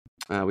rundown.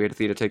 We had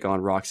Athena take on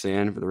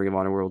Roxanne for the Ring of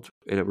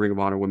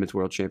Honor Women's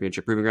World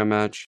Championship Proving Ground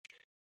match.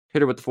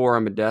 Hit her with the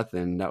forearm of death,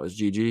 and that was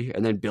GG.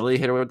 And then Billy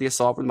hit her with the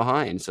assault from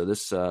behind. So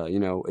this,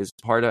 is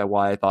part of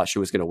why I thought she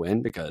was going to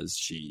win, because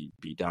she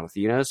beat down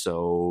Athena.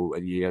 So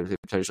it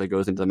potentially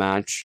goes into the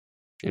match,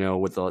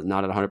 with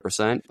not at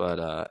 100%, but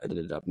it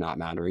ended up not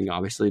mattering,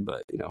 obviously.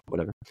 But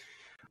whatever.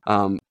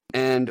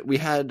 And we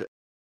had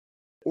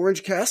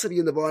Orange Cassidy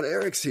and the Von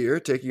Erichs here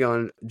taking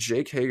on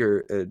Jake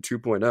Hager at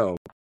 2.0.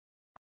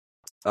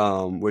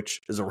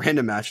 Which is a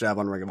random match to have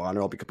on Ring of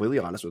Honor. I'll be completely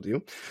honest with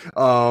you.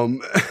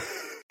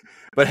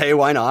 But hey,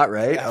 why not,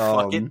 right? Yeah,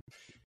 fuck it.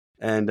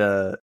 And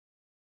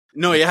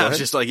no, yeah, I was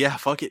just like, yeah,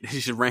 fuck it.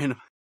 It's just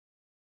random.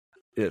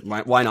 Yeah,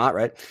 why not,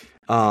 right?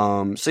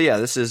 So yeah,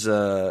 this is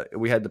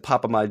we had the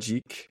Papa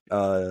Magic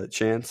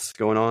chants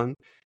going on.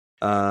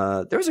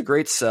 There was a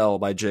great sell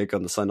by Jake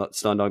on the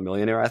Stundog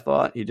Millionaire. I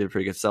thought he did a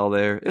pretty good sell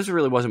there. This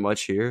really wasn't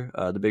much here.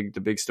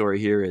 The big story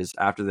here is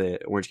after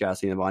the Orange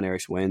Cassidy and the Von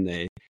Erichs win,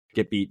 they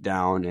get beat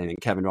down, and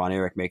Kevin Von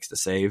Erich makes the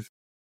save,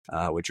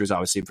 which was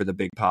obviously for the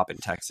big pop in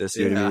Texas.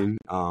 You know what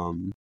I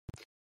mean?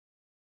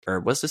 Or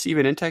was this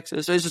even in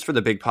Texas? It was just for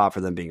the big pop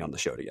for them being on the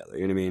show together.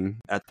 You know what I mean?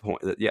 At the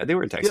point that, they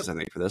were in Texas, I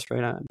think, for this,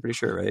 right? I'm pretty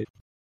sure, right?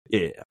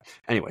 Yeah.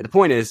 Anyway, the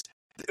point is,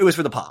 it was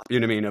for the pop. You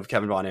know what I mean? Of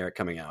Kevin Von Erich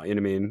coming out. You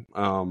know what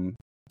I mean?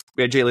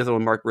 We had Jay Lethal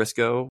and Mark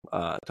Briscoe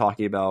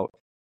talking about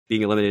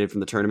being eliminated from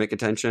the tournament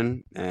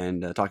contention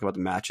and talking about the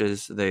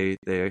matches they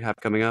have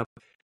coming up.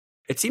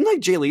 It seemed like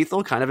Jay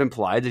Lethal kind of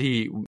implied that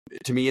he,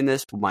 to me in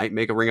this, might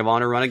make a Ring of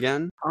Honor run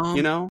again,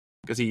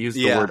 because he used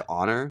the word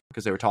honor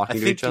because they were talking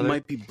to each other. I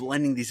think you might be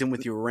blending these in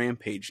with your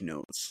Rampage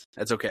notes.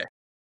 That's okay.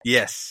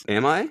 Yes.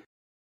 Am I?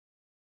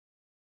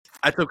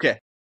 That's okay.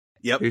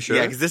 Yep. Are you sure?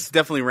 Yeah, because this is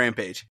definitely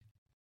Rampage.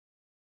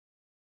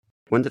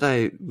 When did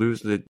I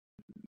lose the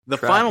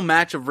final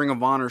match of Ring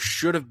of Honor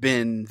should have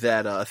been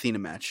that Athena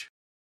match.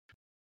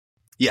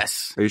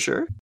 Yes. Are you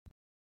sure?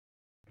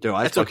 Dude,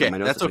 that's okay.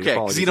 That's okay.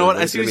 Because you know what?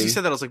 As soon as you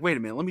said that, I was like, wait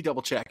a minute. Let me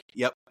double check.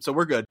 Yep. So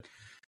we're good.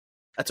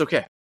 That's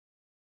okay.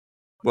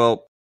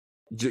 Well,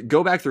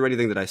 go back through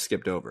anything that I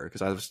skipped over,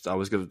 because I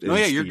was good. Oh,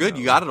 yeah, you're good.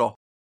 You got it all.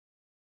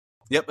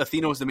 Yep.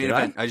 Athena was the main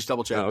event. I just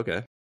double checked. Oh,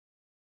 okay.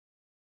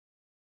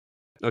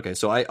 Okay,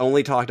 so I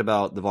only talked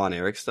about the Von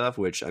Erich stuff,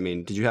 which, I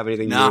mean, did you have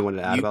anything you really wanted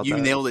to add about that? You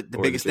nailed it. The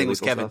biggest thing was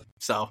Kevin,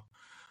 so.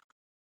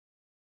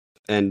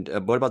 And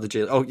what about the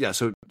Jay? Oh, yeah,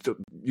 so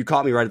you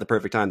caught me right at the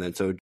perfect time then.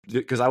 So,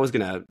 because I was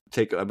going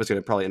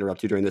to probably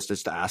interrupt you during this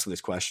just to ask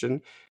this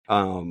question.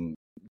 Do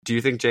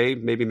you think Jay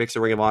maybe makes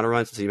a Ring of Honor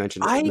run, since he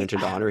mentioned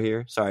honor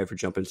here? Sorry for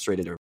jumping straight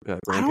into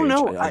Rampage. I don't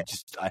know.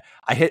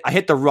 I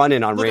hit the run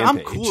in on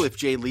Rampage. I'm cool if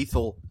Jay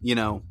Lethal,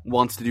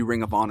 wants to do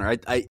Ring of Honor.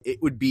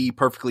 It would be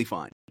perfectly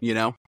fine, He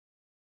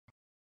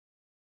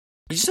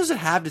just doesn't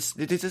have this.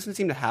 It doesn't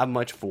seem to have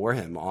much for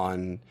him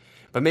on.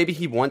 But maybe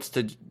he wants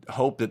to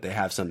hope that they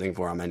have something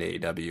for him in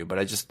AEW. But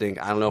I just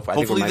think, I don't know if I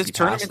hopefully think this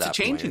tournament's a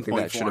changing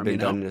point that for should have him. been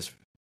done in his,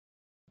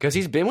 because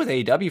he's been with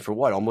AEW for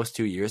what, almost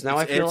 2 years now.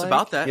 I feel it's like,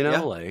 about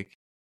that.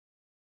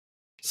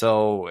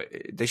 So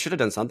they should have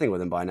done something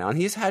with him by now. And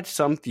he's had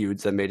some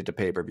feuds that made it to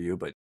pay-per-view,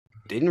 but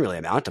didn't really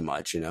amount to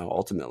much.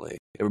 Ultimately,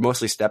 they were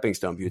mostly stepping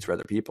stone feuds for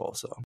other people.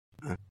 So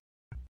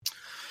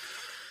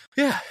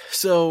yeah.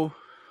 So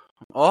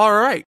all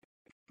right.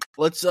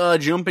 Let's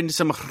jump into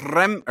some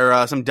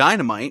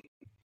Dynamite,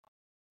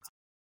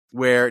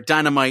 where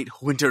Dynamite,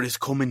 winter is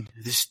coming,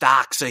 the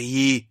stocks are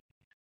here.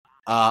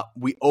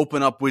 We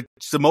open up with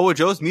Samoa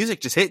Joe's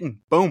music just hitting,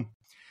 boom.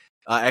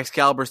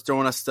 Excalibur's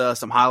throwing us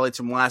some highlights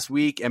from last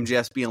week,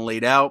 MJF's being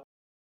laid out.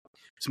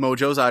 Samoa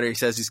Joe's out here, he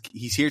says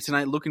he's here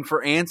tonight looking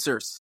for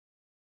answers.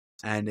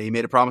 And he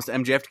made a promise to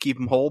MJF to keep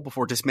him whole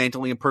before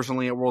dismantling him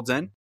personally at World's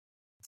End.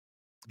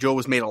 Joe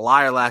was made a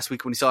liar last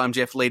week when he saw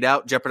MJF laid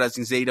out,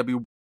 jeopardizing his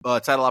AEW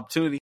title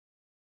opportunity.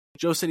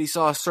 Joe said he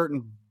saw a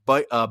certain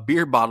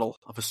beer bottle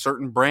of a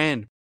certain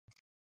brand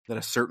that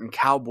a certain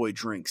cowboy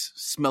drinks,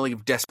 smelling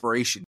of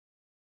desperation.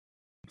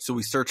 So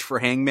he searched for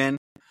Hangman,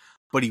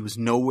 but he was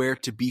nowhere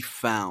to be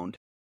found.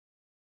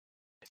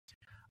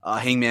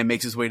 Hangman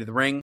makes his way to the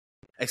ring.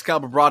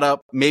 Excalibur brought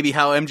up maybe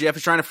how MJF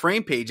is trying to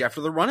frame Page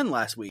after the run-in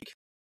last week.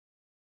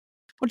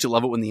 Don't you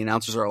love it when the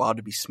announcers are allowed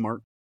to be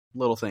smart?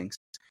 Little things.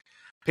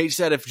 Page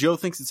said if Joe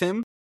thinks it's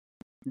him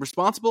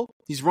responsible,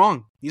 he's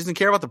wrong. He doesn't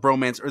care about the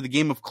bromance or the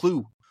game of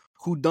Clue.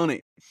 Who done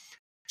it?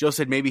 Joe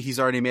said maybe he's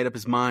already made up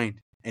his mind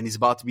and he's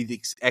about to be the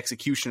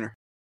executioner.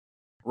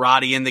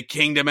 Roddy and the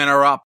Kingdom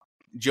interrupt.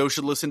 Joe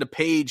should listen to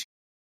Page.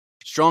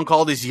 Strong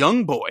called his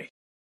young boy.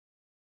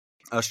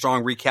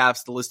 Strong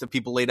recaps the list of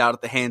people laid out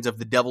at the hands of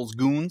the Devil's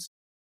goons,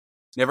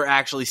 never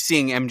actually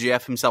seeing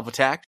MJF himself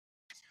attacked.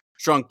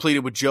 Strong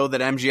pleaded with Joe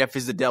that MJF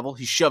is the devil.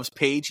 He shoves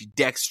Page. He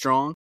decks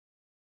Strong.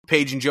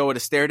 Page and Joe at a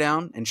stare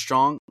down, and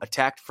Strong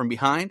attacked from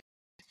behind.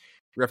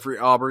 Referee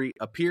Aubrey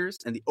appears,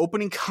 and the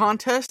opening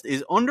contest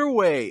is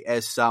underway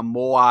as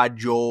Samoa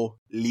Joe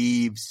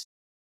leaves.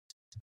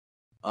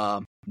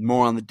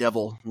 More on the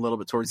Devil a little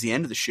bit towards the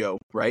end of the show,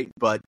 right?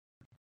 But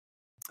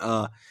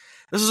this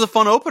was a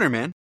fun opener,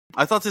 man.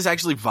 I thought this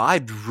actually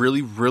vibed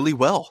really, really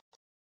well.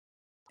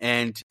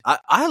 And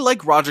I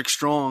like Roderick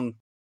Strong.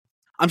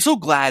 I'm so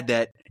glad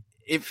that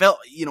it felt,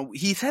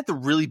 he's had the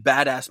really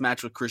badass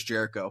match with Chris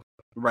Jericho,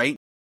 right?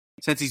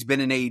 Since he's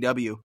been in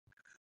AEW.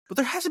 But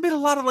there hasn't been a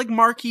lot of like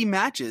marquee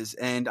matches,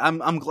 and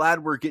I'm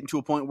glad we're getting to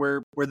a point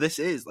where this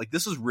is. Like,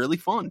 this is really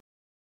fun.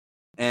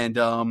 And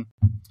our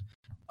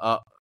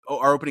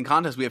opening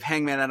contest, we have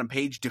Hangman Adam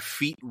Page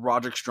defeat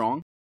Roderick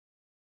Strong.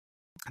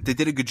 They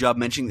did a good job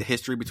mentioning the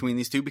history between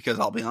these two, because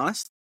I'll be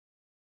honest,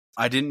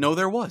 I didn't know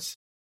there was.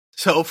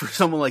 So for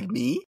someone like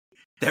me,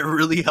 that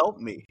really helped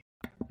me.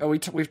 Oh,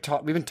 we've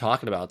been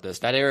talking about this.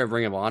 That era of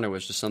Ring of Honor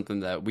was just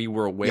something that we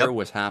were aware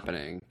was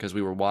happening, because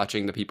we were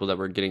watching the people that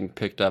were getting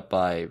picked up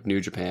by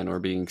New Japan or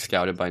being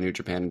scouted by New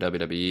Japan and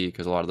WWE,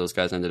 because a lot of those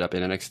guys ended up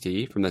in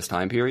NXT from this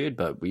time period,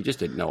 but we just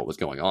didn't know what was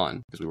going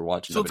on because we were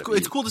watching. So WWE.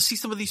 It's cool to see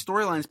some of these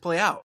storylines play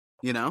out,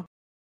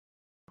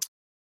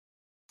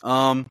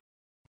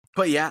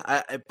 But yeah,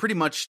 I pretty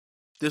much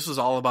this was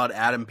all about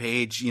Adam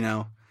Page,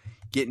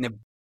 getting a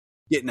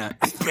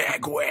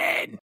big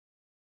win.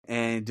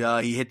 And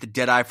he hit the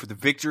Deadeye for the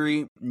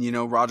victory.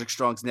 Roderick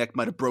Strong's neck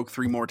might have broke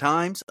 3 more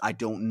times. I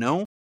don't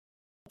know.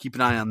 Keep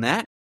an eye on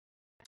that.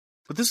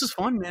 But this is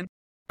fun, man.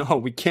 Oh,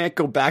 we can't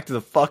go back to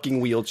the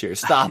fucking wheelchair.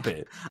 Stop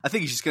it. I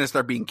think he's just going to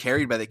start being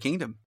carried by the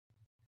Kingdom.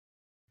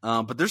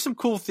 But there's some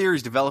cool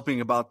theories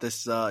developing about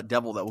this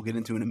devil that we'll get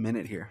into in a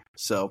minute here.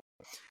 So,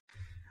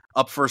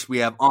 up first we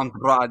have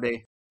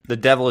Andrade. The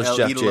devil is El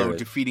Jeff Idolo Jarrett.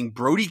 defeating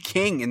Brody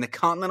King in the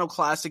Continental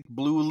Classic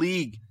Blue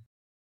League.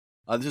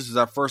 This is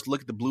our first look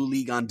at the Blue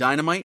League on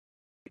Dynamite.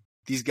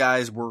 These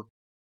guys were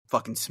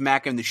fucking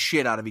smacking the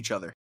shit out of each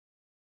other.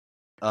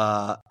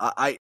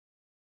 I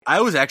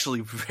was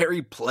actually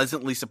very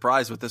pleasantly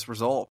surprised with this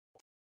result.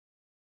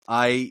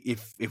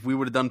 If we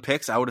would have done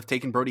picks, I would have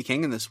taken Brody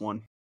King in this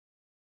one.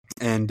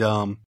 And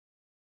so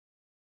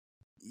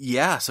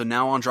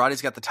now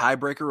Andrade's got the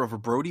tiebreaker over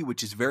Brody,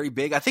 which is very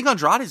big. I think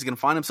Andrade's going to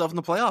find himself in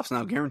the playoffs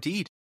now,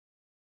 guaranteed.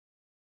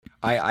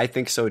 I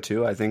think so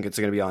too. I think it's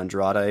going to be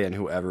Andrade and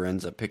whoever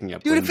ends up picking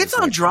up. Dude, if it's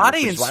Andrade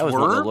and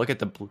Swerve,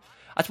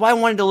 that's why I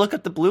wanted to look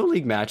at the Blue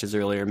League matches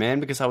earlier, man,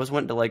 because I was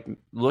wanting to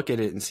look at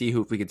it and see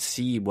if we could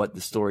see what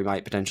the story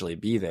might potentially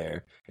be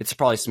there. It's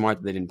probably smart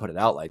that they didn't put it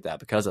out like that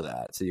because of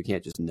that, so you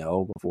can't just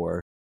know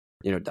before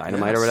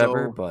Dynamite or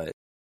whatever. But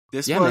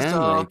this was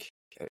man,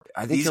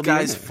 I think these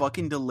guys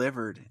fucking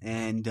delivered,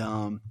 and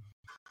God,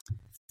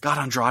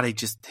 Andrade,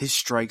 just his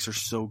strikes are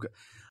so good.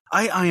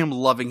 I am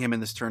loving him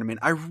in this tournament.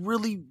 I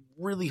really,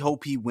 really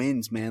hope he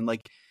wins, man. Like,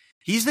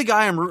 he's the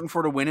guy I'm rooting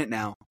for to win it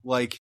now.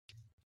 Like,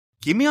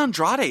 give me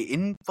Andrade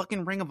in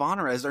fucking Ring of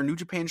Honor as our New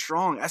Japan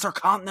Strong, as our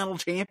Continental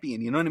Champion.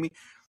 You know what I mean?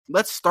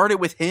 Let's start it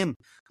with him.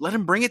 Let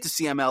him bring it to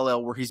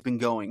CMLL where he's been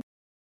going.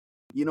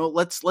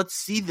 Let's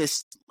see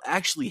this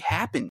actually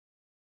happen.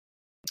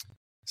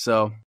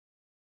 So,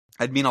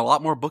 I'd mean a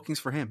lot more bookings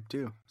for him,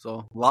 too.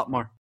 So, a lot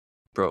more.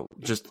 Bro,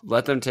 just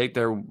let them take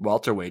their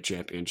welterweight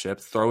championship,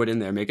 throw it in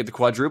there, make it the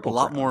quadruple. A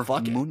lot more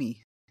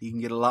money. You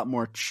can get a lot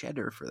more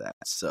cheddar for that.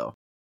 So,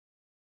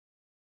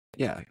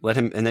 yeah, let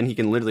him, and then he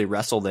can literally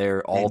wrestle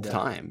there all the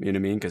time. You know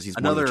what I mean? Because he's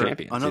one of the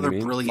champions. Another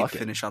brilliant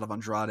finish out of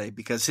Andrade,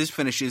 because his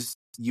finishes,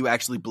 you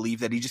actually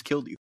believe that he just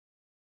killed you.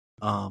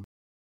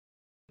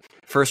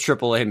 First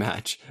AAA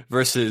match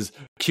versus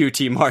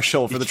QT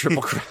Marshall for the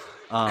Triple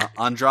Crown.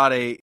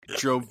 Andrade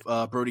drove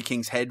Brody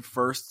King's head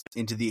first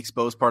into the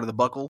exposed part of the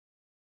buckle.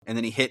 And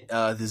then he hit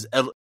this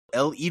El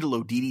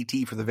Idolo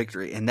DDT for the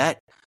victory. And the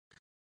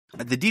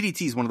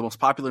DDT is one of the most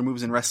popular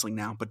moves in wrestling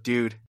now. But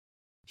dude,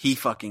 he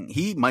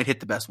might hit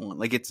the best one.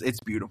 Like, it's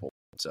beautiful.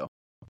 So,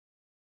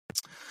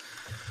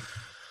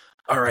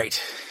 all right,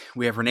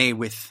 we have Renee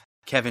with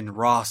Kevin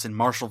Ross and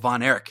Marshall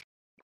Von Erich.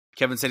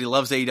 Kevin said he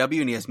loves AEW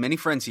and he has many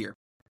friends here.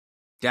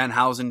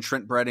 Danhausen,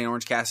 Trent Brett, and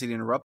Orange Cassidy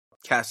interrupt.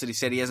 Cassidy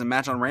said he has a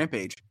match on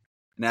Rampage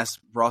and asked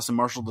Ross and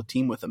Marshall to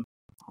team with him.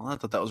 Well, I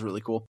thought that was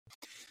really cool.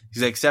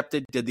 He's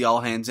accepted, did the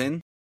all hands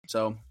in.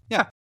 So,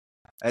 yeah.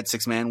 At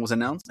 6-man was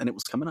announced, and it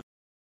was coming up.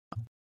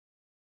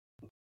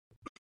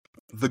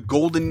 The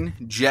Golden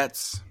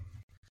Jets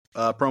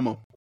promo.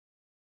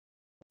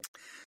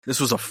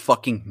 This was a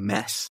fucking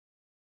mess.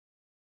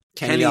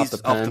 Kenny off the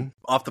pen.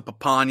 Off the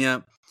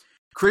Papania.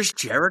 Chris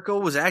Jericho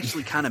was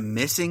actually kind of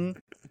missing.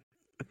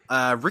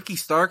 Ricky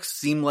Starks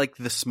seemed like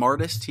the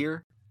smartest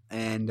here.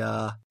 And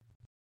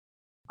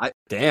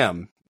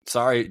Damn.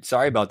 Sorry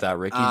about that,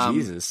 Ricky.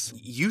 Jesus.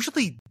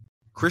 Usually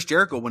Chris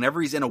Jericho, whenever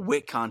he's in a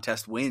wit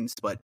contest, wins,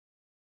 but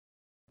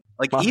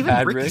Ricky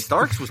Rick.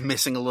 Starks was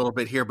missing a little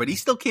bit here, but he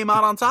still came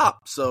out on top.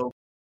 So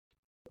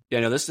yeah,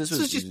 no, this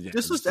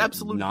was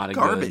absolute not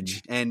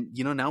garbage. And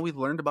now we've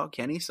learned about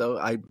Kenny, so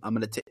I'm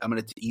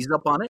gonna ease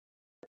up on it.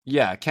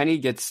 Yeah, Kenny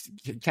gets.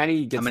 I'm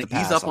gonna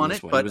ease up on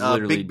it,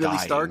 but Big Billy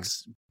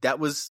Starks, that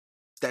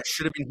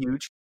should have been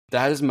huge.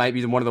 That might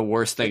be one of the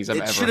worst things I've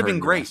ever heard. It should have been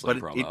great, but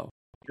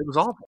it was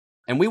awful.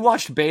 And we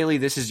watched Bailey,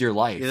 This Is Your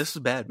Life. Yeah, this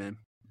was bad, man.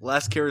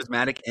 Less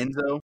charismatic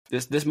Enzo.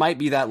 This might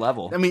be that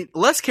level. I mean,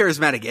 less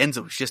charismatic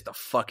Enzo is just a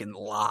fucking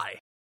lie.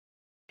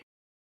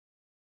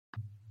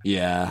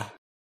 Yeah.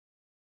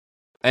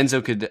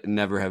 Enzo could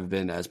never have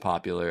been as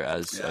popular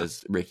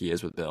as Ricky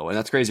is with Bill. And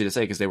that's crazy to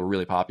say because they were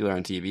really popular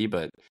on TV,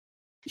 but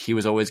he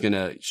was always going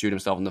to shoot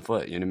himself in the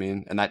foot. You know what I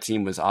mean? And that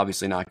team was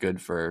obviously not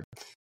good for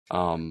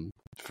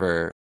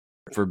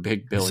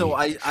Big Billy. So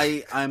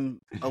I'm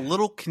a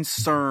little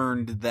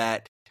concerned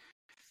that,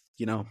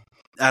 I don't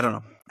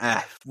know.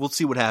 We'll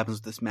see what happens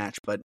with this match,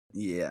 but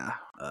yeah.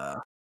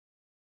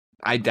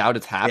 I doubt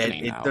it's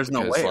happening now. There's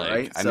no way,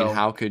 right? I mean,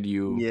 how could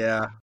you?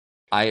 Yeah.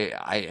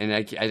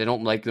 I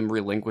don't like them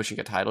relinquishing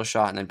a title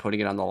shot and then putting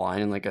it on the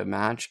line in like a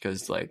match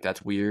because like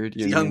that's weird.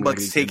 The Young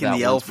Bucks taking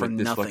the L for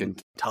nothing.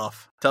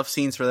 Tough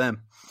scenes for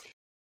them.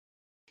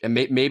 And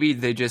maybe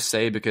they just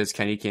say because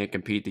Kenny can't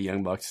compete, the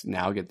Young Bucks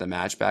now get the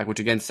match back, which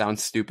again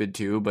sounds stupid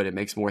too, but it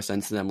makes more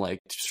sense to them like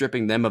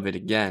stripping them of it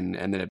again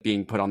and then it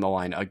being put on the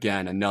line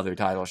again, another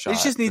title shot.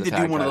 They just need to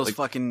do one of those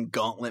fucking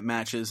gauntlet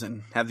matches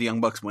and have the Young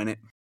Bucks win it.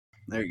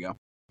 There you go.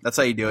 That's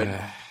how you do it.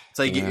 That's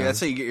how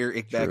you get your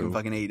ick back in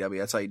fucking AEW.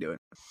 That's how you do it.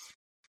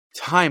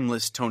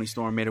 Timeless Toni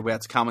Storm made her way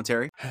out to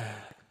commentary.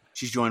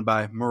 She's joined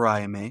by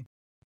Mariah May.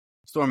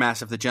 Storm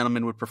asks if the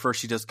gentleman would prefer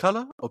she does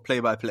color or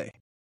play-by-play.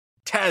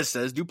 Taz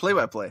says, do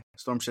play-by-play.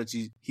 Storm says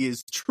he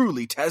is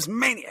truly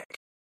Tasmaniac.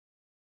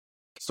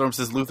 Storm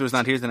says Luther's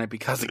not here tonight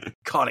because he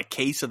caught a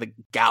case of the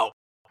gout.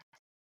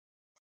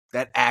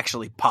 That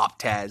actually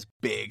popped Taz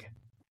big.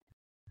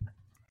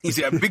 He's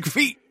got big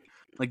feet.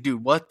 Like,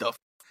 dude, what the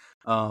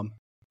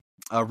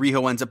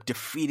Riho ends up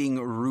defeating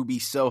Ruby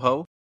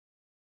Soho.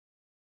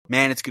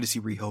 Man, it's good to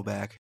see Riho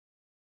back.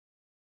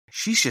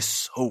 She's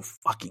just so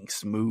fucking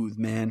smooth,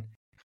 man.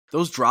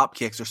 Those drop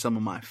kicks are some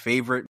of my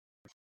favorite.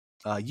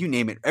 You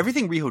name it.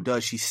 Everything Riho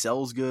does, she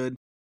sells good.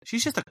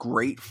 She's just a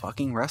great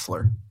fucking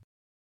wrestler.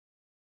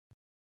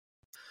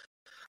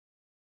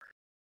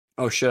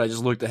 Oh shit, I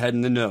just looked ahead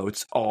in the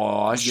notes.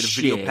 Oh shit. Get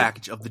a video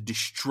package of the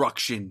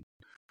destruction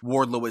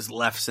Wardlow has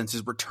left since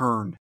his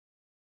return.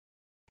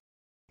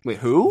 Wait,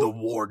 who? The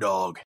War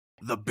Dog.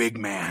 The big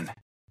man.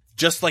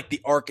 Just like the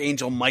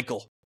Archangel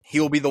Michael.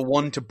 He'll be the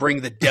one to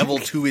bring the devil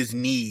to his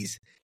knees.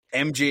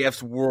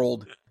 MJF's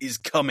world is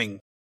coming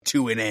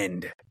to an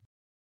end.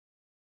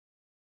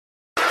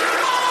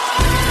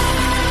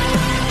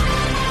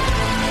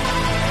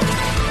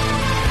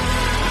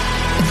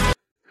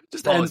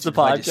 Just ends the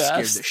podcast. I just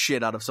scared the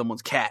shit out of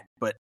someone's cat,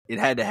 but it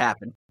had to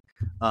happen.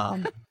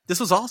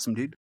 This was awesome,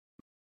 dude.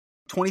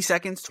 20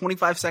 seconds,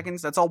 25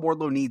 seconds, that's all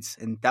Wardlow needs,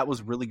 and that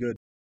was really good.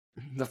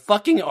 The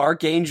fucking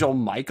Archangel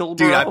Michael,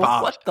 bro? Dude, I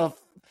popped. What the...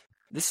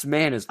 This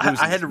man is losing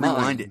I had to his mind.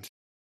 rewind it.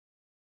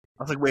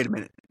 I was like, wait a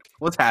minute.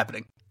 What's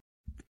happening?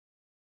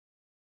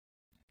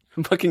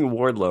 Fucking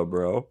Wardlow,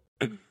 bro.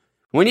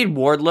 We need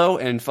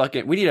Wardlow and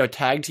fucking... We need a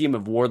tag team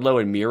of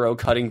Wardlow and Miro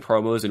cutting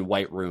promos in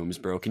white rooms,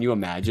 bro. Can you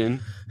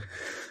imagine?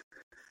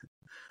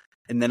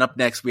 And then up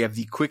next, we have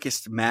the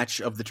quickest match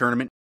of the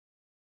tournament.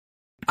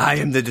 I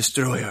am the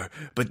Destroyer,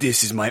 but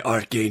this is my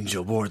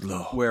Archangel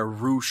Wardlow. Where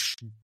Roosh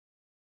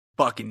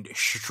fucking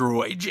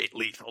destroyed Jay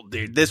Lethal,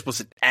 dude. This was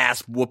an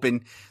ass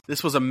whooping.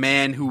 This was a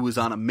man who was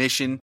on a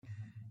mission.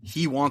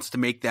 He wants to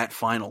make that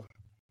final.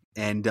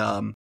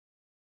 And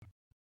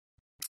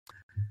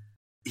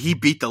he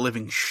beat the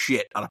living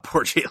shit out of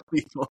poor Jay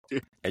Lethal,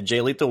 dude. And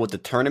Jay Lethal with the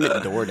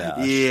tournament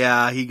DoorDash.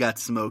 Yeah, he got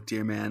smoked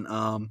here, man.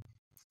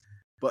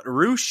 But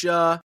Roosh,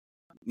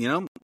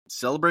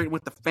 celebrating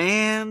with the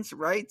fans,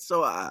 right?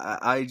 So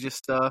I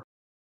just...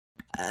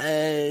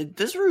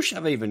 does Roosh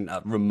have even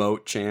a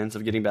remote chance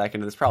of getting back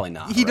into this? Probably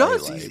not. He right?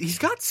 does. Like, he's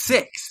got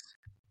 6.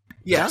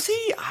 Yes. Does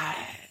he?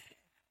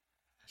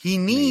 He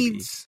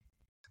needs...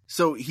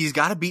 So he's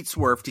got to beat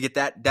Swerve to get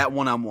that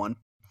one-on-one.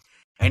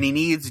 And he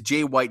needs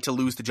Jay White to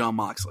lose to Jon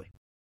Moxley.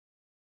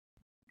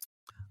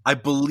 I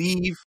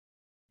believe...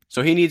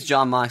 So he needs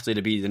Jon Moxley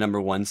to be the number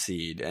 1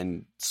 seed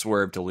and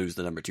Swerve to lose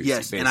the number 2 seed.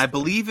 Yes, and I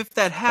believe if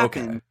that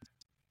happened...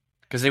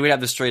 Because they would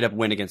have the straight up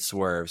win against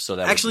Swerve. So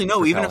that actually,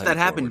 no, even if that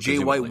happened, forward,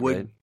 Jay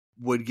White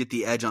would get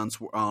the edge on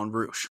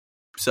Roosh.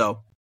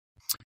 So...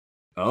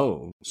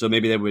 Oh, so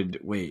maybe they would...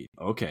 Wait,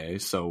 okay,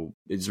 so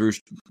is Roosh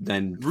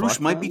then... Roosh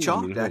might be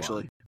chalked,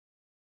 actually.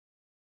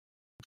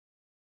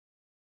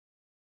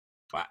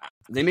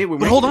 They may...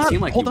 But hold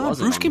on.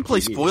 Roosh can play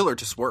spoiler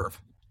to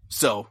Swerve.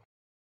 So...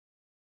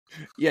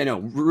 Yeah, no,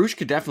 Roosh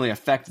could definitely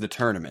affect the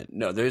tournament.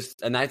 No,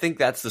 and I think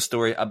that's the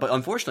story. But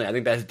unfortunately, I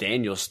think that's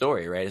Daniel's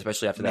story, right?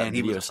 Especially after that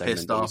video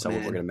segment that we're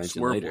going to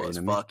mention Swerve later.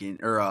 Was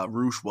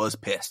Roosh was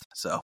pissed.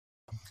 So,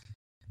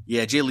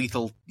 yeah, Jay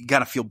Lethal, you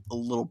gotta feel a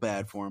little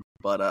bad for him,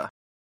 but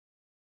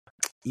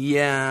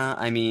yeah,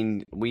 I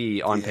mean,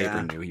 we on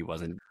paper knew he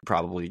wasn't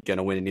probably going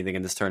to win anything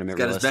in this tournament.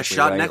 He's got his best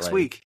shot next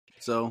week.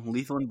 So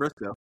Lethal and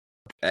Briscoe.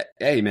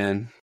 Hey,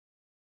 man,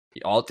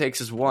 all it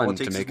takes is one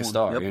to make a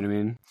star. Yep. You know what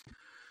I mean?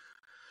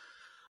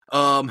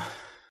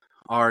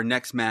 Our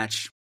next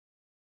match,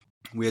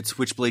 we had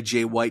Switchblade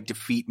Jay White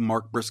defeat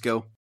Mark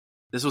Briscoe.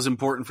 This was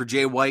important for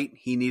Jay White.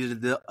 He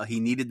needed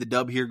the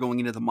dub here going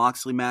into the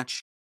Moxley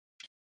match.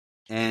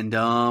 And,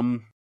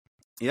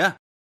 yeah.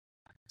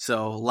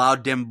 So,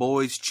 loud dem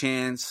boys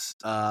chants.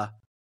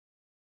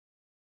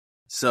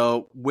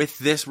 So, with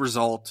this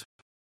result,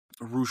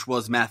 ROH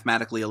was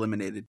mathematically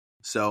eliminated.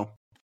 So,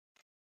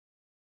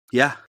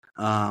 yeah,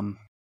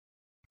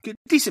 good,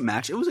 decent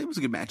match. It was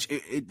a good match.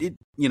 It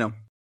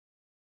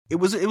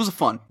was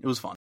fun. It was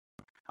fun.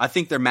 I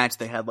think their match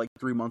they had like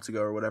 3 months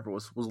ago or whatever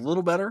was a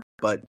little better,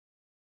 but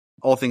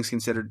all things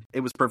considered, it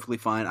was perfectly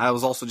fine. I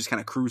was also just kind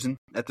of cruising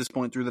at this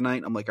point through the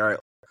night. I'm like, all right,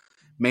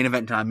 main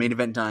event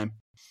time.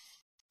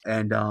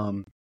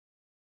 And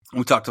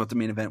we talked about the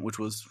main event, which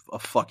was a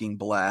fucking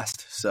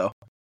blast. So,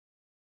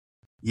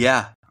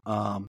 yeah.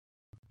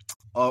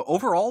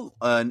 Overall,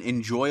 an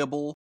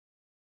enjoyable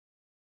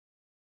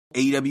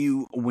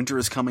AEW Winter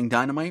is Coming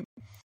Dynamite,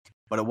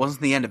 but it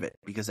wasn't the end of it,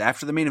 because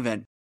after the main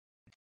event,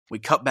 we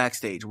cut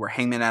backstage where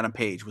Hangman Adam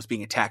Page was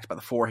being attacked by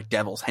the 4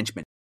 Devil's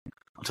henchmen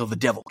until the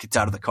Devil gets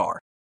out of the car.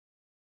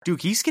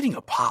 Dude, he's getting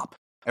a pop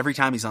every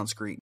time he's on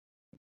screen.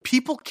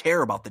 People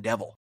care about the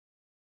Devil.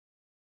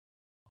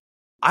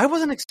 I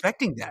wasn't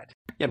expecting that.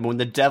 Yeah, but when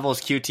the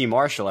Devil's QT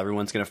Marshall,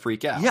 everyone's going to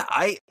freak out. Yeah,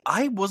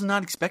 I was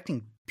not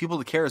expecting people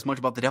to care as much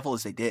about the Devil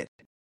as they did.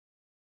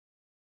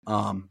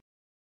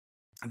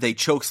 They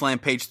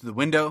chokeslam Page through the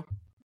window.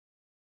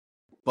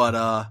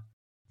 But,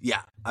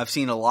 yeah, I've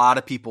seen a lot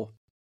of people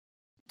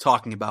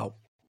talking about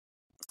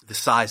the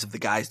size of the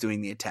guys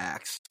doing the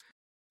attacks.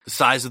 The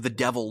size of the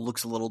Devil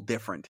looks a little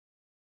different.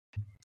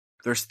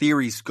 There's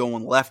theories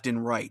going left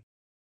and right.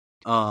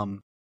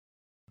 One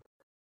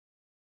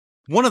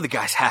of the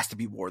guys has to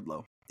be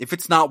Wardlow. If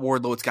it's not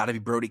Wardlow, it's got to be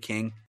Brody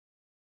King.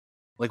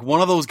 Like,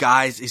 one of those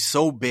guys is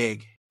so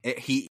big,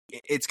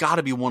 it's got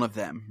to be one of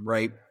them,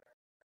 right?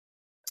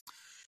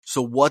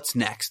 So what's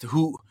next?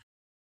 Duke,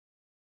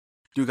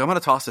 I'm going to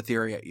toss a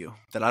theory at you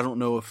that I don't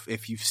know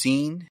if you've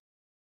seen,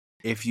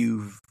 if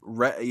you've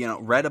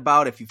read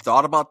about, if you've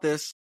thought about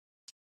this.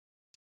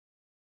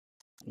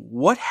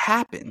 What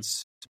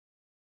happens?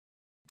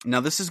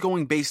 Now, this is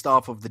going based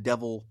off of the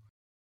Devil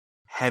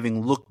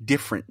having looked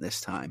different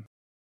this time.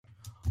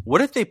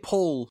 What if they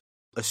pull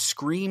a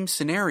Scream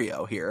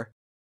scenario here?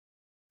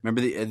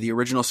 Remember the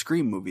original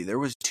Scream movie? There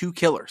was 2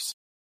 killers.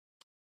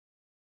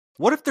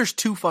 What if there's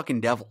 2 fucking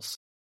devils?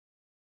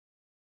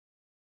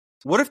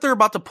 What if they're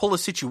about to pull a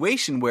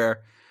situation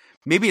where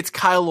maybe it's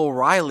Kyle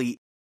O'Reilly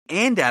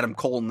and Adam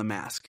Cole in the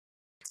mask?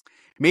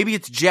 Maybe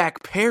it's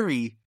Jack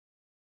Perry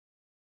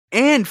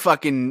and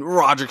fucking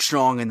Roderick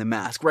Strong in the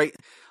mask, right?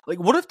 Like,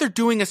 what if they're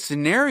doing a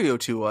scenario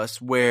to us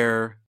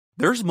where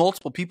there's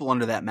multiple people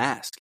under that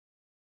mask?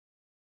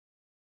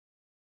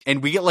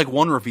 And we get like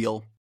one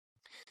reveal.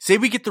 Say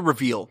we get the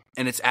reveal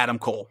and it's Adam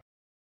Cole.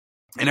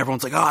 And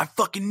everyone's like, oh, I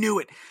fucking knew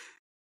it.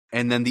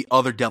 And then the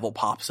other Devil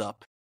pops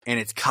up and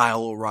it's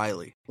Kyle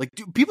O'Reilly. Like,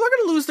 dude, people are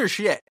going to lose their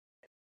shit.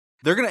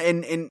 They're going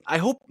to, and I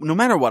hope, no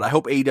matter what, I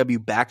hope AEW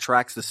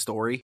backtracks the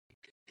story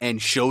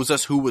and shows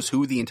us who was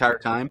who the entire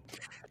time.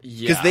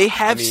 Because they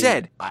have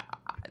said,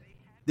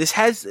 this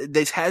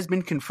has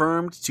been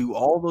confirmed to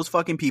all those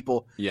fucking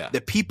people. Yeah. The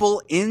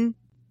people in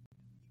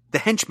the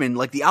henchmen,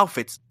 like the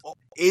outfits,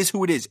 is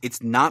who it is.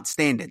 It's not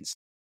stand-ins.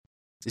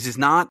 This is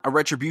not a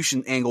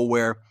retribution angle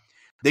where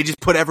they just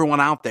put everyone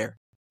out there.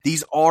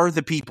 These are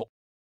the people.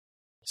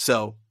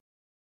 So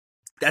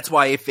that's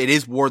why if it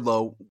is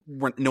Wardlow,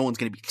 no one's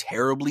going to be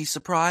terribly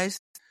surprised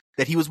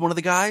that he was one of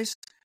the guys,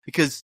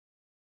 because,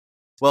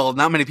 well,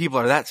 not many people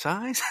are that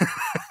size.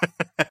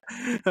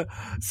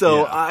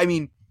 So, yeah. I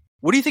mean,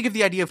 what do you think of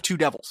the idea of 2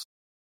 devils?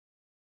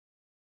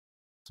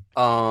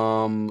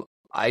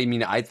 I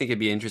mean, I think it'd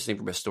be interesting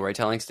from a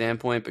storytelling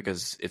standpoint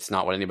because it's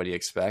not what anybody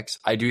expects.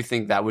 I do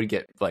think that would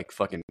get like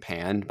fucking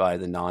panned by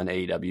the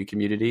non-AEW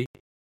community,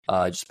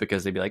 just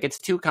because they'd be like, it's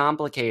too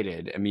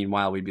complicated. And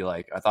meanwhile, we'd be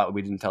like, I thought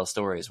we didn't tell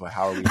stories. Well,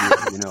 how are we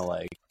doing?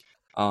 Like,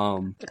 I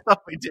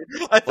thought we did.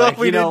 I thought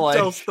we didn't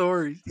tell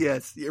stories.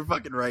 Yes, you're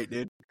fucking right,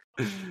 dude.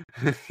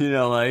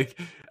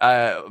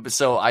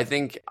 So I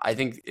think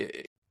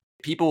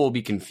people will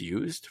be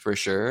confused for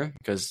sure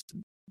because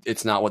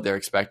it's not what they're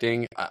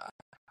expecting.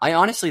 I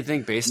honestly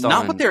think based on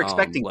not what they're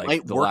expecting, like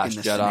might The work Last in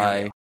this Jedi.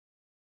 scenario.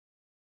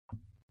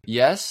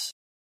 Yes,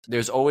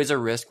 there's always a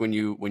risk when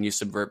you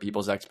subvert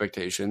people's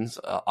expectations,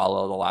 a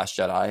la The Last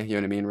Jedi. You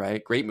know what I mean,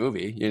 right? Great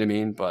movie, you know what I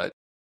mean, but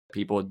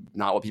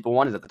not what people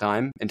wanted at the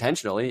time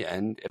intentionally,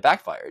 and it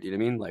backfired. You know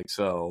what I mean? Like,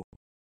 so,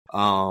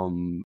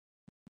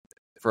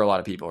 for a lot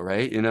of people,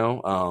 right? You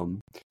know,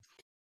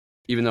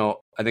 even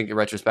though I think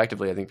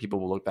retrospectively, I think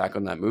people will look back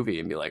on that movie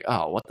and be like,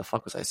 oh, what the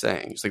fuck was I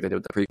saying? Just like they did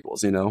with the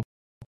prequels, you know?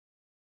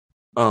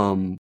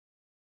 You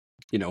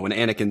know, when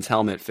Anakin's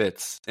helmet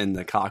fits in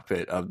the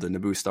cockpit of the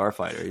Naboo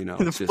starfighter, you know,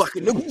 it's just,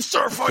 fucking Naboo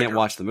starfighter. Can't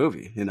watch the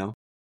movie, you know.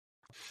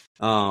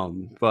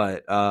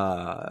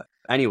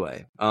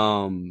 Anyway,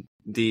 I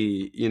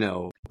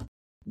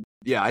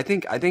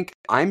think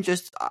I'm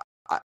just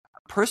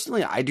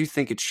personally, I do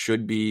think it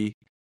should be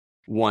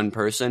one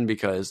person,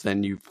 because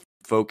then you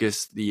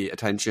focus the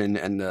attention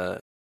and the,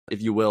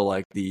 if you will,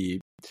 like the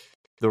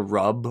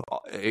rub,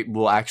 it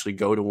will actually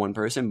go to one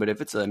person. But if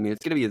it's going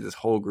to be this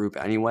whole group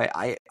anyway.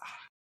 I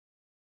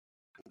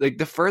like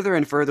the further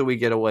and further we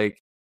get away,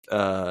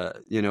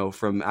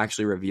 from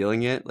actually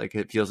revealing it, like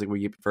it feels like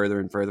we get further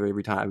and further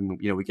every time,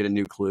 we get a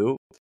new clue.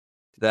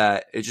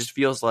 that it just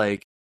feels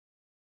like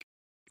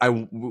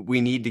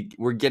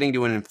we're getting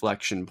to an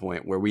inflection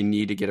point where we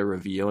need to get a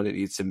reveal, and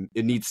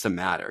it needs to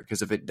matter,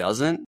 because if it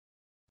doesn't,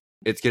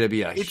 it's going to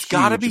be it's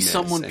got to be miss,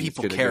 someone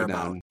people care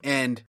about.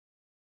 And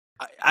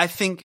I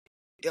think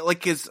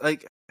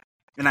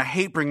and I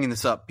hate bringing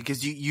this up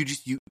because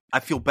I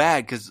feel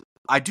bad because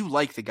I do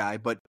like the guy,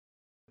 but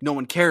no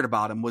one cared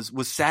about him, was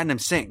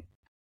Satnam Singh.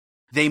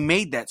 They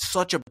made that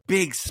such a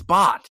big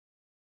spot,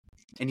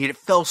 and yet it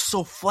fell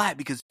so flat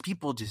because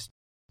people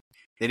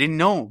they didn't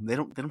know him. They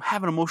don't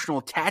have an emotional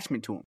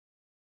attachment to him.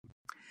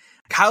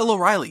 Kyle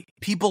O'Reilly,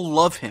 people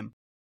love him.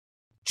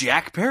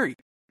 Jack Perry,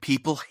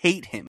 people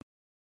hate him.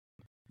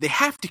 They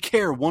have to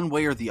care one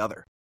way or the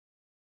other.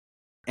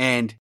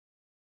 And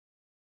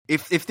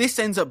if this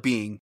ends up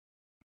being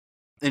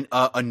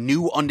a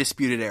new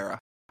Undisputed Era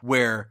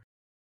where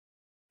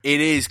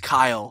it is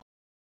Kyle,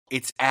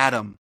 it's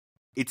Adam,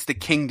 it's the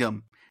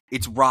Kingdom,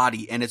 it's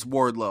Roddy, and it's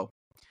Wardlow,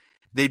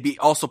 they'd be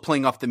also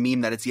playing off the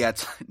meme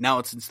that now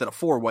it's instead of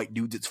 4 white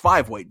dudes, it's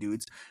 5 white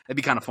dudes. That'd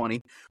be kind of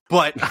funny.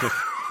 But,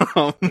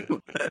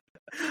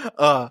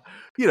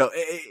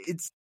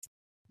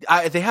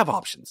 they have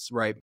options,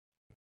 right?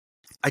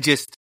 I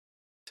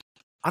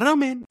don't know,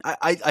 man.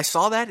 I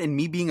saw that, and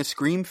me being a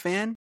Scream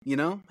fan,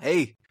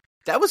 hey,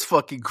 that was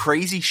fucking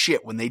crazy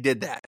shit when they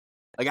did that.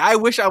 Like, I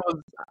wish I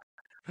was.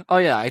 Oh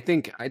yeah, I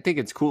think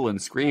it's cool in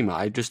Scream.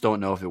 I just don't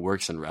know if it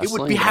works in wrestling.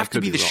 It would have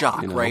to be the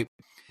shock, right?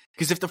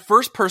 Because if the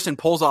first person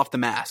pulls off the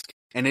mask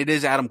and it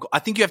is Adam Cole, I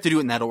think you have to do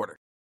it in that order.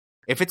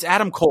 If it's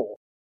Adam Cole,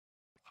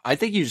 I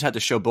think you just have to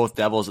show both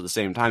devils at the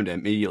same time to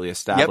immediately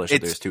establish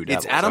that there's two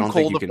devils. It's Adam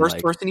Cole, the first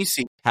person you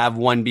see. Have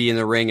one be in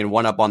the ring and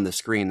one up on the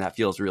screen. That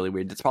feels really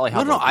weird. That's probably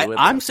how.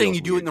 I'm saying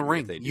you do it in the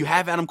ring. You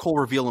have Adam Cole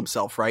reveal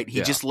himself, right?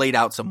 He just laid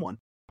out someone.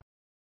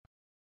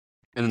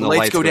 And then the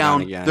lights go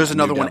down. Again, there's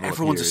another one.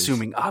 Everyone's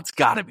assuming, it's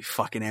got to be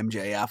fucking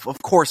MJF.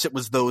 Of course, it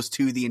was those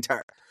two. The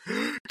entire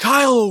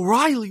Kyle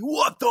O'Reilly.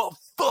 What the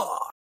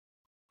fuck?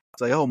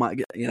 It's like, oh my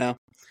god,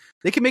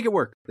 they can make it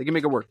work.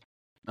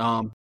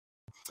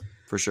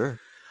 For sure.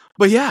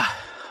 But yeah,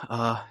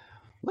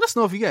 let us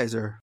know if you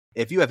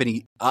have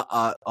any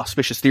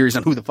auspicious theories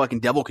on who the fucking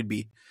devil could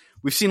be.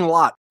 We've seen a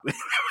lot.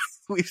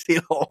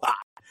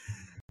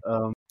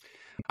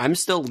 I'm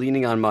still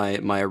leaning on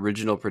my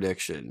original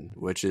prediction,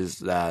 which is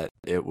that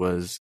it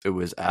was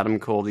Adam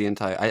Cole the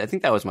entire. I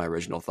think that was my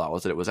original thought,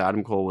 was that it was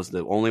Adam Cole was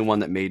the only one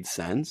that made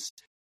sense.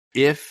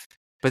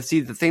 But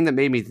see, the thing that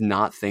made me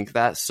not think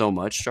that so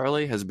much,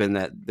 Charlie, has been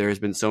that there's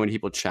been so many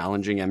people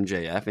challenging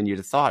MJF, and you'd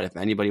have thought if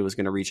anybody was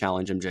going to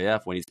re-challenge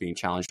MJF when he's being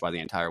challenged by the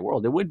entire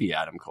world, it would be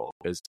Adam Cole,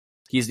 because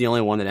he's the only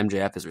one that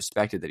MJF has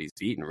respected that he's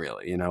beaten,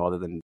 really, other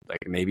than like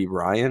maybe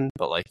Bryan,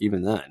 but like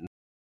even then.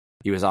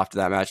 He was off to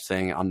that match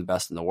saying, I'm the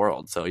best in the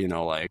world. So, I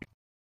don't.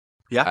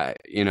 Yeah.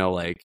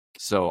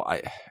 So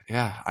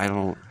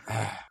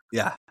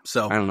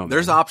I don't know.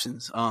 There's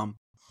options.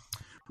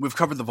 We've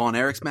covered the Von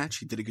Erichs match.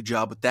 He did a good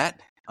job with that.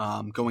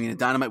 Going into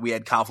Dynamite, we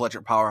had Kyle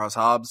Fletcher, Powerhouse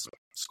Hobbs,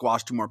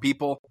 squash 2 more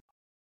people.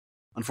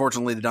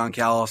 Unfortunately, the Don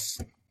Callis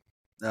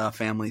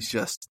family's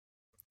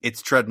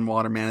it's treading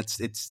water, man.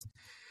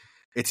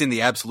 It's in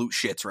the absolute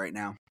shits right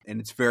now,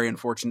 and it's very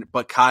unfortunate.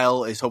 But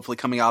Kyle is hopefully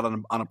coming out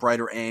on a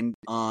brighter end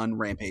on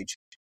Rampage.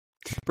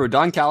 Bro,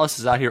 Don Callis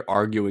is out here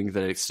arguing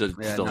that it still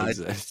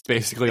exists,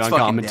 basically on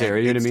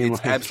commentary. You know what I mean?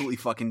 It's absolutely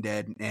fucking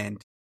dead. And,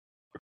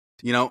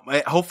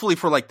 hopefully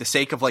for like the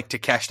sake of like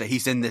Takeshita,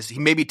 he's in this.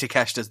 Maybe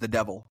Takeshita's the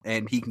devil,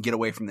 and he can get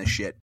away from this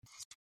shit.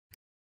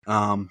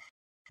 But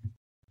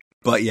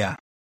yeah,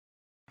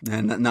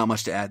 and not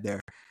much to add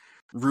there.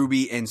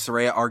 Ruby and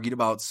Saraya argued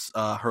about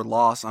her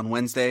loss on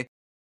Wednesday.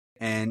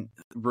 And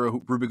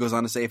Ruby goes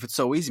on to say, if it's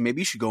so easy, maybe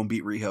you should go and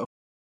beat Riho.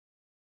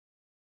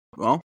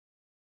 Well,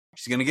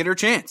 she's going to get her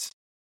chance.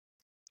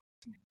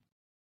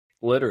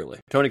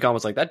 Literally. Tony Khan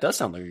was like, that does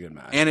sound like a good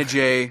match. Anna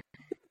Jay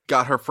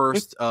got her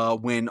first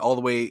win all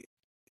the way.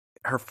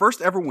 Her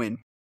first ever win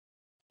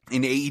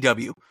in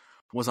AEW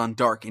was on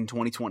Dark in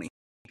 2020,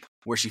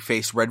 where she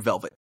faced Red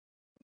Velvet.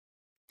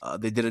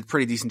 They did a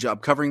pretty decent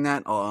job covering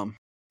that.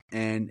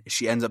 And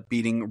she ends up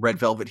beating Red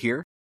Velvet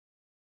here.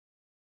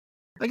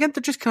 Again,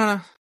 they're just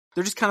kind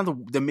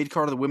of the mid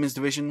card of the women's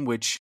division,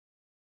 which.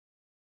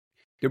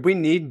 Did we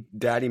need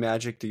Daddy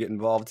Magic to get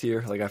involved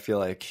here? Like, I feel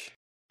like,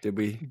 did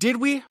we? Did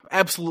we?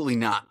 Absolutely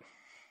not.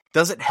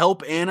 Does it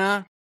help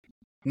Anna?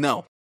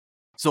 No.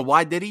 So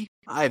why did he?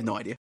 I have no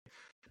idea.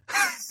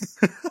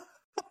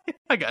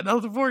 I got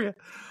nothing for you.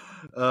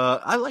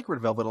 I like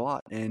Red Velvet a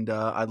lot, and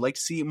I'd like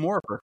to see more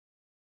of her.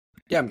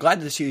 Yeah, I'm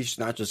glad that she's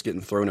not just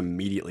getting thrown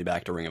immediately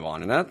back to Ring of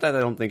Honor. Not that I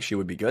don't think she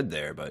would be good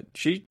there, but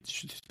she's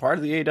part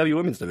of the AEW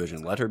women's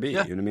division. Let her be.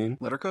 Yeah. You know what I mean?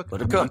 Let her cook.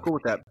 Let her cook. I'm cool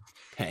with that.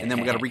 And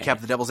then we got to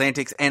recap the Devil's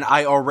Antics, and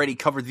I already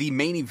covered the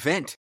main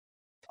event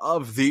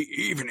of the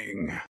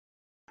evening,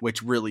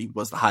 which really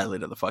was the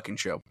highlight of the fucking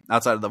show,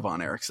 outside of the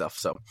Von Erich stuff.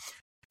 So,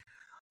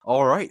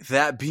 all right.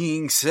 That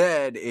being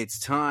said, it's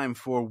time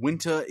for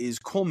Winter is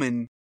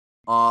Coleman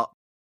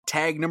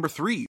tag number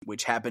 3,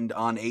 which happened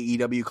on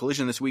AEW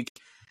Collision this week.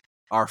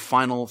 Our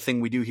final thing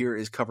we do here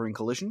is covering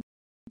Collision.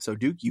 So,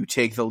 Duke, you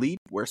take the lead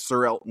where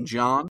Sir Elton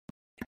John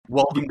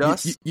welcomed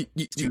us to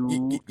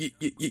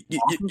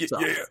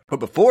But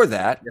before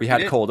that, we Yes, had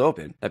we a did. cold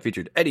open that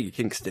featured Eddie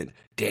Kingston,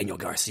 Daniel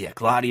Garcia,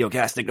 Claudio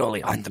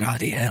Castagnoli,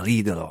 Andrade El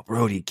Idolo,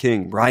 Brody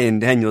King, Brian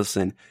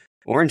Danielson,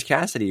 Orange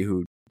Cassidy,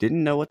 who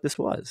didn't know what this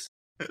was.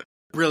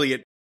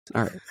 Brilliant.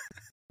 All right.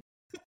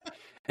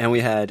 And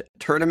we had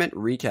tournament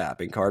recap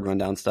and card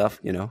rundown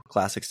stuff,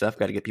 classic stuff.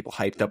 Got to get people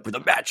hyped up for the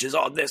matches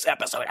on this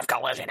episode of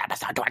Collision,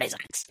 episode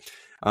 26.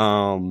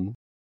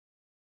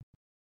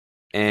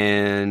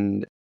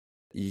 And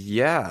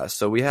yeah,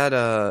 so we had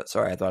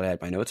sorry, I thought I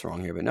had my notes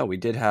wrong here, but no, we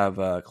did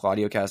have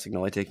Claudio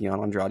Castagnoli taking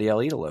on Andrade El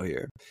Idolo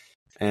here.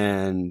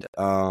 And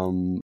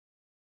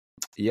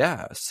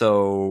yeah,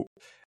 so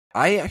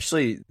I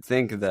actually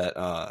think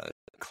that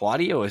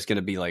Claudio is going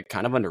to be like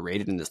kind of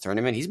underrated in this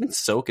tournament. He's been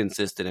so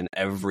consistent in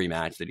every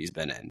match that he's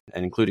been in,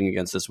 and including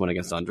against this one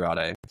against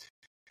Andrade.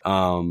 They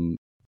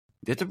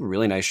had some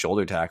really nice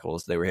shoulder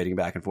tackles. They were hitting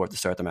back and forth to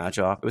start the match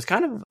off. It was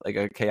kind of like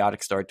a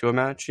chaotic start to a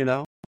match,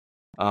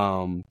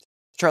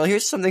 Charlie,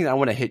 here's something that I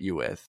want to hit you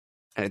with.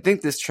 And I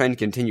think this trend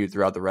continued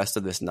throughout the rest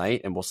of this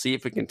night, and we'll see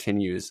if it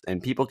continues,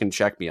 and people can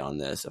check me on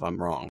this if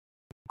I'm wrong.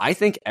 I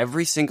think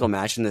every single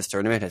match in this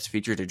tournament has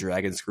featured a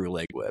dragon screw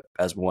leg whip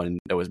as one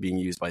that was being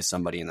used by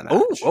somebody in the match.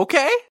 Oh,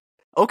 okay.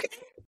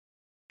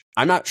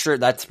 I'm not sure.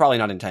 That's probably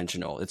not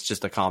intentional. It's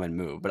just a common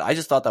move. But I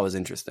just thought that was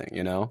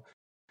interesting,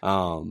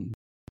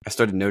 I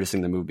started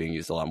noticing the move being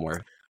used a lot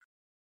more.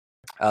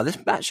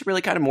 This match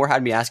really kind of more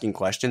had me asking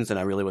questions than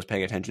I really was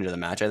paying attention to the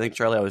match. I think,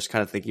 Charlie, I was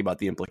kind of thinking about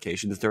the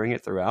implications during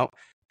it throughout.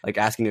 Like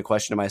asking a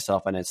question to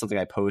myself, and it's something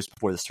I posed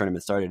before this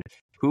tournament started.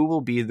 Who will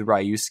be the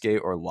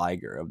Ryusuke or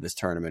Liger of this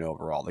tournament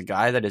overall? The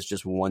guy that has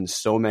just won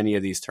so many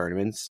of these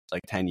tournaments,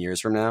 like 10 years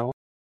from now,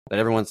 that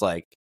everyone's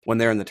like, when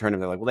they're in the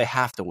tournament, they're like, well, they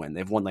have to win.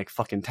 They've won like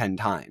fucking 10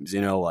 times,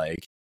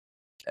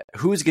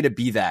 who's going to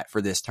be that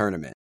for this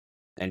tournament?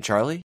 And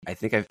Charlie, I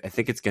think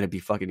it's going to be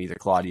fucking either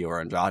Claudio or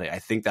Andrade. I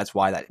think that's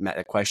why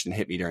that question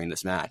hit me during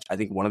this match. I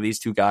think one of these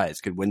two guys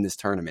could win this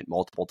tournament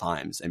multiple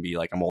times and be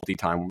like a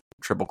multi-time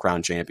Triple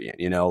Crown champion,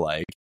 And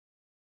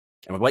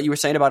what you were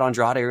saying about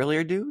Andrade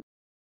earlier, dude,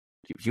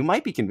 you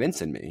might be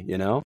convincing me,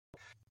 But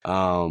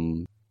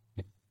I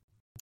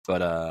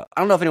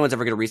don't know if anyone's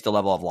ever going to reach the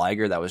level of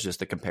Liger. That was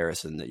just a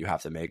comparison that you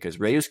have to make, because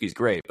Ryusuke's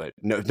great, but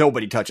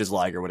nobody touches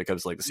Liger when it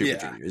comes to like the Super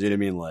Juniors. You know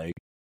what I mean?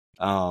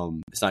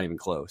 It's not even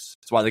close.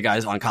 That's why the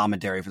guy's on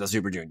commentary for the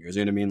Super Juniors.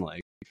 You know what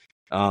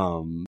I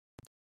mean?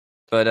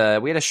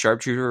 But we had a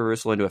sharpshooter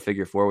reversal into a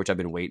figure four, which I've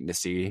been waiting to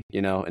see,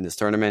 in this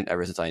tournament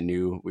ever since I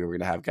knew we were going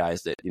to have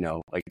guys that,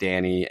 like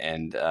Danny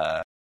and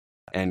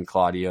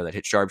Claudio that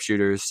hit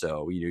sharpshooters.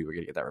 So we knew we were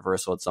going to get that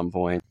reversal at some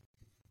point.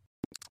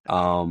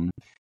 And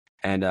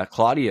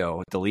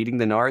Claudio deleting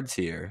the Nards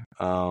here.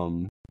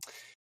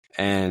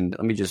 And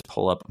let me just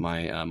pull up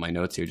my my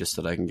notes here just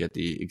so that I can get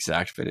the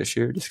exact finish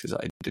here, just because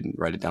I didn't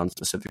write it down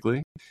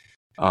specifically.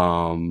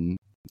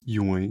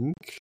 Yoink.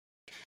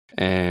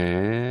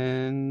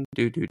 And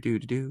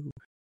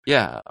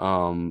yeah.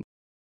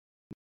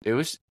 It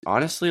was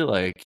honestly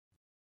like,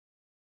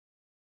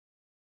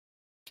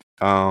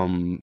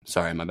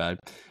 sorry, my bad.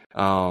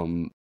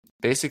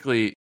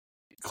 Basically,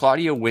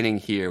 Claudio winning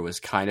here was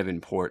kind of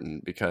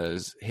important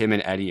because him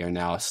and Eddie are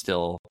now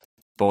still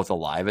both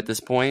alive at this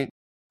point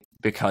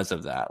because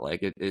of that.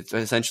 Like it's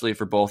essentially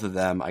for both of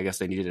them, I guess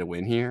they needed a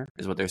win here,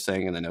 is what they're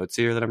saying in the notes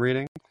here that I'm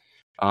reading.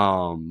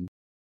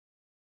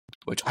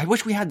 Which I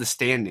wish we had the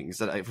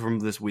standings from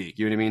this week,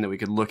 you know what I mean, that we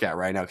could look at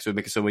right now, because it would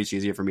make it so much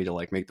easier for me to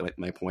like make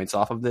my points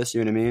off of this,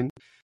 you know what I mean?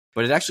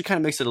 But it actually kind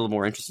of makes it a little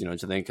more interesting, don't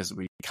you think? Because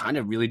we kind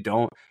of really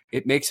don't.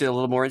 It makes it a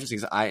little more interesting.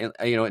 Because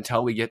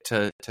until we get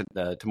to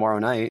tomorrow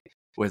night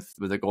with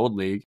the Gold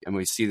League and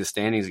we see the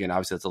standings again,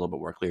 obviously that's a little bit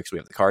more clear because we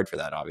have the card for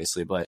that,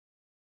 obviously. But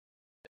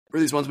for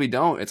these ones we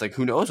don't, it's like,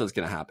 who knows what's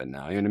going to happen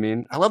now? You know what I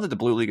mean? I love that the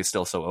Blue League is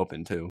still so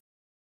open too.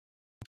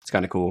 It's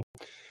kind of cool.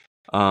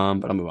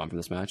 But I'll move on from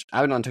this match.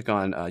 Abaddon took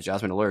on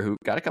Jasmine Allure, who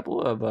got a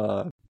couple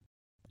of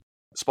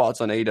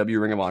spots on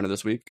AEW Ring of Honor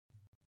this week.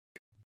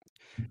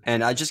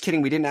 And just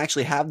kidding, we didn't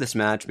actually have this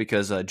match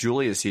because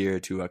Julia's here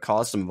to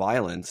cause some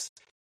violence.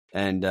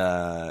 And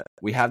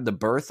we have the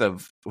birth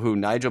of who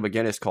Nigel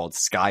McGuinness called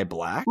Sky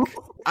Black.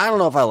 I don't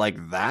know if I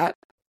like that.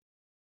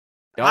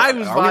 I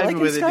was vibing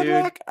with it,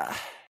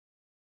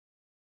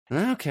 dude.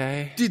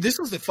 Okay. Dude, this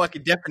was the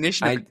fucking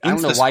definition of I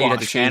don't know why you had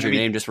to change your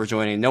name just for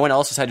joining. No one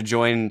else has had to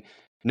join.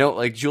 No,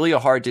 like Julia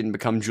Hart didn't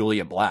become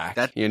Julia Black.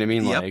 You know what I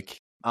mean? Yep. Like,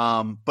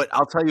 but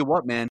I'll tell you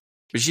what, man.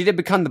 But she did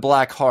become the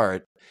Black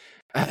Heart.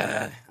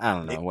 I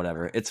don't know,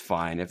 whatever. It's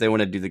fine if they want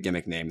to do the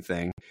gimmick name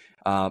thing.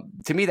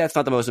 To me, that's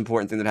not the most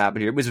important thing that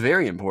happened here. It was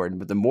very important,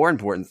 but the more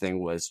important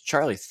thing was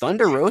Charlie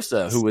Thunder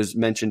Rosa, who was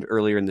mentioned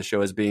earlier in the show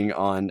as being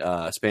on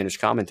Spanish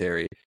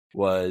commentary,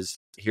 was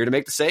here to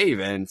make the save.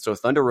 And so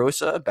Thunder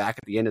Rosa back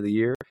at the end of the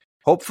year.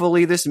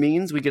 Hopefully this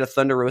means we get a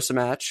Thunder Rosa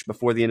match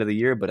before the end of the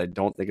year, but I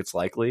don't think it's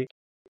likely.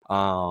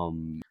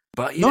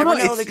 But you never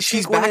know.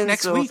 She's back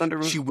next week.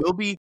 She will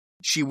be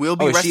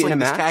wrestling in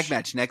this tag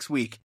match next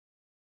week.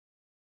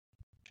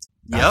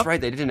 That's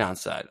right. They did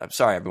announce that. I'm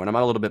sorry, everyone. I'm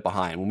a little bit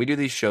behind. When we do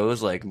these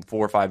shows, like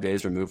 4 or 5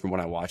 days removed from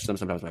when I watch them,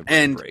 sometimes my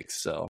brain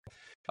breaks. So,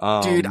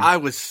 dude, I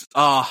was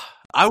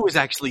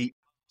actually.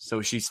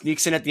 So she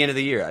sneaks in at the end of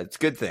the year. It's a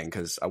good thing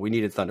because we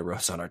needed Thunder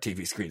Rosa on our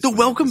TV screens. The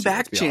welcome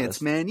back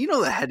chance, man. You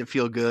know that had to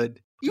feel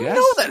good. You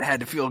know that had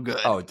to feel good.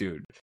 Oh,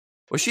 dude.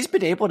 Well, she's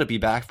been able to be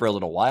back for a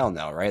little while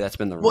now, right? That's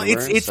been the rumor. Well,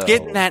 it's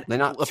getting that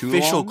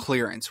official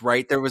clearance,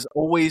 right? There was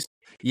always.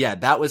 Yeah,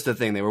 that was the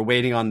thing. They were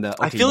waiting on the.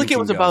 Okay, I feel like it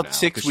was about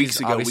 6 weeks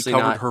ago. We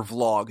covered her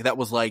vlog. That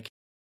was like,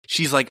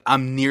 she's like,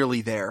 I'm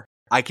nearly there.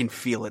 I can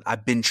feel it.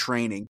 I've been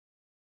training.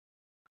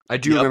 I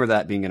do remember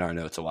that being in our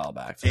notes a while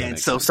back.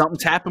 So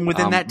something's happened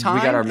within that time.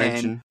 We got our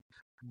mention.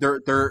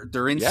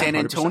 They're in San 100%.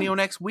 Antonio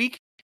next week.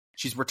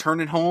 She's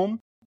returning home,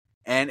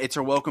 and it's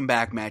her welcome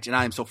back match, and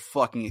I am so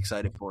fucking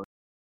excited for it.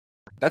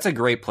 That's a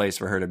great place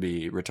for her to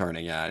be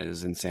returning at,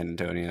 is in San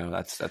Antonio.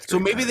 That's great. So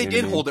maybe they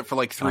did hold it for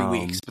like 3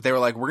 weeks, but they were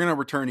like, we're going to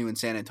return you in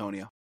San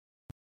Antonio.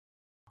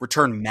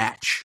 Return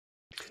match.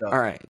 So. All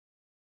right.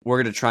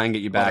 We're going to try and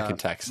get you back in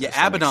Texas.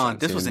 Yeah, Abaddon,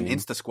 this was an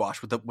insta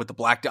squash with the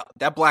Black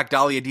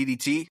Dahlia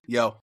DDT.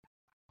 Yo,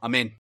 I'm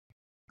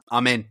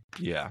in.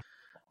 Yeah.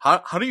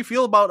 How do you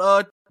feel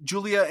about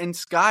Julia and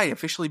Sky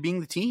officially being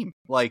the team?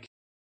 Like,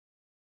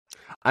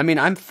 I mean,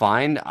 I'm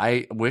fine.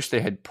 I wish they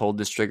had pulled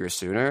this trigger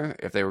sooner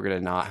if they were going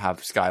to not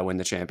have Sky win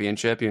the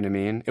championship. You know what I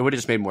mean? It would have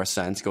just made more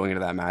sense going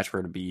into that match for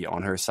her to be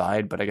on her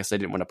side. But I guess they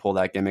didn't want to pull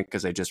that gimmick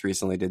because they just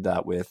recently did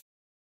that with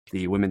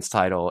the women's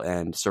title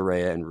and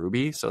Saraya and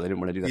Ruby. So they didn't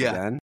want to do that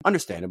again.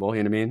 Understandable.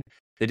 You know what I mean?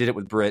 They did it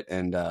with Britt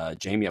and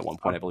Jamie at one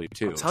point, I believe,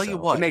 too. I'll tell you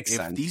what, it makes if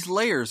sense. These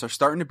layers are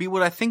starting to be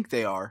what I think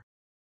they are,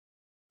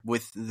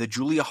 with the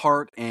Julia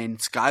Hart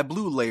and Sky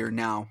Blue layer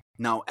now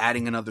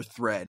adding another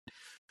thread.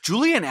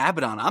 Julia and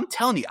Abaddon, I'm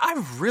telling you,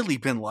 I've really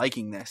been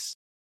liking this.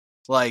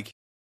 Like,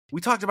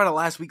 we talked about it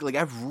last week. Like,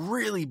 I've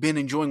really been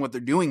enjoying what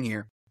they're doing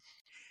here.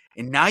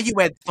 And now you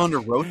add Thunder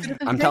Rosa.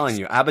 I'm telling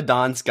you,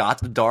 Abaddon's got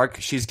the dark.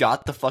 She's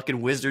got the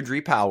fucking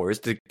wizardry powers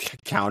to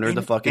counter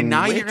the fucking. And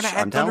now witch. You're gonna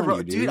add Thunder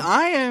Rosa, dude.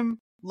 I am.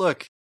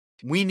 Look,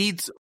 we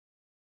need.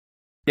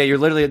 Yeah, you're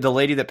literally the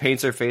lady that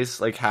paints her face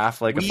like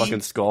half like a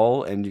fucking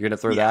skull, and you're gonna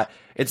throw that.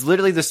 It's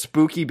literally the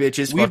spooky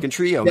bitches fucking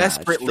trio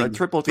desperately match.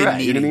 Triple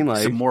threat. You know what I mean?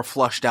 Like some more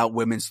flushed out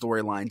women's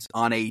storylines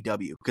on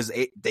AEW because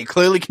they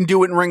clearly can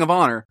do it in Ring of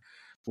Honor,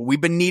 but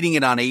we've been needing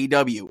it on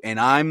AEW, and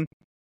I'm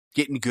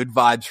getting good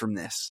vibes from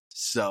this.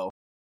 So,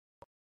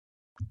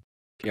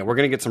 yeah, we're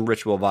gonna get some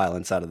ritual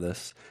violence out of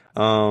this.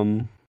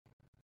 Yeah,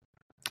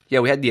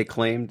 we had the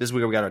Acclaim. This is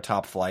where we got our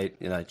top flight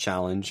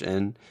challenge,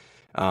 and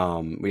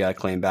we got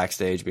Acclaim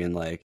backstage being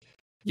like,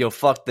 "Yo,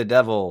 fuck the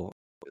devil."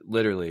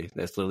 Literally,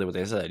 that's literally what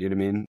they said. You know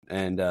what I mean?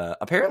 And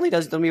apparently,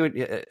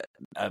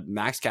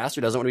 Max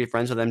Caster doesn't want to be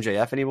friends with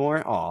MJF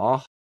anymore.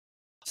 Aw,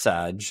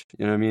 Sag.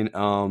 You know what I mean?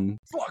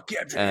 Fuck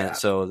MJF. And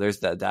so there's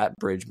that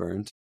bridge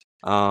burned.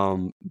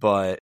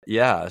 But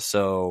yeah,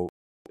 so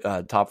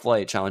top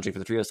flight challenging for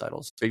the trios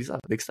titles. Big stuff.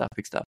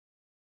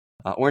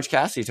 Orange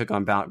Cassidy took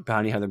on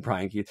Bounty Hunter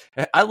Brian Keith.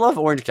 I love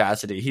Orange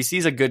Cassidy. He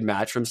sees a good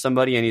match from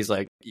somebody and he's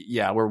like,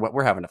 yeah,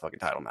 we're having a fucking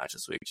title match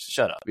this week. Just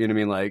shut up. You know what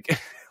I mean? Like,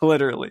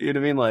 literally. You know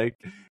what I mean? Like,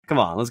 come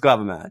on, let's go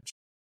have a match.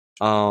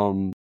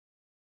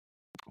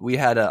 We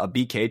had a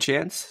BK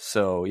chance.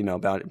 So,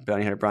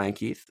 Bounty Hunter Brian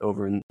Keith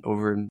over in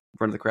front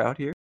of the crowd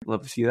here.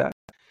 Love to see that.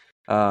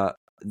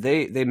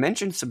 They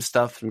mentioned some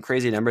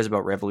crazy numbers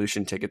about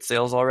Revolution ticket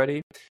sales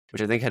already,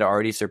 which I think had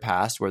already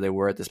surpassed where they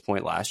were at this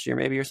point last year,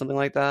 maybe, or something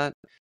like that.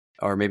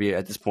 Or maybe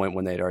at this point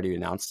when they'd already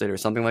announced it or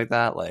something like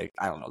that. Like,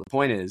 I don't know. The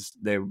point is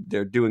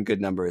they're doing good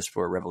numbers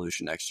for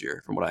Revolution next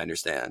year, from what I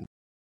understand.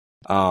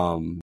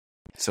 So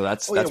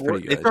that's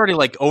pretty good. It's already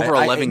like over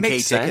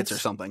 11K tickets or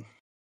something.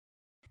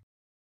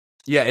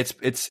 Yeah,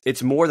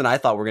 it's more than I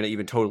thought we're going to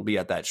even totally be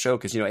at that show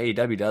because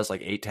AEW does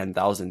like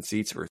 8,000-10,000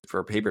 seats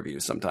for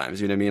pay-per-views sometimes.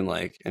 You know what I mean?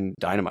 Like, and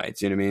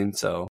Dynamites. You know what I mean?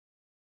 So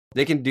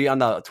they can do on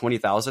the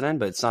 20,000 end,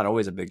 but it's not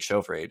always a big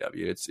show for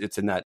AEW. It's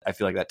in that, I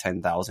feel like, that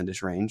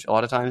 10,000-ish range a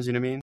lot of times. You know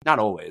what I mean? Not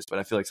always, but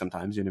I feel like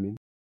sometimes. You know what I mean?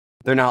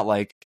 They're not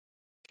like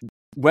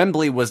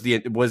Wembley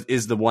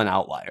is the one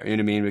outlier. You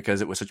know what I mean?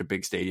 Because it was such a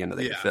big stadium that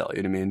they could fill.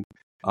 You know what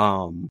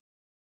I mean?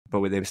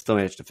 But they still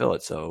managed to fill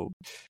it, so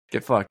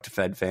get fucked,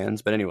 Fed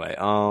fans. But anyway,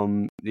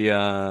 I'm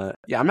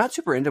not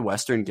super into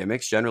Western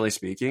gimmicks, generally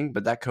speaking,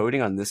 but that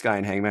coding on this guy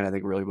in Hangman, I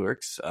think, really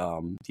works.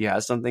 He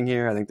has something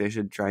here. I think they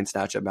should try and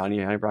snatch up Bounty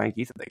Hunter Brian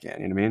Keith if they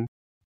can, you know what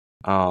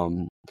I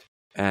mean?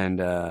 And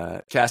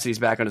Cassidy's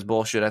back on his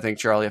bullshit, I think,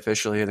 Charlie,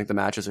 officially. I think the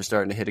matches are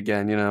starting to hit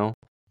again,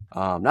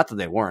 Not that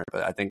they weren't,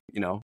 but I think,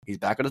 he's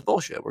back on his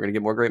bullshit. We're going to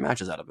get more great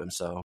matches out of him,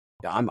 so...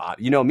 Yeah, I'm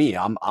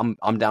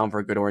down for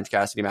a good Orange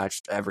Cassidy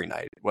match every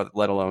night,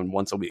 let alone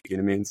once a week. You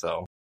know what I mean?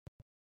 So,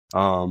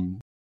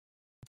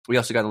 we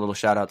also got a little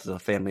shout out to the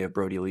family of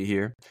Brody Lee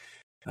here,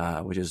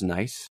 which is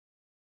nice.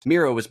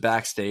 Miro was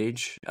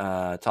backstage,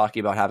 talking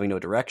about having no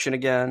direction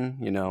again,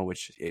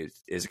 which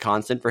is a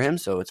constant for him.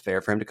 So it's fair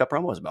for him to cut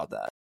promos about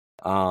that.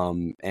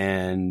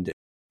 And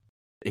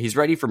he's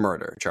ready for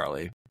murder,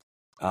 Charlie.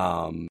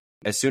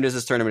 As soon as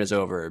this tournament is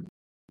over,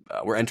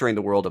 we're entering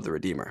the world of the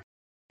Redeemer.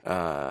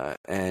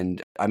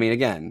 And I mean,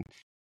 again,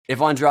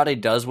 if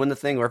Andrade does win the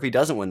thing, or if he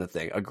doesn't win the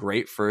thing, a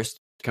great first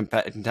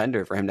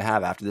contender for him to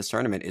have after this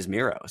tournament is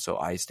Miro. So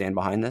I stand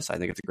behind this. I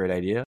think it's a great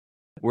idea.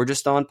 We're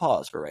just on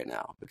pause for right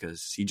now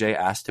because CJ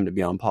asked him to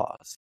be on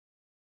pause.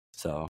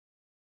 So,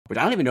 but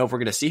I don't even know if we're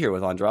going to see her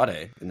with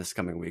Andrade in this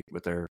coming week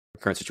with their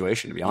current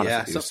situation, to be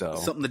honest with you. So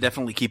something to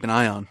definitely keep an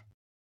eye on.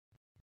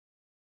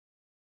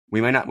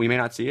 We may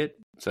not see it.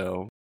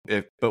 So,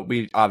 but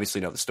we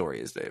obviously know the story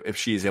is that if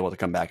she's able to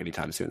come back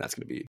anytime soon,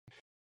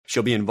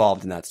 she'll be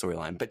involved in that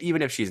storyline. But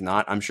even if she's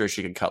not, I'm sure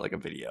she could cut like a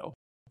video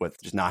with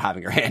just not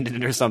having her hand in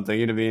it or something.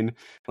 You know what I mean?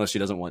 Unless she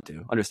doesn't want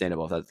to.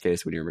 Understandable if that's the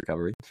case when you're in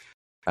recovery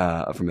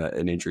from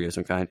an injury of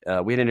some kind.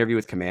 We had an interview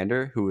with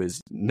Commander, who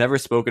has never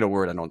spoken a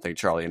word, I don't think,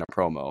 Charlie, in a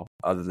promo,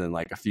 other than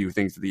like a few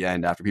things at the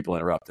end after people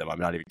interrupt him. I'm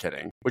not even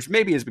kidding. Which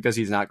maybe is because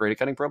he's not great at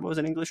cutting promos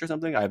in English or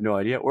something. I have no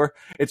idea. Or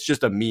it's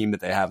just a meme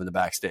that they have in the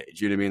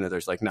backstage. You know what I mean? That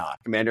there's like, nah,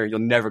 Commander, you're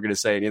never going to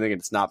say anything, and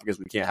it's not because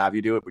we can't have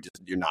you do it.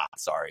 You're not.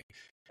 Sorry.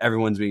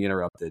 Everyone's being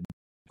interrupted.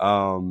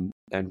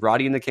 And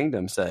Roddy in the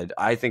Kingdom said,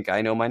 I think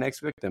I know my next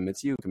victim.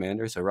 It's you,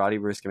 Commander. So Roddy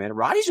versus Commander.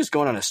 Roddy's just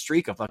going on a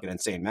streak of fucking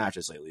insane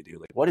matches lately, dude.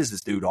 Like, what is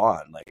this dude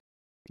on? Like,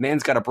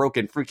 man's got a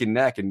broken freaking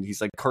neck and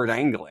he's like Kurt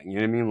Angling. You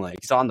know what I mean? Like,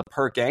 he's on the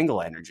Perk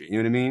Angle energy. You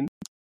know what I mean?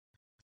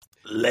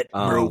 Let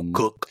bro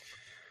cook.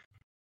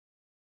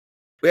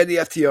 We had the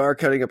FTR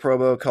cutting a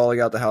promo,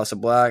 calling out the House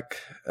of Black,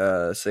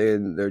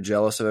 saying they're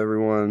jealous of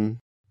everyone.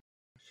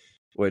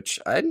 Which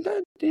I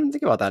didn't even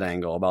think about that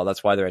angle, about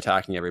that's why they're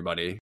attacking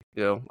everybody.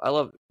 You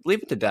know,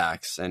 leave it to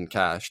Dax and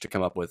Cash to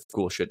come up with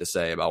cool shit to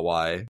say about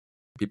why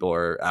people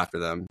are after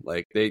them.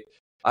 Like,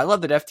 I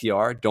love that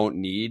FTR don't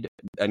need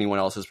anyone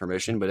else's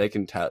permission, but they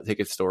can take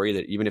a story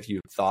that even if you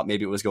thought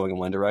maybe it was going in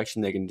one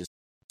direction, they can just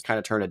kind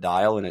of turn a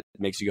dial and it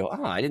makes you go,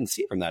 I didn't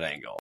see it from that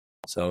angle.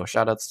 So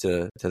shout outs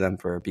to them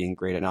for being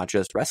great at not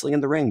just wrestling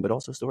in the ring, but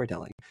also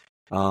storytelling.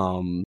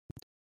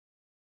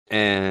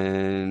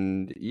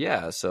 And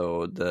yeah,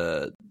 so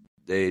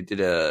they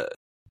did a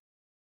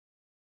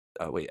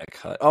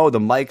cut. Oh, the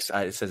mics,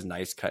 it says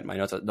nice cut in my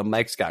notes. The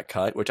mics got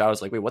cut, which I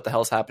was like, wait, what the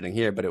hell's happening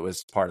here? But it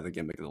was part of the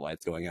gimmick of the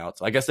lights going out.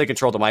 So I guess they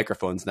control the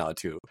microphones now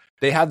too.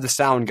 They have the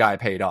sound guy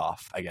paid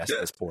off, I guess,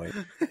 at this point.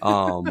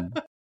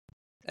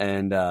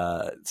 And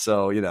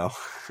so, you know,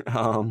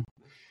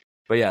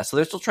 but yeah, so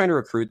they're still trying to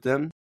recruit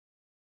them.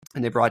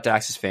 And they brought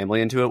Dax's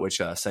family into it, which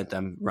sent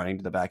them running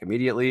to the back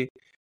immediately,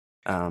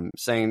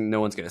 saying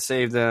no one's going to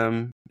save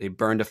them. They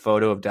burned a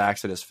photo of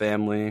Dax and his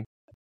family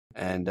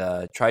and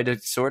tried to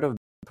sort of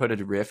put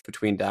a rift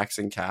between Dax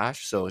and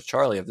Cash. So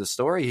Charlie, if the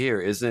story here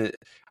isn't,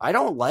 I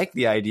don't like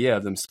the idea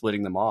of them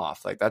splitting them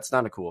off. Like, that's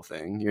not a cool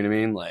thing. You know what I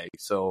mean? Like,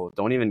 so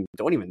don't even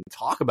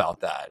talk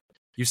about that.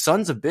 You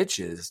sons of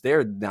bitches.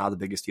 They're now the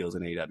biggest heels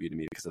in AEW to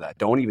me because of that.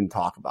 Don't even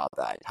talk about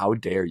that. How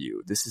dare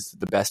you? This is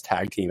the best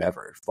tag team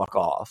ever. Fuck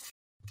off.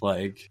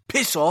 Like,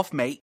 piss off,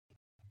 mate.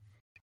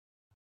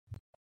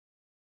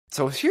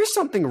 So here's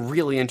something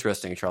really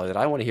interesting, Charlie, that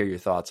I want to hear your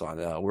thoughts on.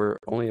 We're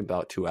only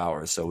about 2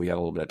 hours, so we have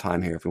a little bit of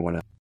time here if we want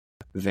to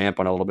vamp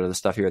on a little bit of the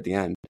stuff here at the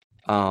end.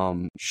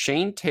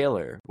 Shane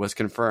Taylor was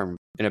confirmed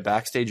in a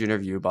backstage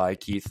interview by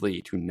Keith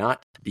Lee to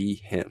not be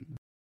him.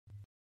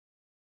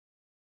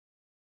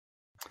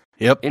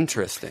 Yep.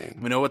 Interesting.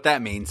 We know what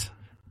that means.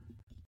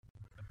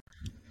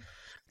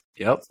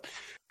 Yep.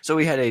 So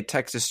we had a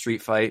Texas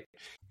street fight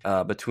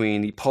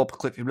between the Pulp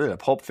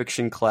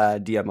Fiction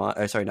clad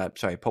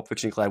Pulp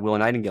Fiction clad Will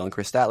Nightingale and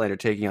Chris Statlander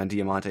taking on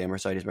Diamante and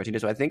Mercedes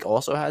Martinez, who I think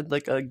also had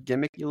like a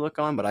gimmicky look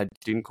on, but I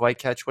didn't quite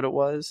catch what it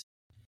was.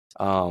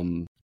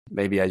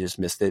 Maybe I just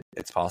missed it.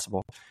 It's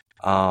possible.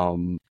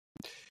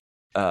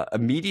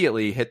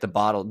 Immediately hit the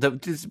bottle.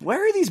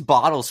 Where are these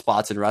bottle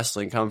spots in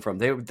wrestling come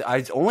from?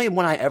 Only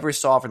one I ever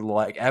saw for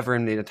like ever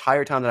in the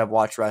entire time that I've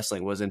watched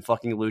wrestling was in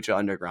fucking Lucha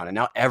Underground, and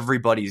now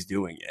everybody's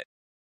doing it.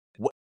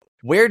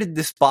 Where did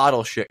this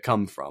bottle shit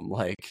come from?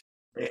 Like,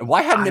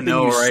 why hadn't it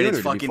been used sooner?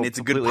 It's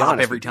a good pop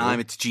every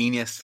time. It's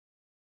genius.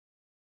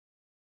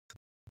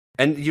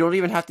 And you don't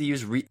even have to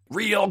use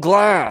real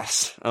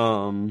glass.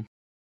 Cry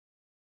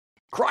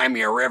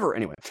me a river.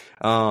 Anyway,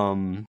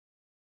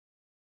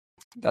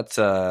 that's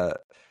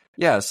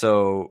yeah.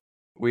 So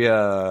we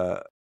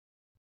I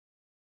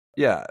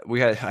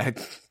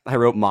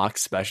wrote mock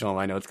special on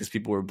my notes because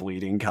people were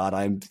bleeding. God,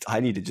 I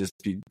need to just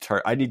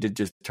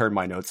turn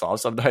my notes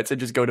off sometimes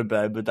and just go to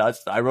bed. But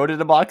I wrote it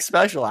in a mock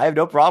special. I have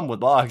no problem with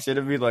mocks. You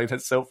know what I mean? Like,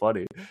 that's so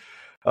funny.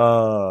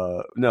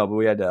 No, but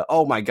we had to.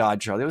 Oh my God,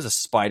 Charlie! There was a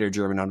spider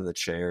German under the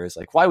chairs.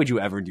 Like, why would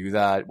you ever do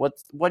that?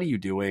 What are you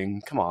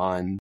doing? Come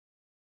on.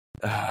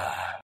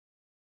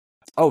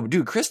 Oh,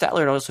 dude, Chris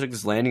Statler also took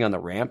this landing on the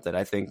ramp that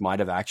I think might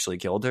have actually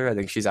killed her. I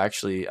think she's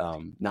actually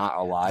not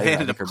alive. They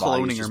ended up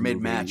cloning her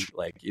mid-match,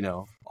 like, you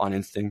know, on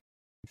instinct.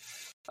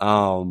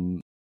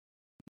 Then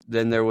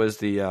there was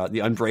the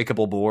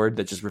unbreakable board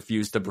that just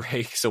refused to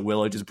break, so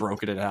Willow just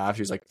broke it in half.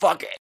 She was like,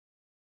 "Fuck it."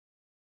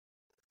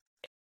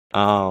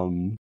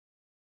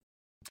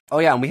 Oh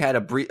yeah, and we had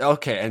a brief.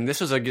 Okay, and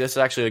this is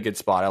actually a good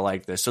spot. I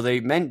like this. So they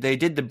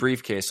did the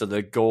briefcase, so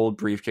the gold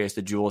briefcase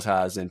that Jules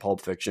has in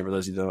Pulp Fiction. For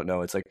those of you who don't know,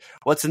 it's like,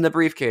 what's in the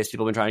briefcase?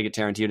 People have been trying to get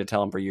Tarantino to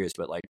tell them for years,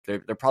 but like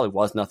there probably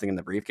was nothing in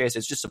the briefcase.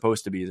 It's just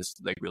supposed to be this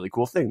like really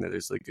cool thing that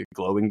there's like a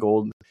glowing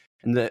gold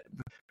in the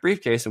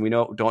briefcase, and we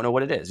don't know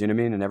what it is. You know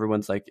what I mean? And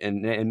everyone's like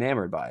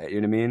enamored by it.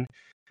 You know what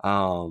I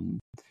mean?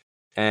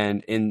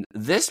 And in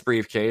this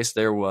briefcase,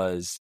 there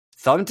was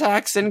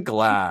thumbtacks and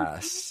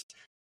glass.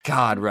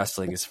 God,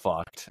 wrestling is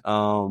fucked.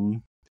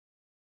 And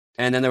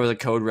then there was a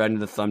code red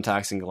into the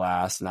thumbtacks and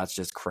glass, and that's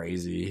just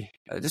crazy.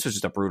 This was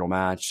just a brutal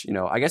match. You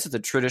know, I guess it's a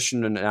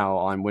tradition now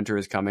on Winter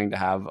is Coming to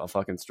have a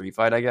fucking street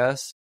fight, I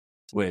guess.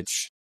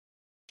 Which,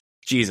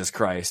 Jesus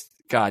Christ,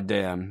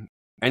 goddamn.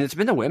 And it's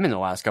been the women the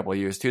last couple of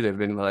years, too. They've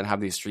been letting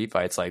have these street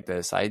fights like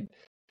this. I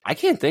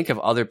can't think of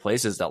other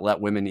places that let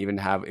women even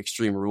have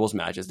Extreme Rules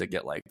matches that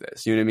get like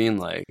this. You know what I mean?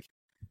 Like,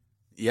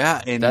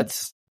 yeah, and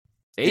that's...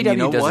 AEW and you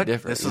know does what? it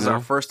different. This is our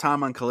first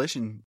time on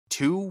Collision.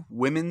 2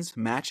 women's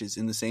matches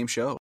in the same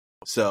show.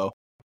 So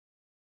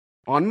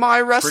on my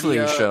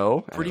wrestling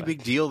show, pretty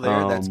big deal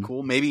there. That's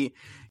cool. Maybe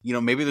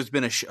there's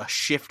been a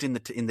shift in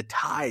the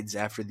tides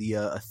after the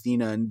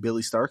Athena and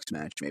Billy Starks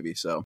match. Maybe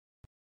so.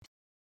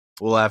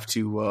 We'll have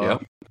to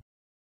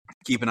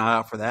keep an eye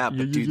out for that.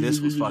 But dude, this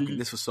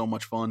was so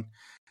much fun.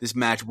 This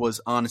match was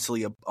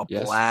honestly a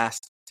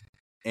blast.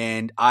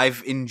 And I'm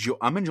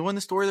enjoying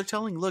the story they're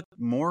telling. Look,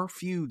 more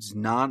feuds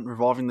not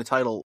revolving the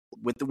title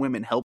with the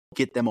women help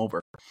get them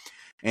over.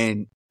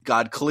 And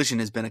God, Collision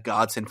has been a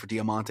godsend for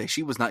Diamante.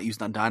 She was not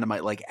used on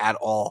Dynamite like at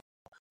all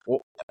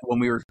when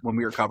we were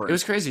covering. It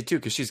was crazy too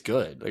because she's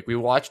good. Like we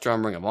watched her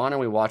on Ring of Honor,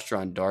 we watched her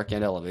on Dark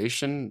and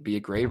Elevation be a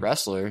great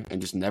wrestler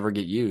and just never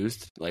get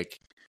used. Like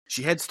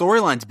she had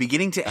storylines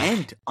beginning to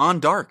end on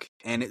Dark,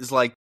 and it was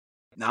like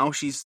now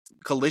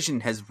Collision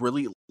has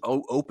really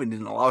opened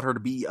and allowed her to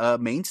be a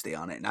mainstay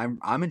on it, and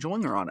I'm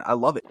enjoying her on it. I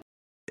love it.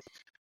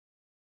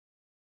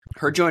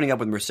 Her joining up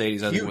with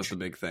Mercedes, I think, was the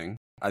big thing.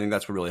 I think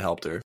that's what really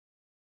helped her.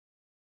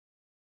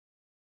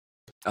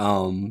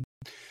 All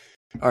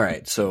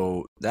right.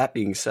 So that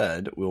being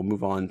said, we'll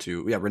move on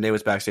to Renee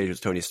was backstage with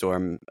Tony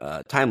Storm,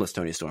 Timeless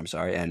Tony Storm,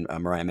 sorry, and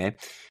Mariah May,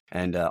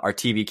 and our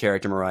TV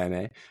character Mariah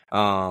May,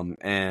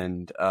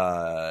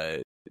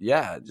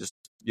 just.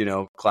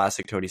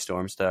 Classic Tony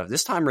Storm stuff.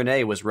 This time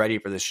Renee was ready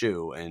for the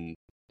shoe, and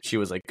she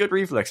was like, good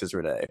reflexes,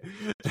 Renee.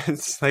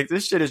 It's like,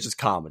 this shit is just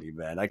comedy,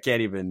 man. I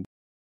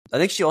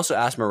think she also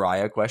asked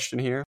Mariah a question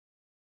here,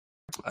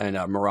 and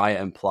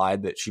Mariah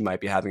implied that she might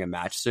be having a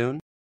match soon,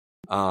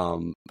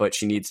 but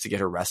she needs to get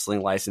her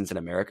wrestling license in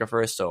America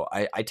first, so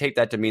I take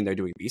that to mean they're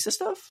doing visa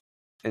stuff,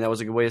 and that was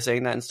a good way of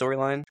saying that in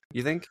storyline,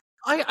 you think?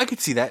 I could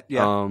see that,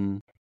 yeah.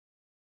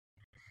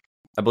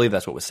 I believe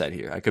that's what was said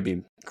here. I could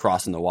be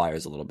crossing the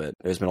wires a little bit.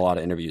 There's been a lot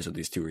of interviews with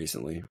these two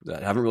recently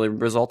that haven't really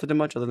resulted in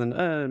much other than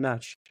a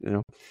match.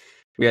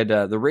 We had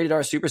the Rated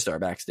R Superstar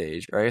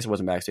backstage, or I guess it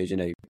wasn't backstage, in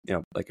a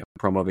like a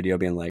promo video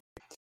being like,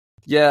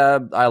 "Yeah,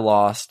 I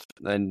lost,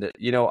 and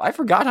I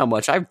forgot how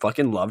much I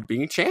fucking loved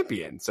being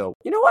champion. So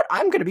you know what?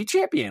 I'm gonna be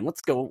champion.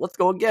 Let's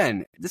go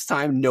again. This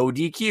time, no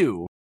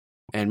DQ."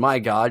 And my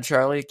God,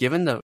 Charlie,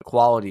 given the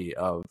quality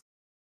of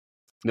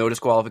no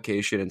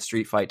disqualification and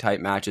street fight type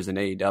matches in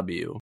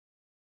AEW.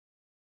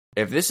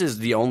 If this is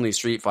the only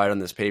street fight on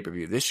this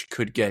pay-per-view, this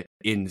could get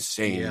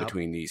insane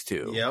between these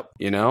two. Yep.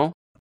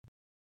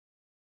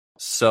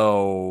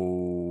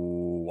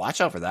 So,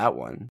 watch out for that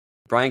one.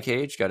 Brian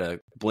Cage got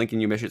a blink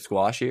and you miss it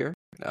squash here.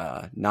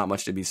 Not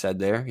much to be said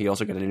there. He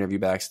also got an interview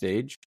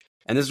backstage.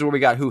 And this is where we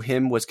got who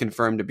him was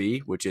confirmed to be,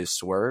 which is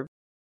Swerve.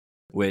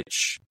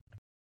 Which,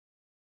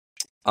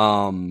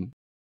 again,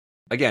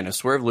 if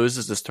Swerve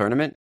loses this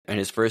tournament, and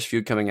his first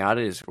feud coming out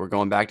is we're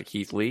going back to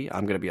Keith Lee,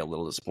 I'm going to be a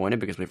little disappointed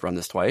because we've run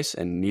this twice,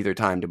 and neither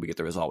time did we get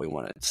the result we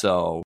wanted.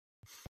 So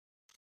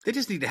they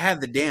just need to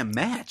have the damn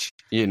match.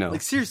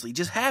 Like seriously,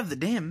 just have the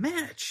damn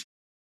match.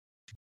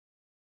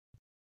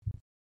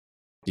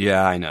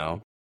 Yeah, I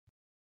know.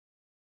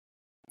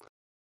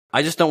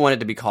 I just don't want it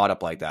to be caught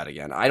up like that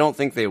again. I don't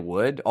think they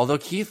would, although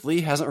Keith Lee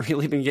hasn't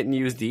really been getting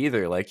used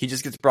either. Like he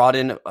just gets brought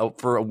in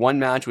for one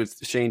match with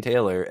Shane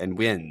Taylor and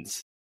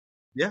wins.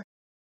 Yeah.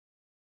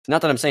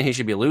 Not that I'm saying he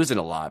should be losing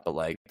a lot, but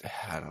like,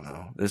 I don't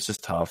know. It's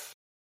just tough.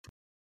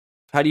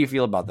 How do you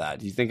feel about that?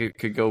 Do you think it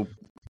could go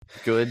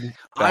good,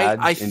 bad,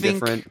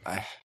 indifferent?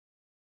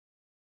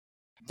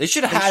 They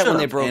should have had it when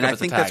they broke up. And I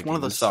think that's one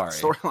of those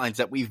storylines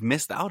that we've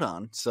missed out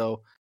on.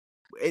 So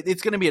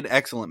it's going to be an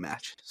excellent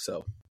match.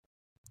 So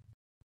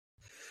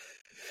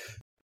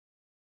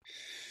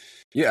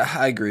yeah,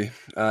 I agree.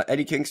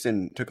 Eddie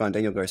Kingston took on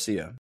Daniel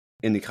Garcia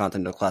in the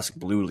Continental Classic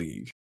Blue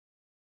League.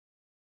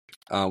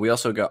 We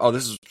also got,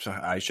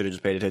 I should have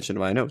just paid attention to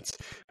my notes.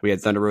 We had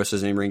Thunder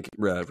Rosa's in-ring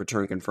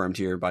return confirmed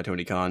here by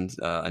Tony Khan's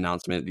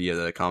announcement via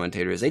the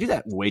commentators. They do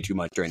that way too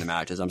much during the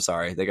matches. I'm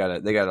sorry. They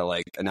gotta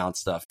like announce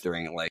stuff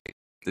during like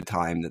the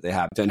time that they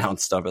have to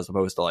announce stuff as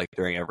opposed to like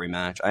during every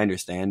match. I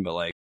understand, but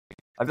like,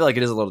 I feel like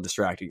it is a little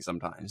distracting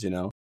sometimes,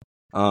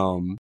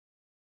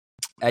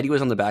 Eddie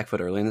was on the back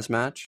foot early in this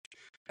match.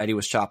 Eddie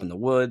was chopping the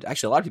wood.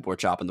 Actually, a lot of people were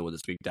chopping the wood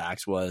this week.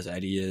 Dax was,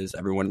 Eddie is,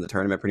 everyone in the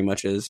tournament pretty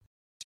much is.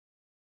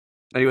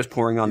 Eddie was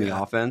pouring on the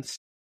offense.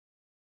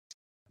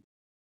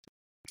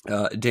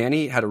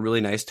 Danny had a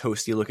really nice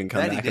toasty looking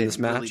comeback in this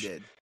match. Really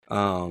did.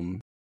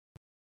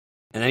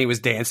 And then he was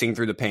dancing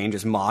through the pain,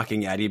 just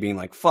mocking Eddie, being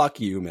like, "Fuck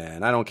you,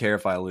 man! I don't care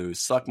if I lose.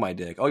 Suck my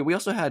dick." Oh, we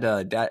also had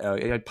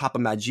Papa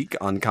Magic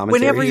on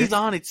commentary. Whenever he's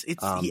on, it's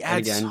he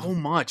adds so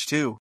much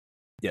too.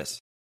 Yes,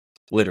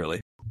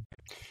 literally.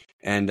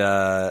 And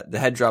the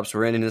head drops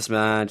were in this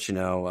match,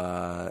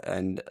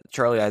 and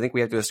Charlie, I think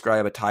we have to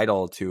ascribe a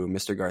title to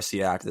Mr.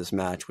 Garcia after this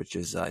match, which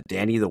is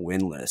Danny the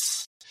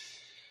Winless.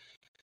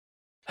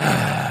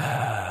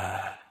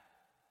 Because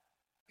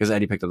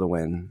Eddie picked up the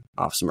win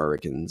off some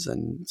hurricanes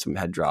and some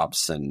head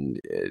drops, and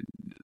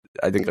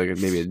I think Danny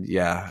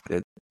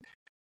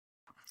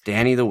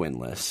the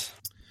Winless,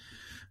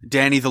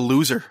 Danny the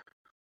loser.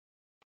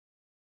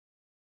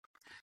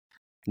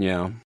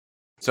 Yeah.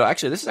 So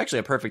actually, this is actually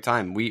a perfect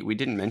time. We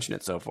didn't mention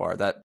it so far,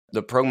 that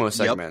the promo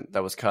segment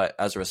that was cut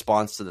as a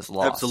response to this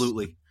loss.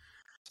 Absolutely.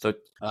 So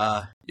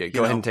go ahead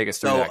and take us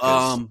through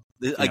that.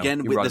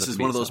 Again, this is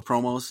one of those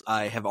promos.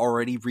 I have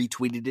already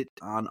retweeted it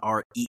on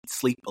our Eat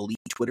Sleep Elite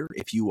Twitter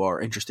if you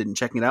are interested in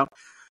checking it out.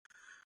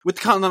 With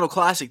the Continental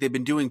Classic, they've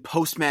been doing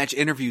post-match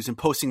interviews and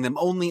posting them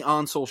only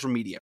on social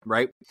media,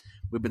 right?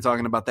 We've been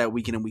talking about that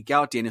week in and week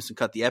out. Danielson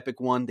cut the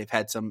epic one. They've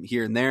had some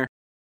here and there.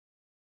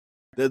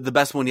 The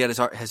best one yet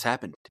has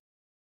happened.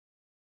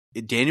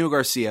 Daniel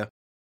Garcia,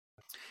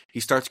 he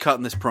starts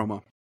cutting this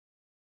promo.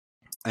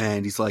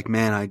 And he's like,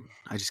 man,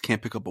 I just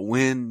can't pick up a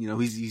win.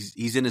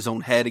 He's in his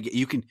own head again.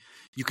 You can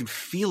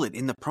feel it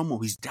in the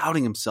promo. He's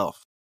doubting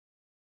himself.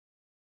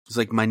 He's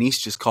like, my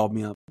niece just called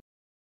me up.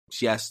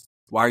 She asked,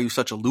 why are you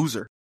such a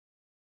loser?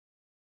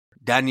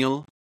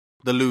 Daniel,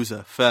 the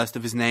loser, first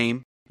of his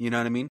name. You know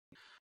what I mean?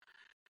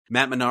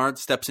 Matt Menard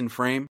steps in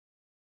frame.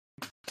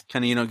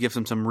 Kind of, gives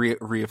him some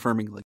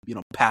reaffirming,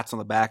 pats on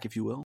the back, if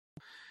you will.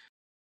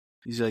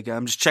 He's like,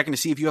 I'm just checking to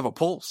see if you have a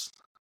pulse.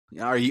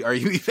 Are you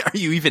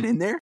even in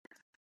there?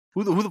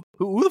 Who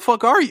the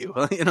fuck are you?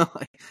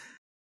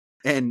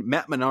 And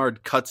Matt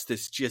Menard cuts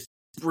this just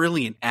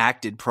brilliant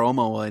acted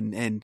promo,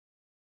 and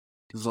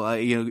he's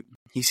like,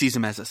 he sees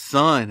him as a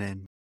son,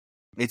 and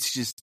it's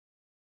just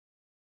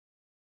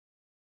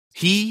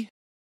he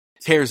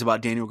cares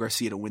about Daniel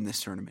Garcia to win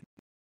this tournament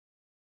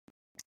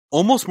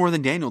almost more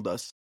than Daniel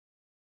does,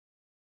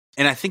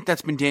 and I think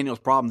that's been Daniel's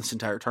problem this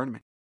entire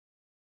tournament.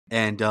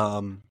 And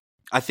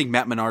I think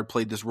Matt Menard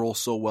played this role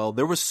so well.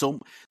 This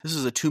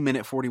is a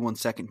 2-minute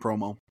 41-second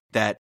promo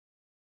that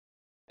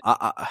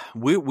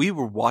we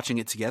were watching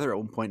it together at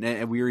one point,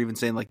 and we were even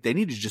saying they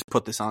need to just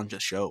put this on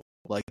just show.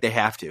 They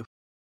have to.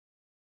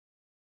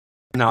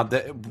 Now,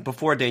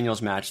 before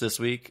Daniel's match this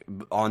week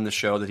on the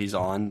show that he's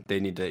on,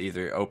 they need to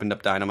either open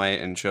up Dynamite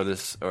and show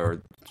this,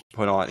 or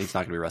put on. He's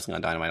not going to be wrestling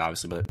on Dynamite,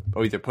 obviously,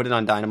 or either put it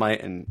on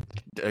Dynamite and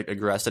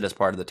aggress it as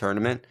part of the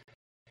tournament.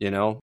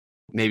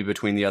 Maybe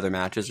between the other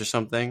matches or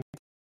something,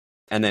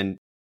 and then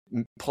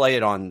play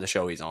it on the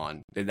show he's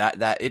on.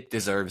 That it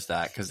deserves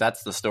that, because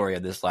that's the story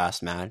of this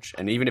last match.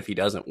 And even if he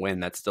doesn't win,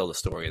 that's still the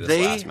story of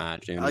this last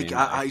match.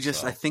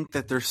 I think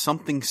that there's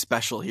something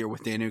special here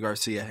with Daniel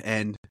Garcia,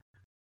 and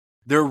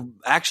they're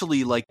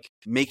actually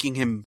making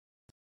him.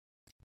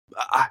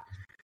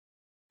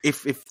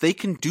 If they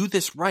can do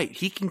this right,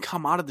 he can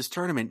come out of this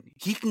tournament.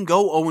 He can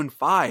go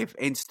 0-5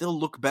 and still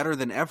look better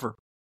than ever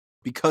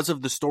because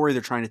of the story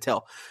they're trying to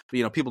tell.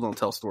 But people don't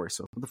tell stories,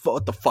 so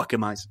what the fuck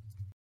am I?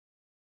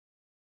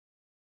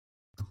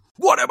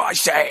 What am I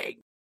saying?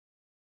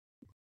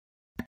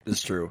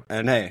 It's true.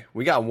 And hey,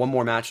 we got one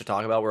more match to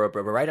talk about. We're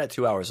right at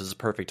 2 hours. This is a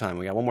perfect time.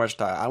 We got one more to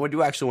talk. I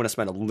do actually want to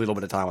spend a little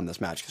bit of time on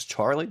this match, because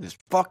Charlie, this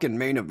fucking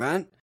main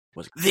event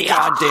was the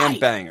goddamn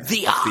banger.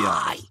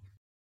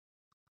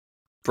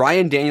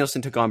 Bryan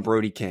Danielson took on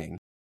Brody King,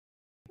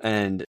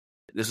 and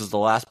this was the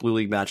last Blue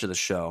League match of the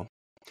show.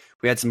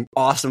 We had some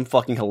awesome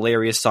fucking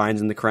hilarious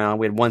signs in the crowd.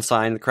 We had one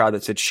sign in the crowd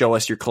that said, "Show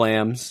us your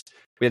clams."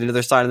 We had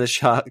another sign in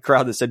the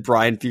crowd that said,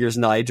 "Brian fears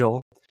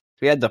Nigel."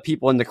 We had the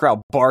people in the crowd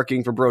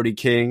barking for Brody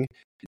King.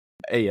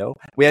 Ayo.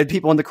 We had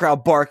people in the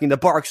crowd barking. The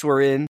barks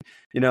were in.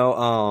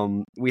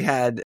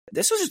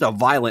 This was just a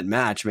violent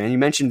match, man. You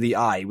mentioned the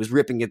eye. He was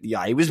ripping at the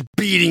eye. He was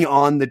beating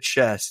on the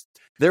chest.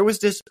 There was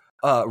this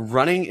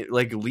running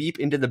leap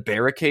into the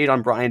barricade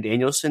on Bryan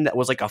Danielson that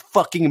was like a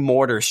fucking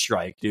mortar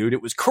strike, dude.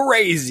 It was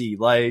crazy.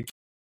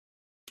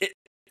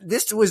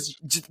 This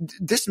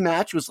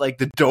match was like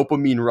the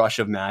dopamine rush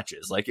of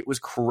matches. It was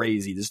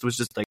crazy. This was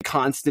just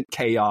constant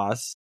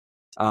chaos.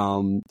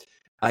 There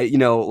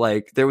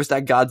was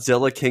that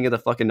Godzilla King of the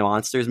fucking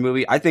Monsters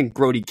movie. I think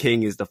Brody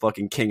King is the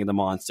fucking King of the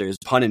Monsters,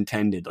 pun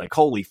intended.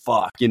 Holy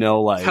fuck,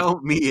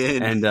 Count me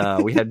in.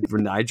 And we had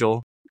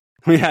Nigel.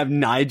 We have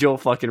Nigel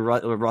fucking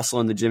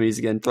rustling the jimmies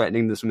again,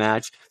 threatening this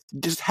match.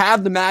 Just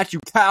have the match, you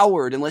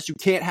coward. Unless you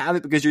can't have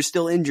it because you're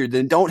still injured,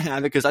 then don't have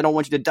it because I don't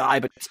want you to die.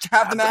 But just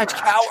have the match,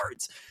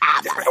 cowards.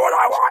 Give me what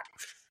I want.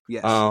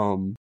 Yes.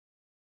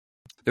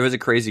 There was a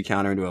crazy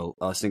counter into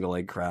a single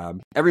leg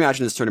crab. Every match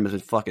in this tournament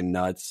has been fucking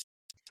nuts.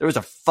 There was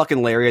a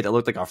fucking lariat that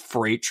looked like a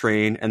freight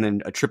train, and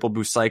then a triple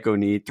Busaiku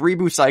knee. 3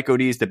 Busaiku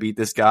knees to beat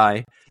this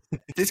guy.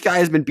 This guy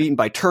has been beaten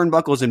by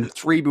turnbuckles and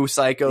 3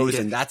 Busaikos,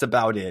 and that's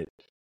about it.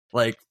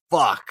 Like,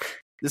 fuck.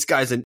 This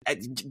guy's an...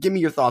 Give me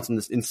your thoughts on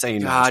this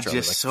insane match, Charlie.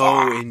 Just like, so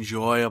fuck.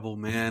 enjoyable,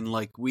 man.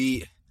 Like,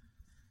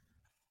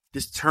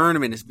 this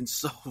tournament has been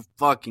so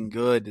fucking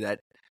good that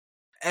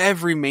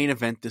every main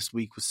event this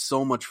week was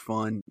so much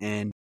fun,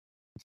 and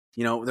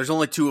you know, there's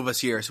only 2 of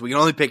us here, so we can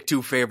only pick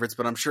 2 favorites,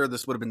 but I'm sure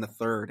this would have been the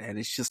third, and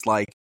it's just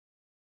like,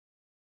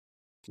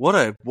 what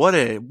a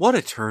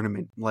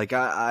tournament. Like,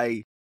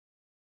 I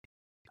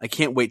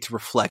can't wait to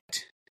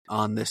reflect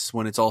on this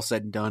when it's all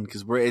said and done,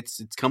 because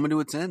it's coming to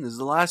its end. This is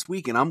the last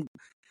week, and I'm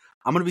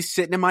going to be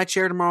sitting in my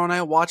chair tomorrow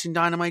night watching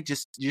Dynamite,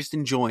 just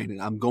enjoying it.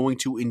 I'm going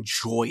to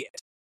enjoy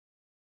it.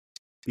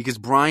 Because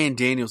Bryan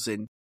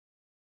Danielson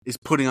is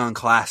putting on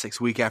classics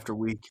week after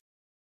week.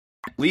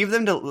 Leave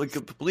it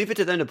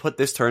to them to put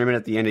this tournament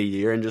at the end of the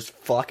year and just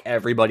fuck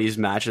everybody's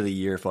match of the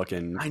year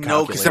fucking. I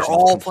know, because they're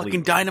all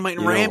fucking Dynamite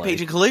and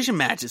Rampage and Collision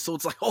matches, so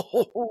it's like,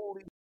 oh,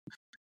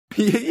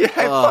 yeah, it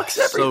fucks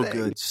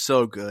everything.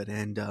 So good,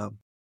 and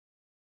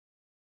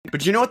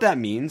but you know what that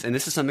means, and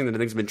this is something that I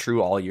think has been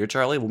true all year,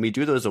 Charlie. When we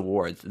do those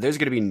awards, there's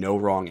going to be no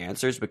wrong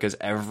answers, because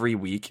every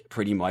week,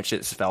 pretty much,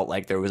 it's felt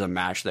like there was a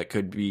match that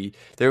could be.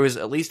 There was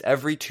at least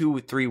every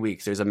 2-3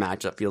 weeks, there's a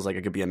match that feels like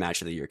it could be a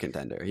match of the year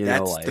contender.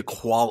 That's the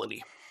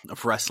quality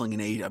of wrestling in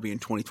AEW in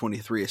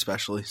 2023,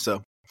 especially.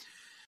 So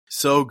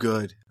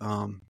good.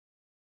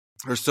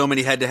 There's so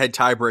many head-to-head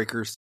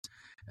tiebreakers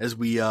as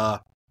we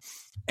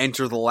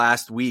enter the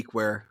last week,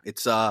 where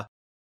it's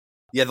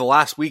the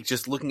last week,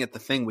 just looking at the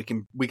thing, we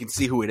can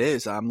see who it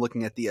is. I'm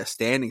looking at the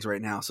standings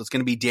right now. So it's going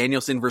to be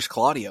Danielson versus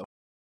Claudio.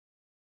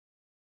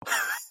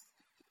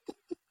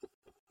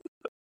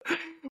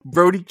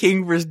 Brody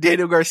King versus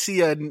Daniel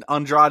Garcia, and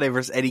Andrade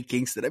versus Eddie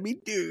Kingston. I mean,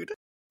 dude.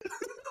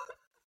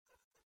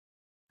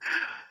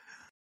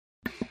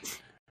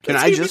 Can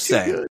I just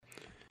say,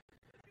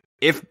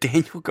 if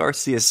Daniel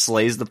Garcia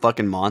slays the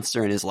fucking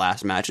monster in his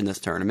last match in this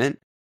tournament,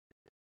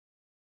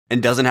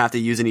 and doesn't have to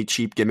use any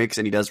cheap gimmicks,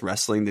 and he does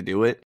wrestling to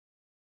do it,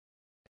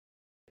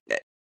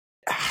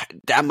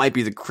 that might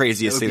be the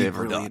craziest thing they've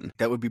ever done.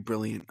 That would be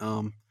brilliant.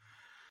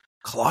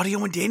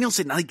 Claudio and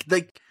Danielson,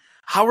 like,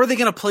 how are they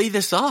going to play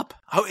this up?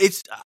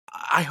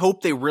 I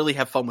hope they really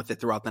have fun with it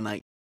throughout the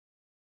night.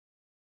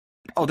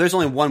 Oh, there's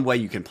only one way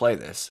you can play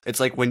this. It's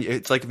like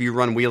if you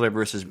run Wheeler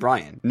versus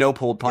Bryan, no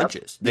pulled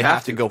punches. Yep. They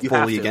have to go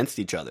fully against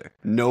each other.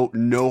 No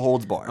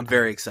holds barred. I'm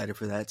very excited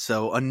for that.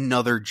 So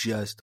another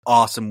just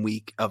awesome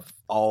week of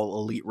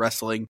all elite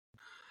wrestling.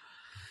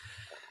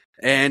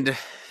 And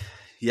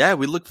yeah,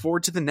 we look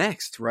forward to the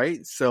next,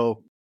 right?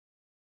 So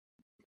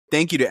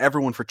thank you to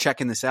everyone for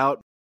checking this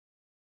out.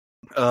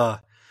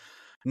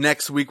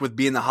 Next week, with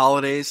being the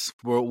holidays,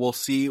 we'll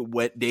see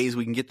what days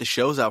we can get the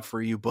shows out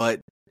for you.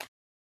 But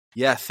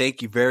yeah,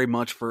 thank you very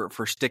much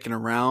for sticking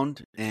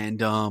around.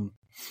 And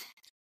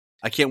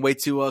I can't wait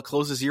to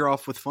close this year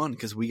off with fun,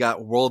 because we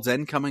got World's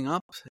End coming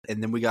up,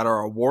 and then we got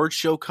our awards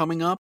show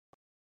coming up,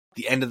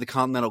 the end of the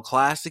Continental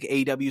Classic,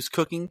 AEW's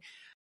cooking.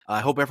 I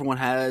hope everyone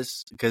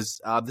has, because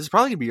this is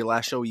probably going to be your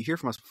last show you hear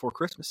from us before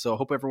Christmas. So I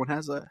hope everyone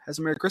has a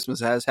Merry Christmas,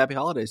 has Happy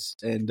Holidays.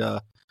 And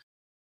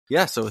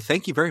yeah, so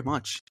thank you very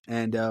much.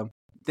 And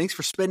thanks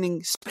for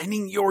spending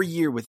your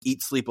year with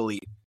Eat, Sleep,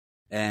 Elite.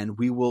 And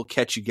we will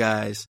catch you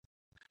guys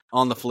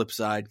on the flip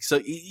side.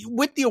 So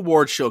with the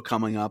award show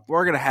coming up,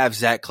 we're going to have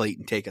Zach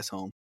Clayton take us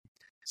home.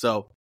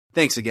 So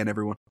thanks again,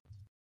 everyone.